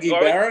 Yogi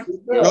Berra?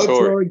 Joe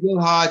Torre, Gil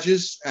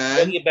Hodges,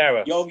 and Yogi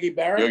Berra. Yogi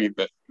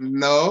Berra?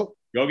 No.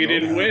 Yogi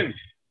didn't win.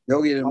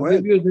 Yogi didn't I'll win.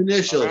 give you his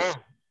initials.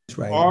 That's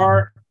right.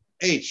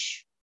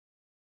 R.H.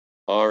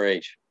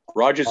 R.H.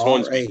 Rogers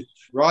Hornsby.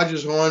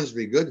 Rogers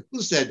Hornsby. Good.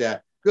 Who said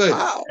that? Good.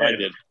 Wow. I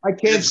did. I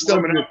can't It's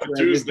stump coming you, up for Fred.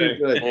 You Tuesday. did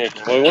good.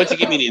 Well, once you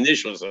give me the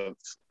initials. All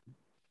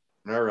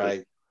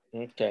right.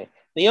 Okay.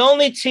 The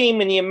only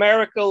team in the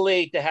American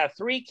League to have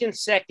 3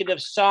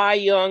 consecutive Cy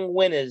Young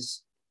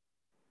winners.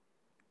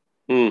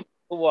 Who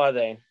are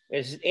they?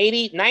 Is it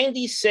 80,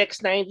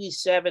 96,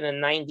 97,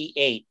 and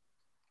 98?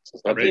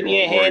 I'll give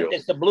you a hint.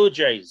 It's the Blue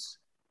Jays.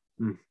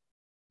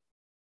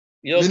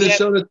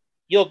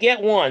 You'll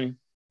get one.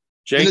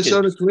 Jenkins.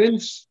 Minnesota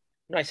Twins?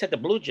 No, I said the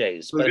Blue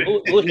Jays. But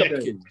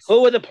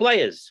who are the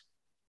players?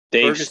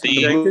 Dave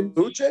Steve.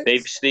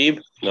 Dave Steve?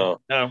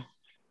 No.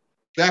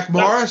 Jack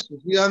Morris?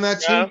 Was he on that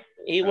team? No,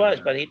 he was,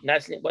 but he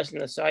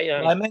wasn't the Cy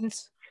Young.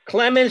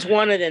 Clemens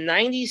won it in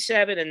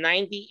 97 and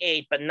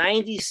 98, but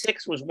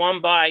 96 was won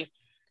by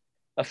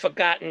a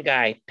forgotten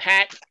guy,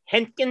 Pat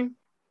Hentgen.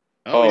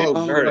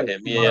 Oh, heard of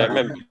him. Yeah, I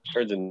remember.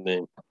 Heard the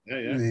name.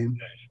 Yeah.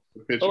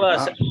 Who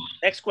else?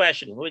 Next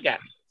question. Who we got?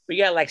 We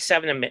got like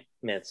 7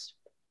 minutes.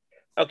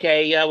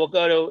 Okay, we'll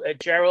go to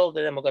Gerald,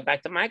 and then we'll go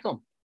back to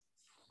Michael.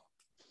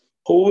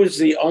 Who was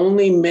the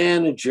only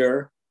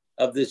manager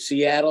of the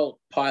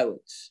Seattle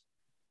Pilots?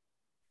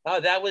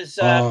 Oh, that was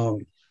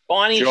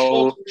Barney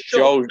Joe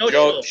Schultz.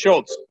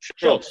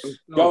 Joe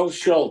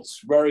Schultz.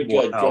 Very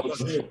good. Wow. Joe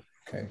Schultz.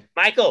 Okay.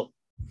 Michael.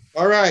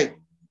 All right.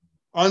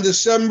 On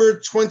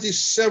December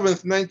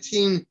 27th,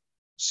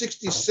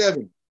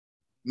 1967,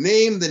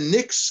 name the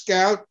Knicks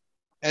scout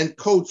and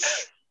coach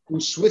who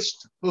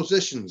switched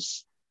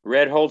positions.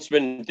 Red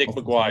Holtzman and Dick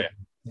McGuire.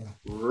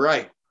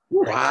 Right.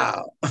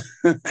 Wow.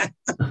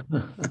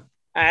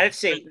 Let's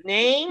see.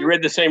 Name. You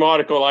read the same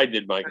article I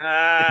did, Mike.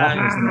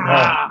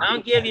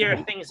 Don't give your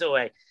things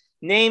away.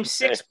 Name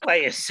 6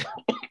 players.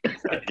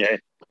 Okay.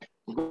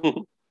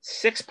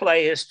 6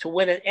 players to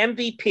win an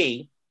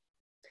MVP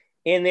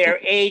in their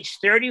age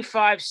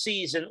 35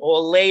 season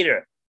or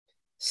later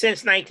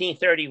since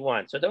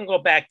 1931. So don't go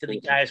back to the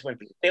guys when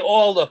they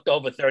all looked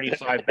over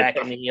 35 back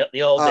in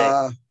the old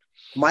days.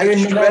 Mike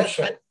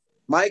Schmidt.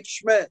 Mike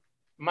Schmidt.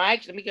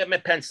 Mike, let me get my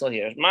pencil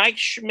here. Mike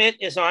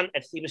Schmidt is on,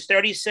 he was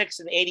 36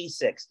 and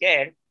 86. Go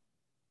ahead.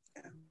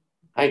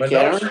 Hi,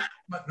 Karen.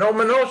 No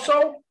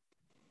Minoso?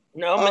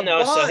 No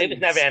Minoso. He was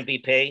never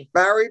MVP.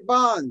 Barry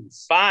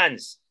Bonds.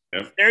 Bonds.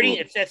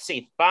 30. Let's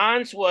see.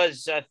 Bonds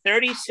was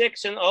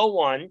 36 and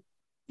 01,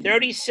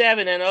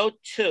 37 and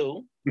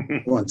 02,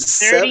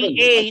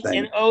 38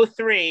 and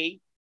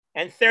 03,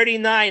 and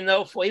 39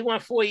 and 04. He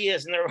won 4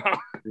 years in a row.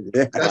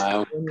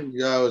 Wow.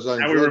 Now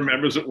he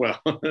remembers it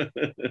well.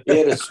 He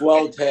had a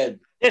swelled head.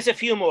 There's a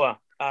few more.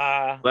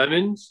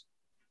 Lemons?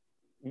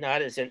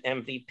 Not as an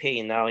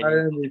MVP. No. Not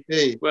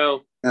MVP.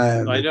 Well,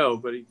 I know,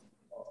 but he...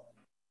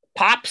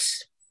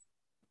 Pops.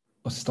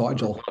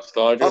 Stargell.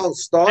 Oh,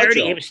 Stargell.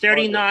 He was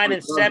 39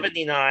 and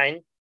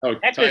 79. Oh,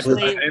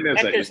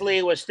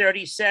 Eckersley was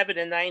 37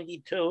 and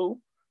 92.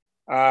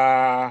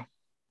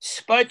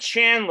 Spud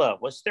Chandler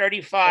was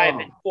 35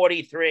 and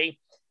 43.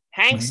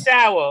 Hank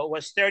Sauer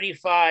was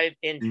 35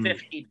 and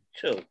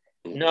 52.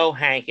 No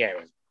Hank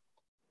Aaron.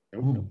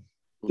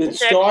 Did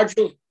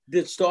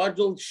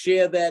Stargell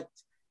share that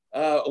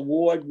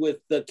award with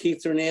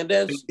Keith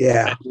Hernandez?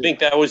 Yeah. I think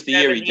that was the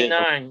year he did.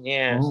 79,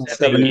 yeah.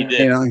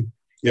 79.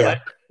 Yeah.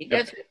 He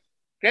gets it.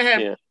 Go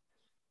ahead. Yeah.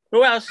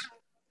 Who else?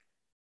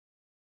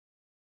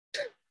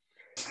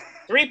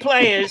 3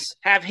 players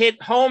have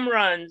hit home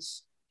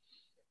runs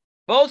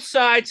both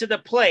sides of the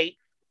plate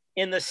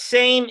in the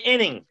same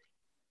inning.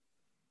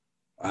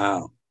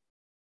 Wow.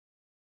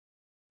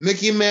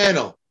 Mickey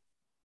Mantle.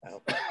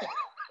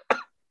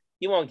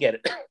 You won't get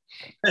it.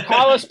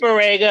 Carlos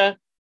Barrega,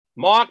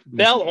 Mark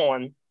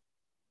Bellhorn,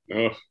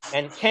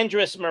 and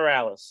Kendrys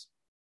Morales.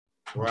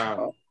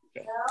 Wow.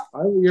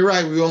 You're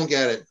right. We won't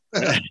get it.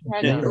 I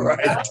know. You're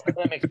right. That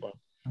makes sense. Go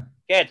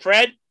ahead,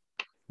 Fred.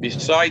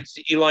 Besides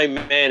Eli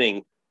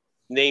Manning,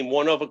 name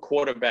one other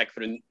quarterback for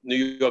the New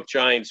York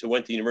Giants who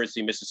went to the University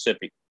of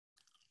Mississippi.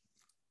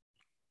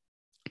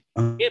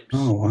 Gibbs.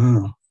 Oh,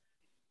 wow.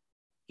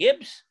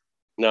 Gibbs?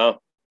 No.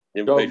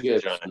 Didn't play for the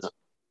Giants.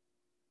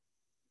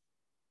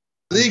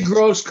 Lee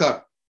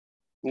Grosscup.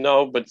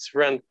 No, but it's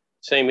around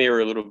same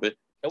era a little bit.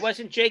 It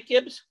wasn't Jake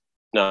Gibbs?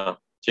 No.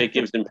 Jake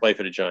Gibbs didn't play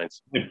for the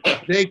Giants.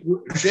 Jake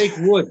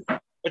Wood.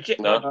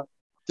 No.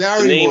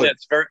 Gary Wood.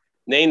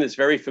 Name that's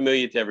very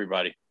familiar to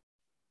everybody.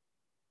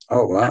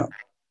 Oh, wow.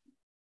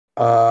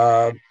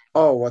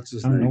 What's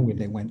his I don't know name? where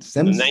they went.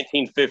 In the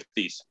Sims?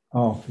 1950s.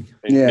 Oh,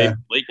 yeah.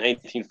 Late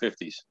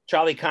 1950s.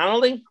 Charlie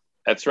Connolly?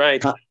 That's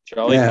right.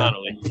 Charlie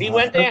Connolly. He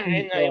went there? I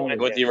didn't know he went He went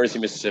to there. the University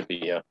of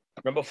Mississippi, yeah.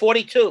 Number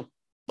 42.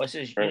 What's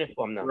his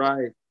uniform number?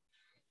 Right.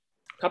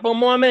 Couple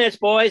more minutes,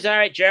 boys. All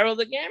right, Gerald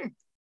again.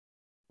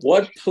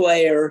 What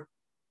player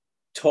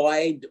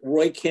tied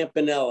Roy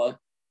Campanella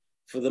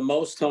for the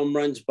most home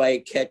runs by a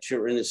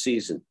catcher in a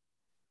season?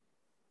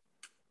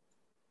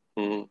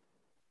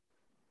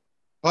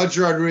 Pudge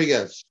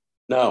Rodriguez.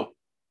 No.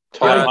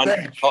 Todd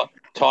Hundley.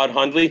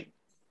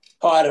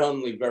 Todd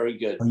Hundley, very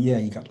good. Oh, yeah,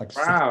 you got like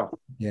wow.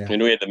 6. Yeah. I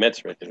knew we had the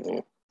Mets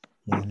record.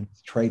 Yeah,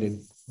 traded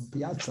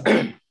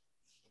Piazza.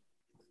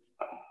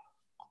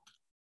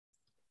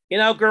 You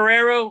know,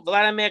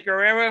 Vladimir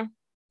Guerrero?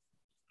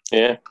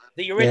 Yeah.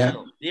 The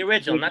original,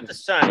 not the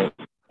son.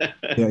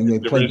 Yeah,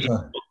 you played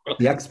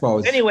the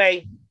Expos.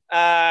 Anyway,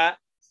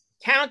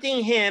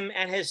 counting him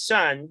and his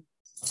son,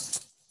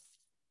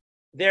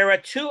 there are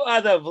 2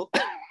 other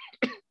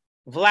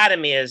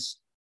Vladimirs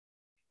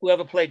who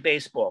ever played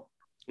baseball.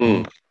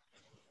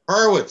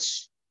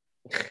 Hurwitz.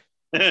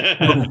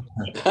 Putin.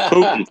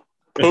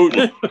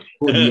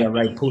 Yeah,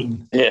 right,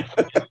 Putin. Yeah.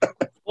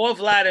 4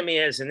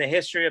 Vladimirs in the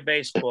history of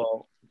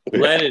baseball.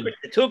 Lennon.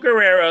 The 2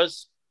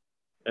 Guerreros.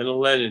 And a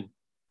Lennon.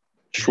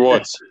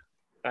 Schwartz.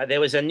 There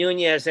was a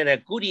Nunez and a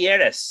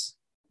Gutierrez.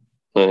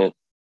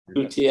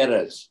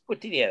 Gutierrez.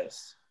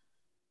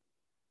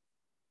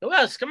 Who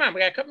else? Come on, we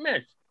got a couple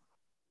minutes.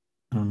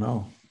 I don't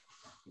know.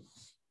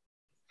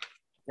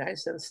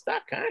 Guys are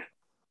stuck,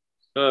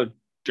 huh?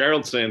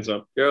 Gerald stands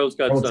up. Gerald's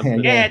got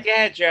something.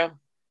 Yeah, Joe.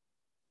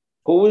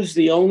 Who was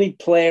the only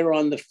player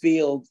on the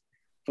field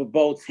for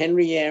both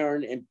Henry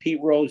Aaron and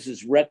Pete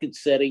Rose's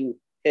record-setting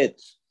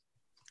hits?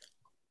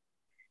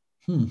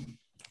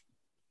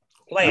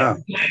 Player.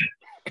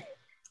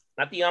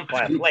 Not the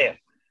umpire,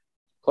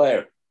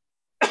 player.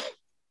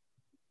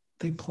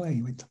 They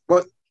play.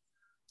 What?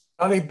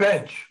 Johnny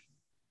Bench.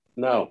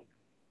 No.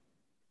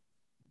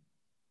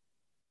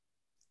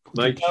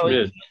 Mike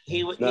Schmidt.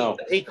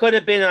 He could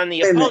have been on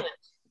the opponent.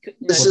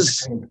 This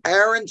is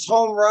Aaron's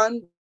home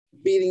run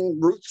beating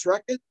Ruth's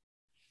record?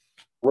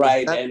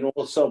 Right, and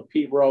also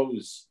Pete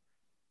Rose.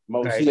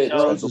 Pete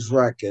Rose's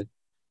record.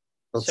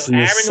 So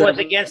Aaron was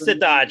against the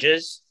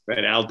Dodgers.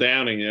 Right, Al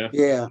Downing, yeah.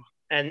 Yeah.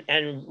 And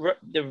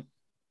the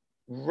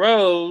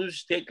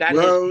Rose his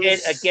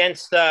hit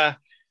against the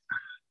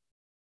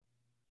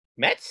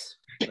Mets?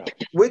 No.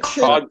 Which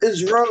hit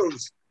is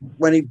Rose?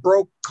 When he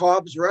broke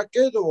Cobb's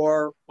record,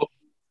 or?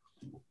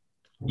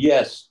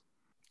 Yes.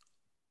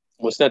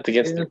 Was that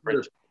against the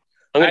French?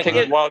 I'm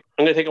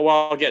gonna take a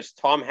wild guess.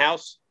 Tom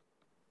House?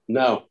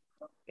 No.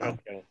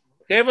 Okay.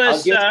 Give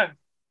us I'll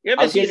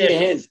give you a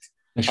hint.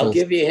 I'll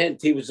give you a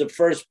hint. He was a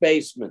first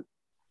baseman.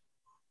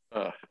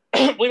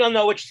 We don't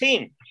know which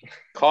team.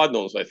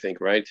 Cardinals, I think,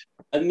 right?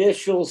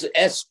 Initials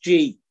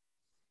SG.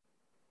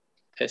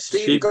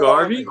 Steve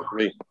Garvey?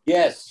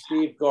 Yes,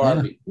 Steve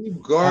Garvey. Steve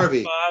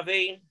Garvey.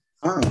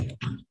 Oh,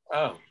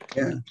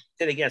 yeah.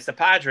 Did against the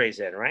Padres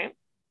then, right?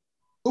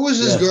 Who was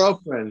his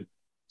girlfriend?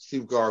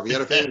 Steve Garvey.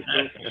 Had a famous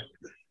girlfriend.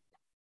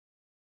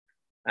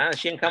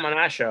 She didn't come on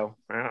our show.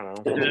 I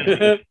don't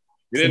know.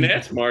 You didn't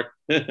ask, Mark.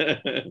 All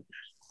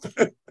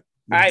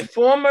right,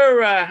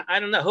 former. I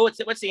don't know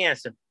what's the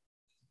answer.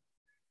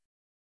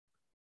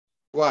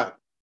 What?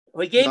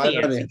 We gave the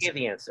answer. We gave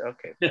the answer.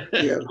 Okay.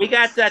 Yeah. We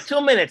got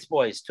 2 minutes,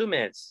 boys. 2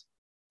 minutes.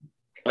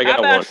 How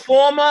about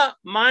former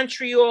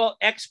Montreal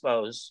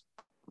Expos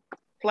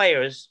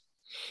players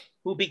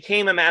who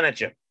became a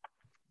manager?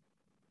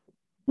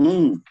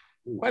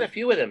 Quite a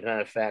few of them,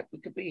 matter of fact. We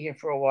could be here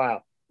for a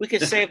while. We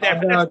could save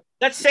that.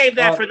 Let's save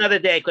that for another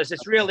day because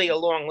it's really a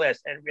long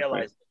list. I didn't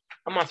realize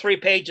I'm on 3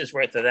 pages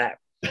worth of that.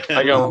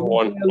 I got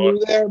one.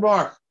 There,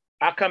 Mark.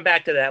 I'll come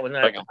back to that one.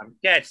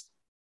 Yes.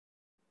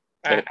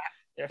 All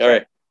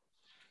right.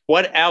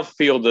 What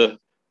outfielder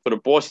for the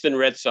Boston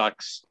Red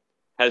Sox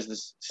has the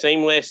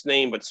same last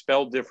name but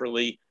spelled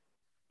differently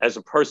as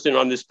a person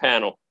on this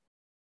panel?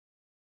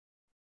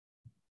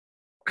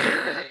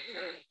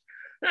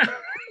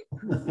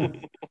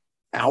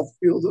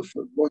 Outfielder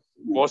for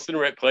Boston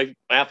Red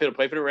outfielder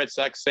play for the Red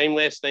Sox. Same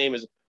last name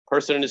as a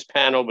person on this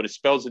panel, but it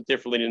spells it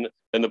differently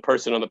than the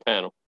person on the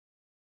panel.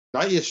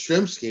 Not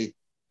Yastrzemski.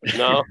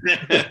 No.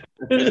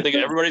 Think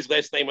of everybody's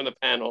last name on the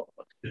panel.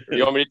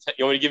 You want me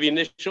to give you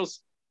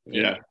initials?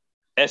 Yeah.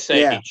 S-H.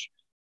 Yeah.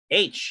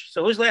 H.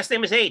 So whose last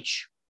name is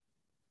H?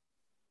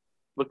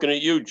 Looking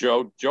at you,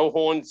 Joe. Joe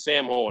Horn,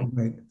 Sam Horn.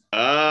 The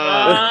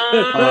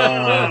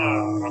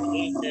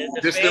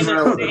famous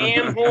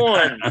Sam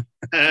Horn.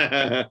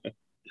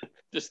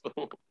 Just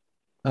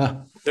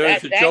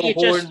that you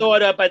just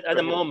thought up at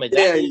the moment.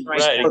 Yeah, you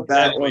put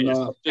that one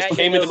up. Just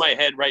came into my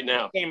head right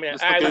now. All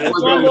right,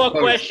 one more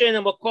question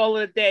and we'll call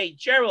it a day.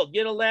 Gerald,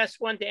 you're the last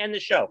one to end the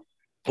show.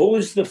 Who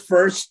was the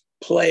first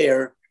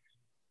player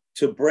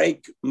to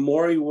break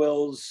Maury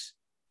Will's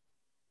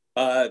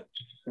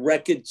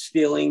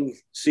record-stealing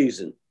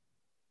season?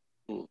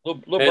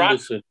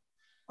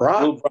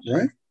 Brock,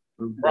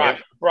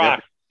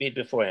 beat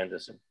before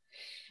Anderson.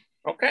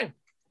 Okay.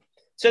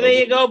 So there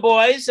you go,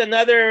 boys.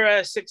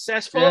 Another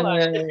successful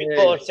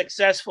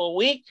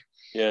week.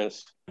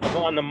 Yes.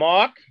 On the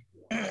mark.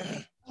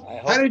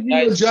 How did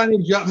you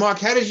know Mark,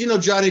 how did you know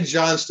Johnny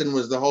Johnston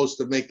was the host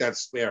of Make That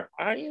Spare?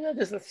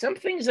 There's some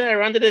things that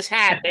are under this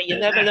hat that you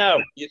never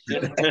know. You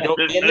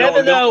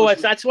never know.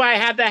 That's why I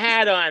have the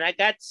hat on. I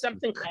got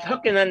something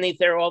cooking underneath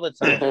there all the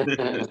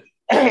time.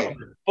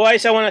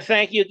 Boys, I want to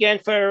thank you again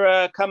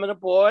for coming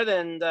aboard,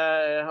 and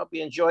I hope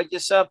you enjoyed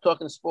yourself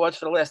talking sports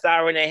for the last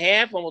hour and a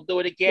half, and we'll do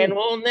it again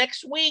all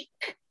next week.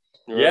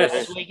 Yes.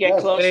 As we get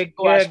closer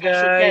to our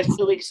special guest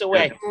 2 weeks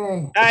away.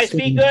 Guys,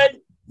 be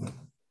good.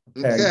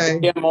 Okay.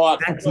 Yeah,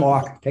 Mark. Thanks,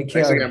 Mark. Take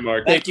care. Thanks again,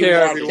 Mark. Take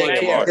care, everyone. Take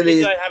care. It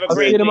is. Have a I'll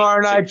great see you week.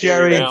 tomorrow night,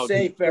 Jerry. Stay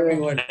safe,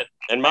 everyone.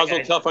 And mazel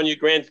tov on your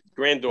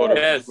granddaughter.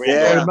 Yes.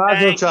 Yeah,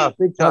 Mazel tov.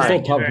 Big time.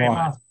 Thank you Mazel tov, very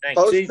Mark. much. Thank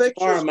you. Post See you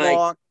pictures, tomorrow, Mike.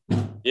 Mark.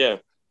 Yeah.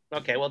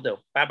 Okay, we'll do.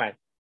 Bye-bye.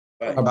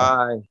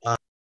 Bye.